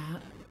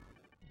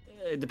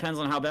 it depends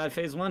on how bad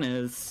phase 1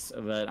 is,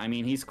 but I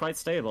mean, he's quite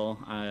stable.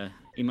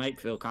 He might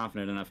feel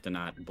confident enough to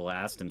not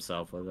blast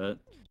himself with it.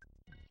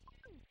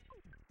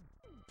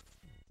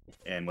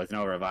 And with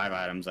no revive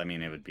items, I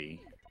mean, it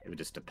would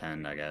just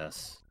depend, I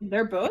guess.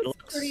 They're both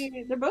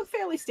they're both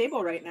fairly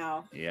stable right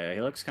now. Yeah,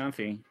 he looks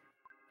comfy.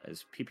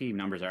 His PP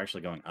numbers are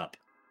actually going up,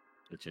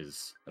 which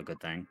is a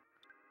good thing.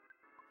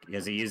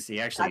 Because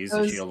he actually used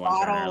the shield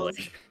one turn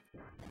early.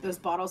 Those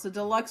bottles of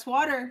deluxe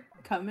water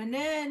coming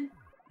in.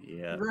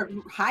 Yeah.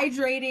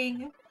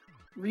 Hydrating,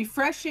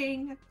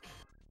 refreshing.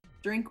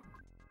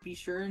 Be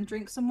sure and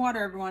drink some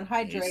water, everyone.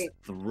 Hydrate. He's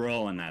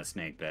throwing that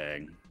snake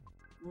bag.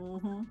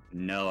 Mm-hmm.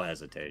 No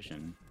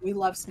hesitation. We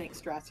love snake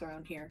strats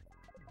around here.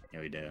 Yeah,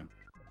 we do.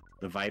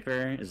 The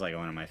Viper is like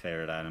one of my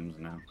favorite items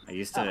now. I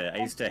used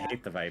to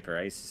hate the Viper.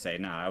 I used to say,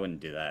 no, I wouldn't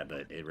do that,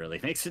 but it really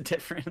makes a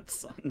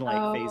difference on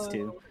like phase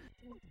 2.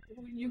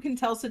 You can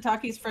tell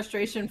Sitake's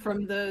frustration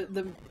from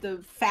the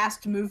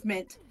fast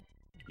movement.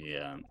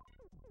 Yeah.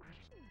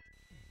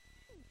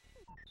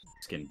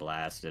 Just getting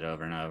blasted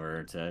over and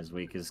over to his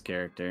weakest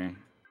character.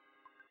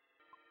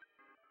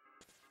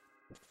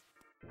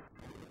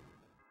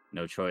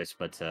 No choice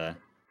but to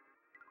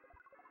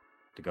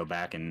go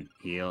back and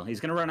heal. He's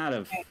gonna run out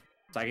of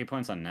psychic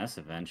points on Ness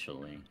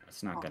eventually.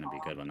 That's not gonna be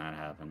good when that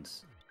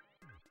happens.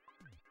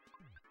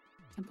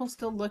 Temple's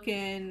still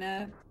looking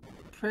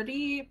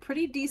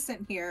pretty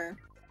decent here.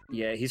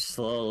 Yeah, he's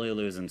slowly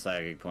losing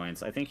psychic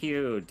points. I think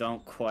you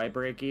don't quite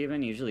break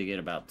even. Usually you get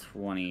about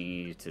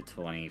 20 to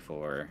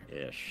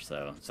 24-ish,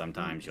 so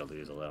sometimes you'll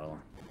lose a little.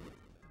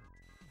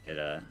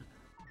 It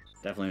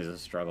definitely is a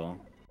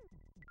struggle.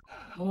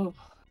 Oh.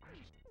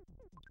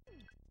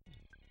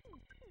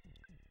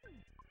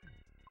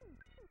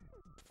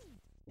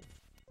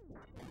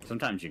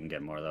 Sometimes you can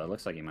get more, though. It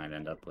looks like he might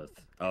end up with...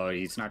 Oh,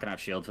 he's not going to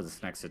have shield for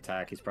this next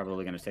attack. He's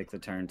probably going to take the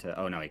turn to...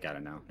 Oh, no, he got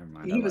it now. Never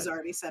mind. He was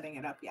already setting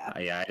it up, yeah.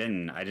 Yeah,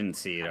 I didn't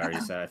see it already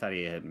set. I thought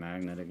he hit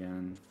Magnet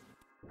again.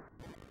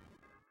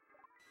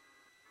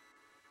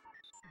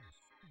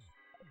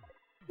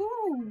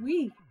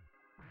 Ooh-wee.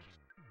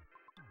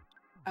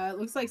 It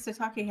looks like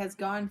Sitake has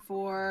gone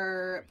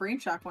for Brain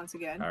Shock once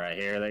again. Alright,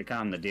 here they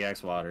come. The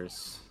DX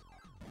Waters.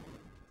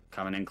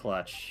 Coming in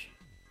clutch.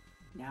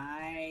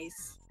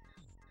 Nice.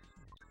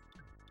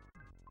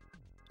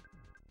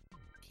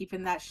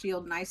 keeping that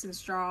shield nice and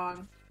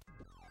strong.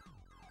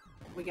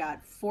 We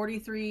got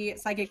 43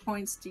 psychic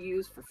points to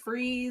use for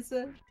freeze.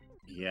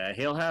 Yeah,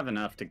 he'll have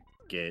enough to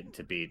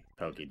beat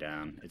Pokey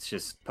down. It's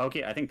just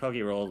Pokey. I think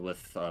Pokey rolled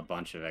with a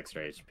bunch of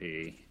extra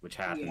HP, which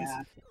happens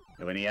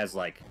when he has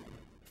like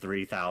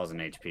 3,000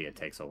 HP. It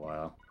takes a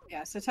while.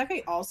 Yeah,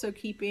 Sitake also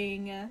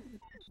keeping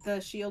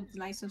the shield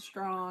nice and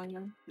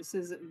strong. This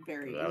is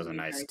very. That was a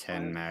nice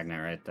 10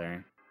 magnet right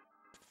there.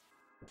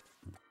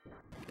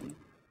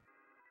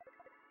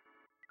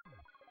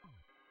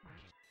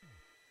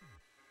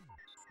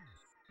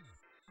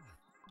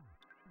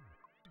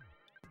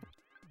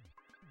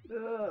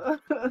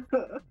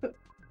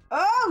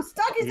 Oh,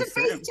 Stucky's in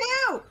phase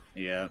 2!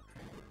 Yeah,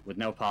 with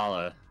no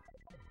Paula.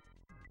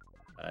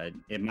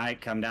 It might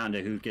come down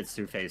to who gets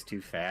through phase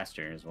 2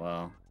 faster as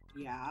well.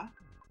 Yeah.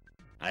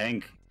 I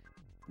think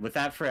with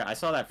that I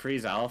saw that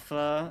freeze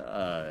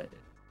alpha.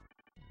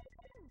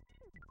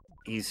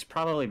 He's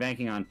probably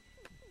banking on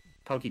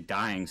Pokey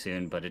dying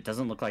soon, but it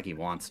doesn't look like he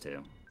wants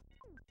to.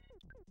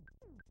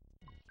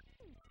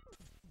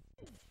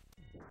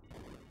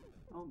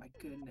 Oh my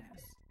goodness.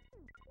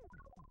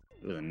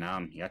 Ooh, the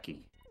numb, yucky.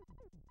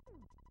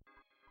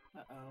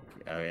 Uh-oh.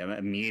 Oh, yeah,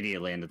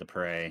 immediately into the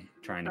prey,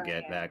 trying to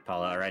get back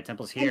Paula. Alright,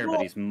 Temple's here,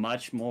 but he's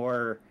much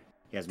more...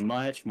 He has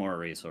much more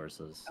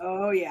resources.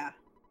 Oh, yeah.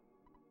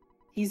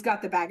 He's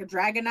got the bag of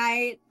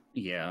Dragonite.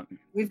 Yeah.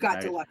 We've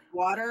got Deluxe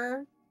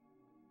Water.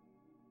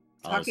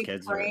 All his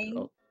kids are...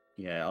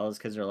 Yeah, all his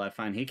kids are alive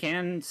fine. He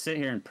can sit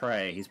here and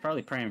pray. He's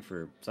probably praying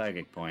for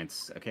psychic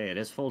points. Okay, it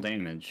is full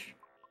damage,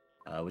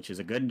 which is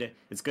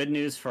it's good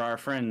news for our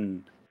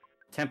friend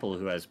Temple,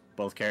 who has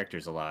both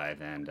characters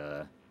alive and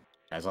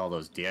has all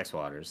those DX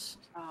waters.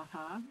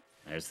 Uh-huh.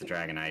 There's the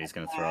Dragonite. He's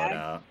going to throw it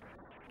out.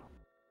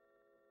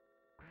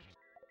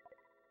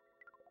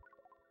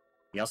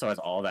 He also has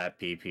all that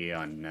PP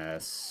on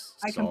Ness.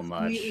 So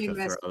much to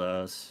throw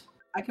those.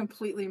 I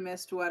completely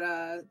missed what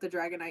the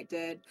Dragonite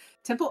did.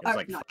 Temple... It was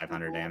like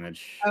 500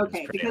 damage.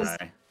 Okay, because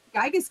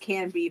Gygus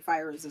can be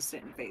fire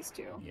resistant in phase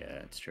 2. Yeah,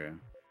 it's true.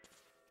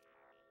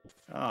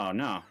 Oh,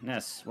 no.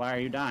 Ness, why are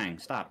you dying?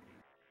 Stop.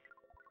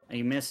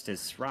 You missed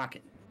his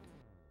rocket.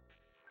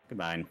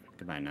 Goodbye.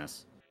 Goodbye,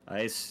 Ness.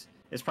 It's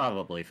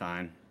probably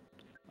fine.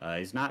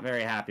 He's not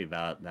very happy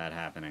about that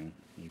happening,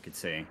 you could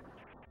see.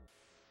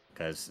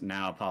 Because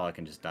now Apollo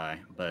can just die.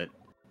 But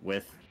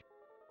with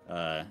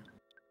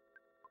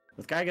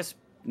Gygus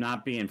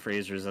not being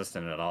freeze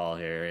resistant at all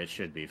here, it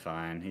should be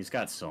fine. He's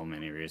got so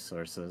many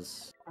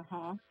resources.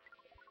 Uh-huh.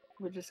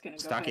 We're just gonna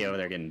go Stocky over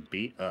there getting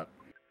beat up.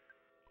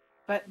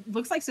 But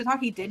looks like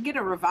Sataki did get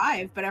a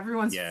revive, but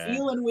everyone's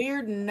feeling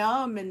weird and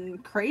numb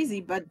and crazy.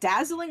 But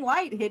Dazzling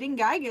Light hitting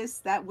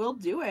Gygus, that will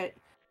do it.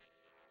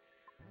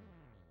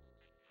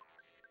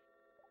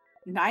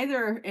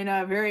 Neither in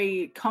a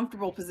very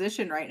comfortable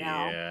position right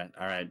now. Yeah.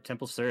 All right.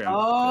 Temple's third.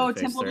 Oh,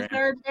 Temple to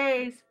third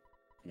phase.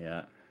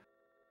 Yeah.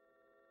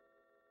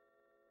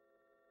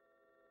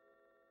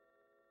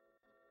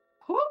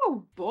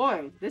 Oh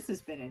boy, this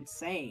has been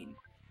insane.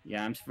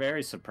 Yeah, I'm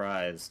very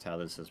surprised how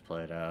this has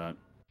played out.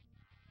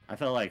 I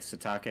felt like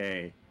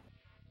Sitake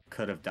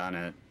could have done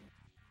it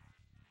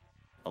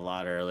a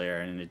lot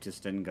earlier, and it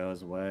just didn't go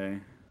his way.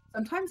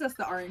 Sometimes that's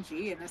the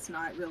RNG, and it's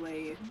not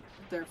really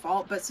their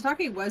fault. But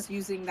Sitake was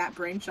using that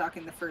Brain Shock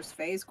in the first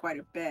phase quite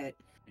a bit.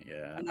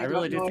 Yeah, I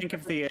really do think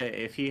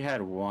if he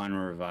had one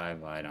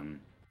revive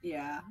item,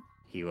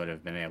 he would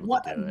have been able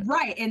to do it.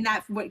 Right, and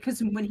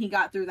because when he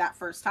got through that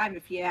first time,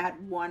 if he had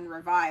one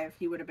revive,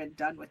 he would have been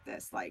done with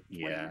this like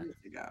 20 years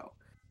ago.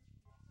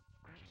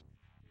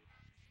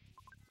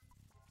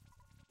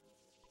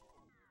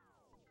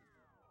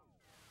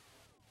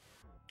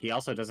 He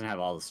also doesn't have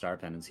all the star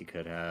pendants he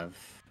could have.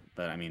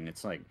 But, I mean,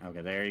 it's like, okay,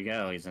 there you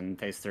go. He's in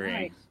phase 3.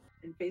 Right.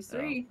 In phase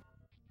 3.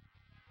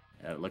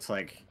 It looks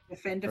like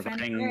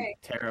providing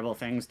terrible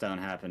things don't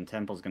happen,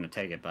 Temple's going to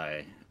take it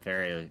by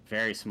very,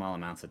 very small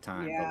amounts of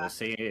time. But we'll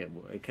see.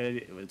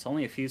 It's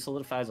only a few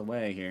solidifies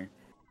away here.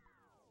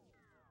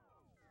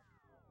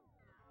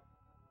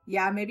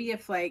 Yeah, maybe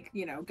if,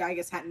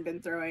 Gygus hadn't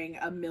been throwing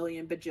a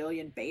million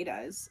bajillion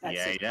betas.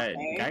 Yeah, he did.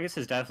 Gygus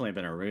has definitely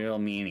been a real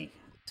meanie.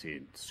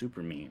 Dude,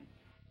 super mean.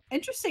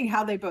 Interesting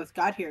how they both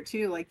got here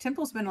too. Like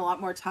Temple spent a lot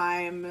more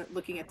time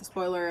looking at the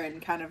spoiler and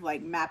kind of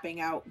like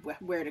mapping out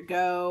where to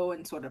go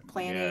and sort of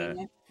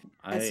planning.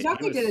 And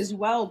Stocky did as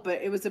well,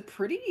 but it was a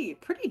pretty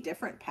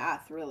different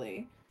path,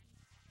 really.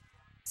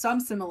 Some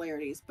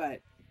similarities,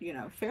 but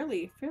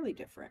fairly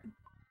different.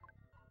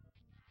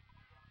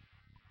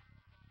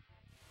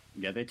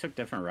 Yeah, they took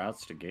different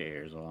routes to get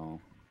here as well.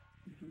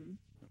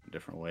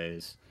 Different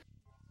ways.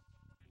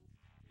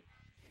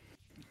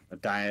 The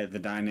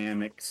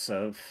dynamics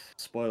of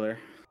spoiler.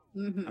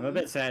 I'm a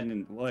bit sad.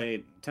 And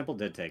wait, Temple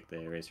did take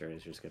the eraser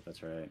skip.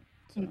 That's right.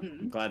 So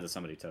I'm glad that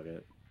somebody took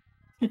it.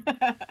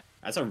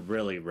 That's a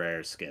really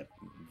rare skip.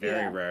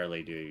 Very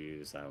rarely do you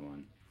use that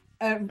one.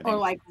 Or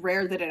like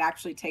rare that it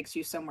actually takes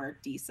you somewhere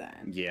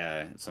decent.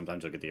 Yeah,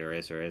 sometimes you'll get the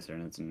eraser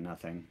and it's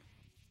nothing.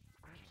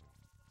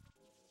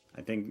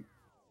 I think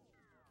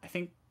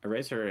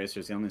eraser is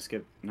the only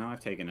skip. No, I've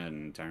taken it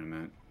in a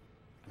tournament.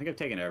 I think I've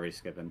taken every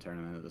skip in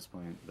tournament at this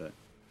point, but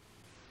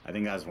I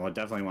think that's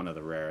definitely one of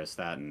the rarest.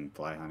 That and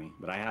fly honey,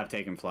 but I have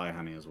taken fly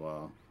honey as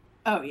well.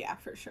 Oh yeah,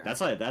 for sure.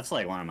 That's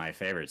like one of my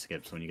favorite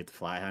skips when you get the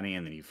fly honey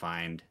and then you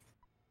find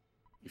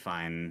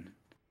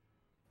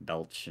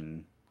Belch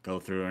and go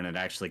through and it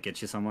actually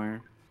gets you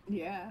somewhere.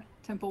 Yeah,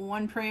 Temple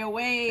one prey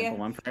away Temple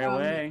one prey from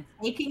away.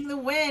 taking the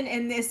win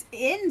in this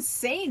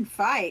insane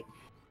fight.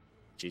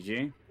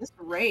 GG. This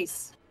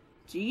race.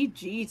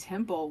 GG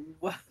Temple.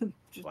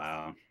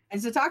 Wow.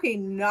 And Satake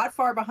not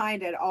far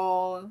behind at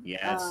all.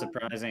 Yeah, it's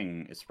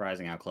surprising. It's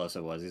surprising how close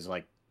it was. He's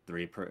like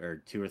 2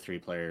 or 3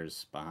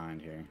 players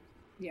behind here.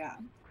 Yeah.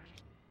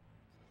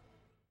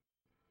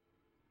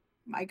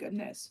 My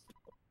goodness.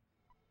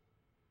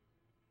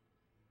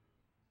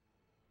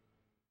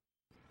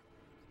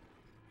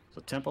 So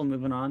Temple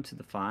moving on to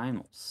the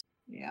finals.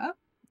 Yeah.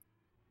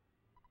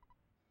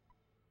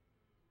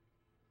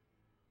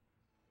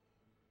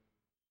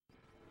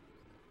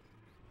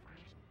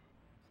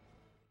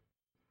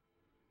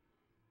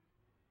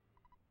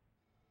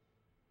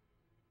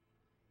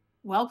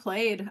 Well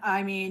played.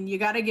 I mean, you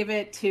got to give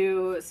it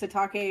to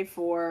Satake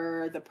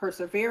for the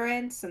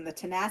perseverance and the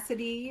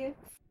tenacity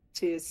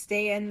to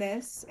stay in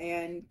this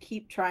and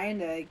keep trying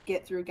to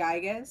get through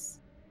Gygas.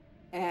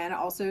 And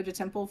also to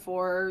Temple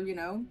for, you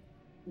know,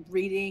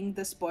 reading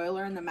the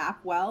spoiler and the map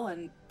well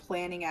and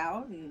planning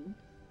out and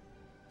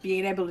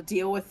being able to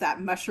deal with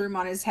that mushroom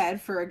on his head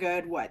for a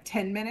good, what,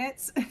 10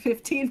 minutes?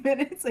 15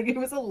 minutes? Like, it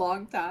was a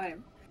long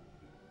time.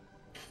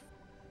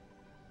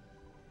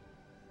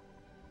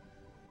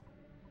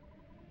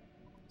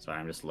 Sorry,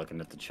 I'm just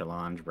looking at the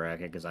challenge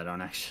bracket because I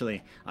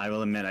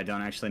will admit, I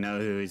don't actually know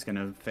who he's going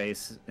to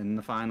face in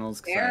the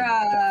finals. Sarah!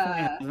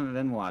 I definitely haven't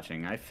been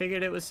watching. I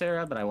figured it was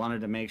Sarah, but I wanted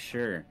to make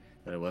sure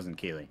that it wasn't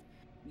Keely.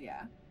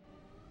 Yeah.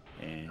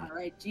 And All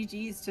right,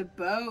 GG's to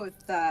both.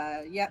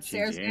 Yep,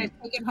 Sarah's GG. going to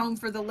take it home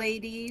for the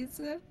ladies.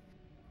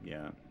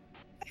 Yeah.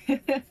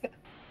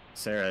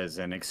 Sarah is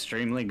an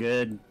extremely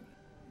good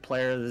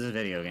player of this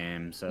video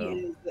game, so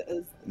She's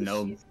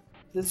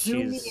the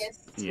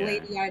zoomiest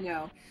lady I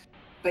know.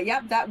 But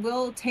yep, that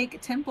will take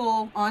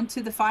Temple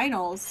onto the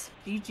finals.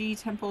 GG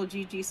Temple,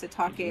 GG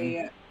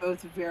Satake,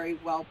 both very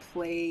well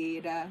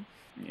played.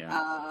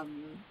 Yeah.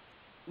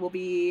 We'll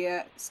be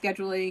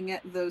scheduling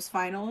those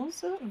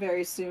finals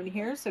very soon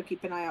here, so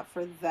keep an eye out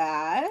for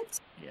that.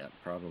 Yeah,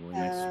 probably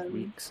next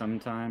week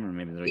sometime, or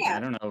maybe the week. Yeah. I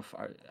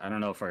don't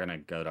know if we're gonna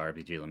go to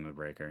RPG Limit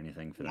Break or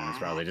anything for them. It's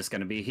probably just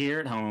gonna be here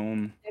at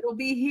home. It'll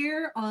be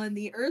here on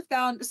the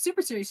Earthbound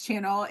Super Series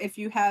channel. If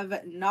you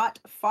have not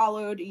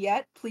followed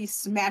yet, please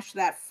smash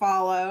that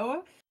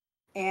follow.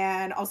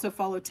 And also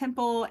follow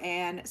Temple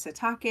and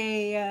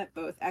Satake,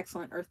 both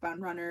excellent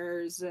Earthbound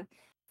runners.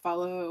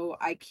 Follow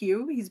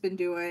IQ. He's been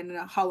doing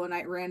Hollow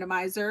Knight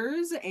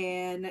randomizers,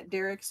 and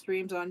Derek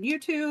streams on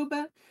YouTube.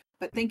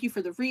 But thank you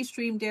for the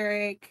restream,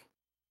 Derek.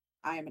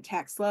 I am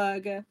Attack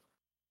Slug.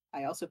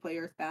 I also play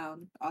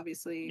Earthbound,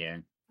 obviously. Yeah.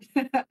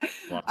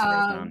 Lots of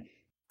Earthbound.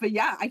 But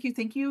yeah, IQ,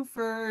 thank you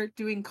for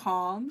doing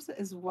comms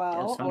as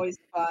well. Yeah, always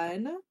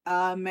fun.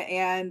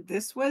 And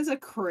this was a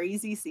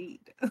crazy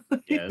seed.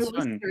 Yeah, it's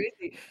fun.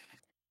 Crazy.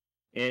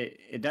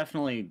 It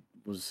definitely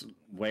was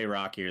way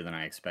rockier than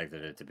I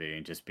expected it to be,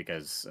 just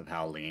because of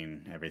how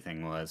lean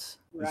everything was.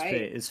 Right.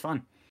 It's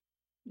fun.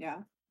 Yeah.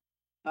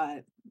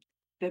 But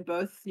they're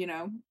both, you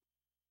know,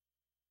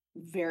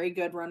 very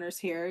good runners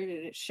here, and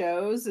it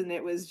shows. And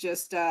it was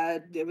just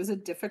it was a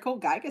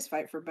difficult Gygas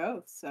fight for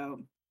both. So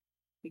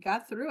we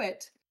got through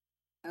it.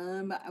 I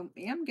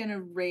am gonna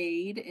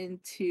raid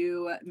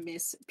into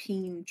Miss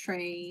Peen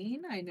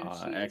Train. I know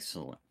she's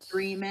Excellent.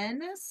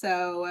 streaming.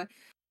 So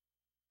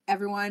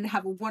everyone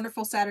have a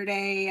wonderful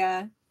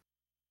Saturday.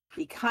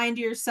 Be kind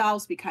to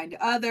yourselves, be kind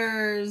to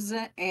others,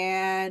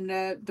 and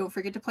don't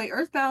forget to play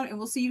Earthbound. And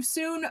we'll see you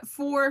soon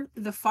for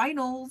the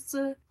finals.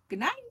 Good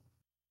night.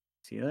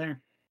 See you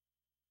there.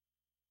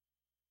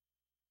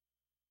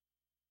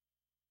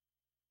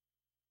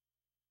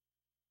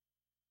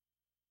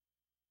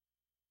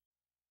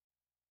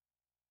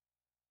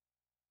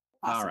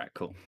 Awesome. All right,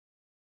 cool.